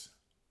shifts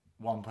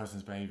one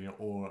person's behaviour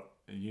or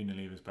a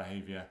Unilever's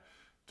behaviour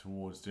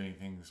towards doing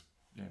things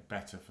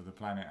better for the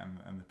planet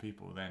and the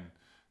people, then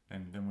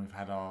we've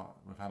had our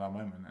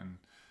moment, and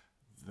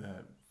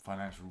the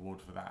financial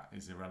reward for that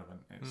is irrelevant.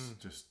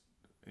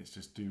 It's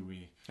just do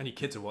we, and your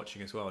kids are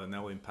watching as well, and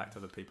they'll impact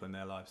other people in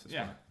their lives as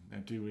well.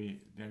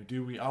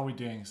 Are we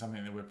doing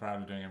something that we're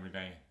proud of doing every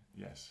day?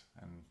 Yes.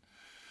 And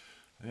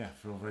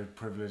feel very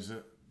privileged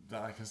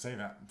that I can say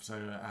that. So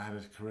I had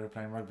a career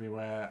playing rugby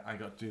where I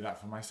got to do that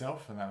for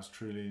myself, and that was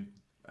truly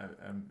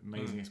an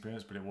amazing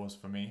experience, but it was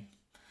for me.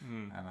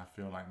 And I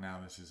feel like now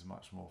this is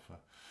much more for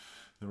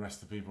the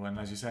rest of the people. And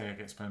as you say, I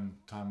get to spend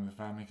time with the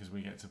family because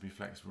we get to be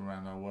flexible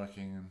around our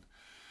working and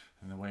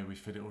the way we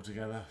fit it all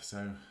together.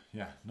 So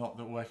not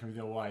that working with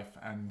your wife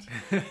and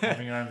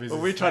having your own business.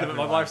 Well, we tried to.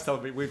 My wife's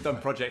told me we've done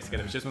projects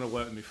together. She doesn't want to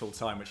work with me full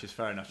time, which is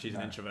fair enough. She's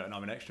an introvert and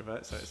I'm an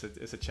extrovert, so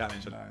it's a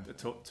challenge to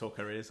talk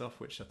her ears off,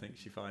 which I think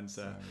she finds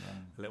a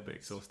little bit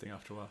exhausting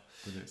after a while.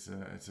 But it's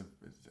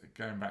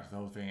going back to the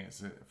whole thing.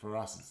 For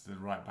us, it's the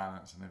right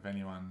balance. And if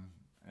anyone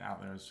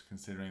out there is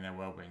considering their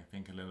well-being,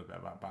 think a little bit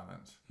about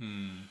balance.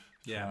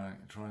 Trying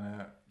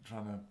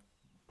to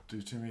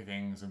do too many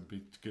things and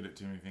be good at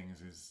too many things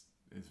is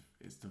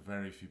the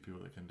very few people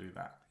that can do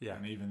that.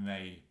 And even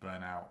they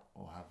burn out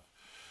or have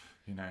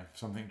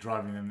something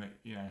driving them that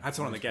I had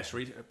someone on the guest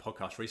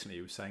podcast recently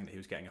who was saying that he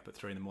was getting up at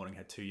 3 a.m,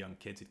 had 2 young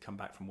kids. He'd come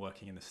back from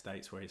working in the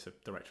States where he's a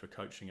director of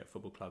coaching at a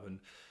football club, and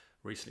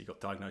recently got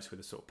diagnosed with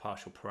a sort of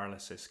partial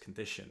paralysis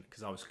condition,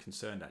 because I was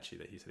concerned actually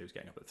that he said he was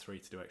getting up at 3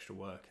 to do extra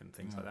work and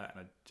things like that,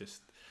 and I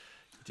just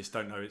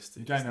don't know.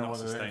 You don't know what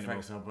the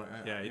effects are, but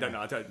you don't know.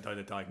 I don't know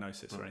the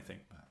diagnosis or anything.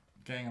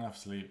 Getting enough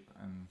sleep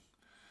and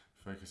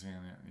focusing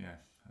on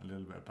a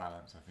little bit of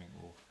balance, I think,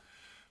 will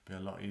be a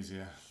lot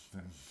easier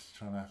than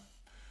trying to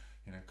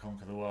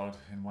conquer the world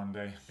in one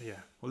day.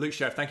 Well, Luke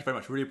Sheriff, thank you very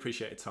much. Really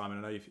appreciate your time, and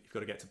I know you've got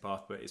to get to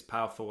Bath, but it's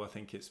powerful. I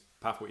think it's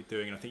powerful what you're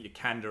doing, and I think your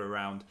candor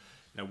around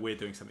we're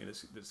doing something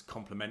that's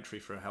complementary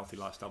for a healthy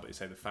lifestyle, but you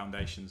say the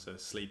foundations are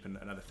sleep and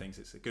other things.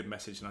 It's a good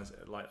message, and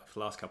like for the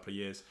last couple of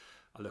years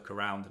I look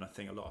around and I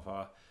think a lot of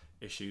our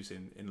issues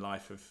in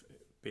life have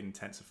been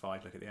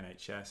intensified. Look at the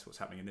NHS, what's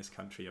happening in this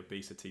country,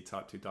 obesity,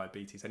 type 2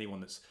 diabetes. Anyone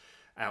that's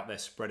out there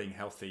spreading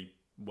healthy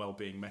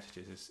well-being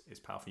messages is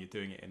powerful. You're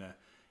doing it in a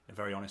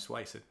very honest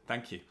way, so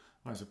thank you.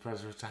 Well, it's a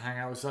pleasure to hang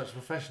out with such a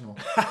professional.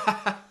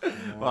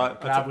 Well,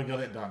 glad we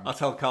got it done. I'll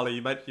tell Carly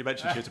you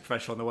mentioned she was a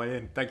professional on the way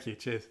in. Thank you.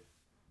 Cheers.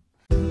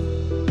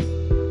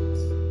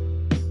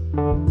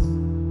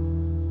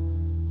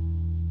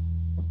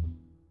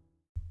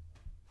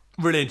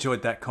 Really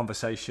enjoyed that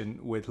conversation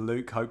with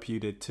Luke. Hope you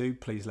did too.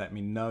 Please let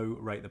me know.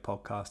 Rate the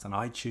podcast on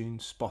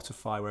iTunes,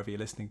 Spotify, wherever you're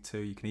listening to.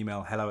 You can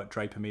email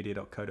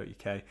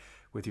hello@drapermedia.co.uk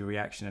with your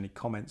reaction, any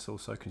comments,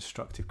 also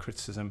constructive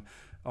criticism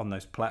on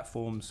those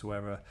platforms.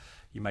 Wherever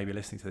you may be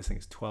listening to this, I think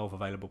it's 12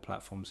 available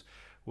platforms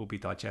will be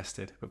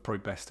digested, but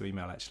probably best to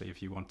email actually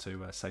if you want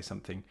to say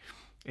something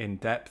in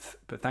depth.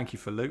 But thank you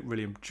for Luke.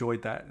 Really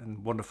enjoyed that,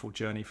 and wonderful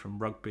journey from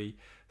rugby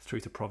through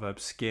to Proverb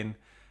Skin,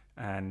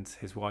 and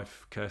his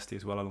wife Kirsty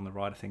as well along the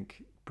ride. I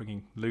think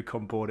bringing Luke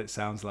on board, it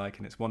sounds like,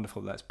 and it's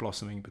wonderful that's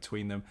blossoming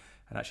between them.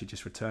 And actually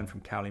just returned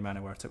from Cowley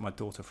Manor, where I took my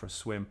daughter for a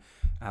swim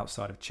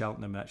outside of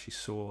Cheltenham, and actually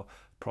saw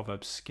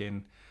Proverb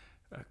Skin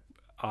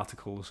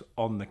articles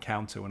on the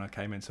counter when I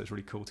came in. So it's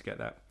really cool to get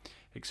that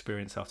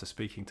experience after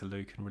speaking to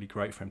Luke, and really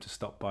great for him to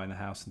stop by in the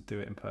house and do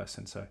it in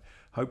person. So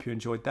hope you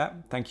enjoyed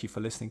that. Thank you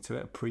for listening to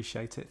it.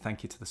 Appreciate it.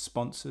 Thank you to the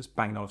sponsors,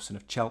 Bang & Olufsen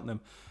of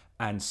Cheltenham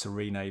and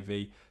Serene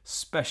AV,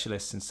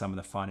 specialists in some of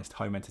the finest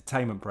home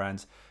entertainment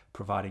brands,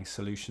 providing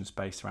solutions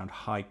based around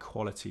high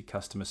quality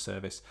customer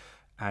service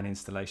and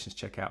installations.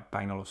 Check out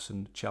Bang &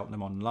 Olufsen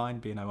Cheltenham online,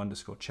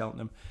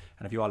 BNO_Cheltenham.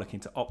 And if you are looking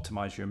to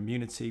optimize your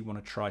immunity, want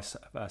to try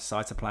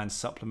Cytoplan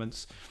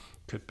supplements,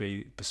 Could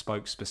be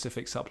bespoke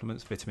specific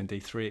supplements, vitamin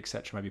D3,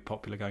 etc. Maybe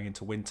popular going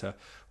into winter,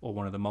 or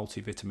one of the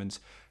multivitamins.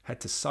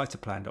 Head to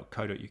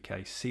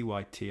cytoplan.co.uk,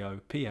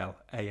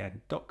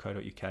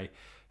 cytoplan.co.uk.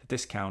 The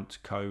discount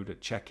code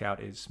at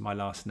checkout is my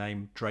last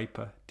name,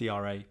 Draper,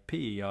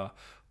 Draper,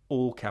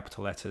 all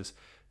capital letters,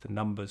 the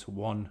numbers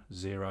 10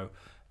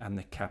 and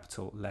the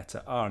capital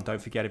letter R. And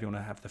don't forget, if you want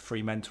to have the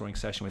free mentoring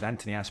session with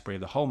Anthony Asprey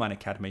of the Whole Man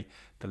Academy,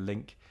 the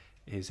link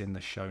is in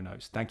the show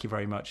notes. Thank you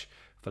very much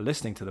for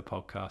listening to the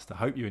podcast. I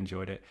hope you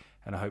enjoyed it,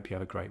 and I hope you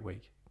have a great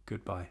week.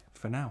 Goodbye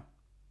for now.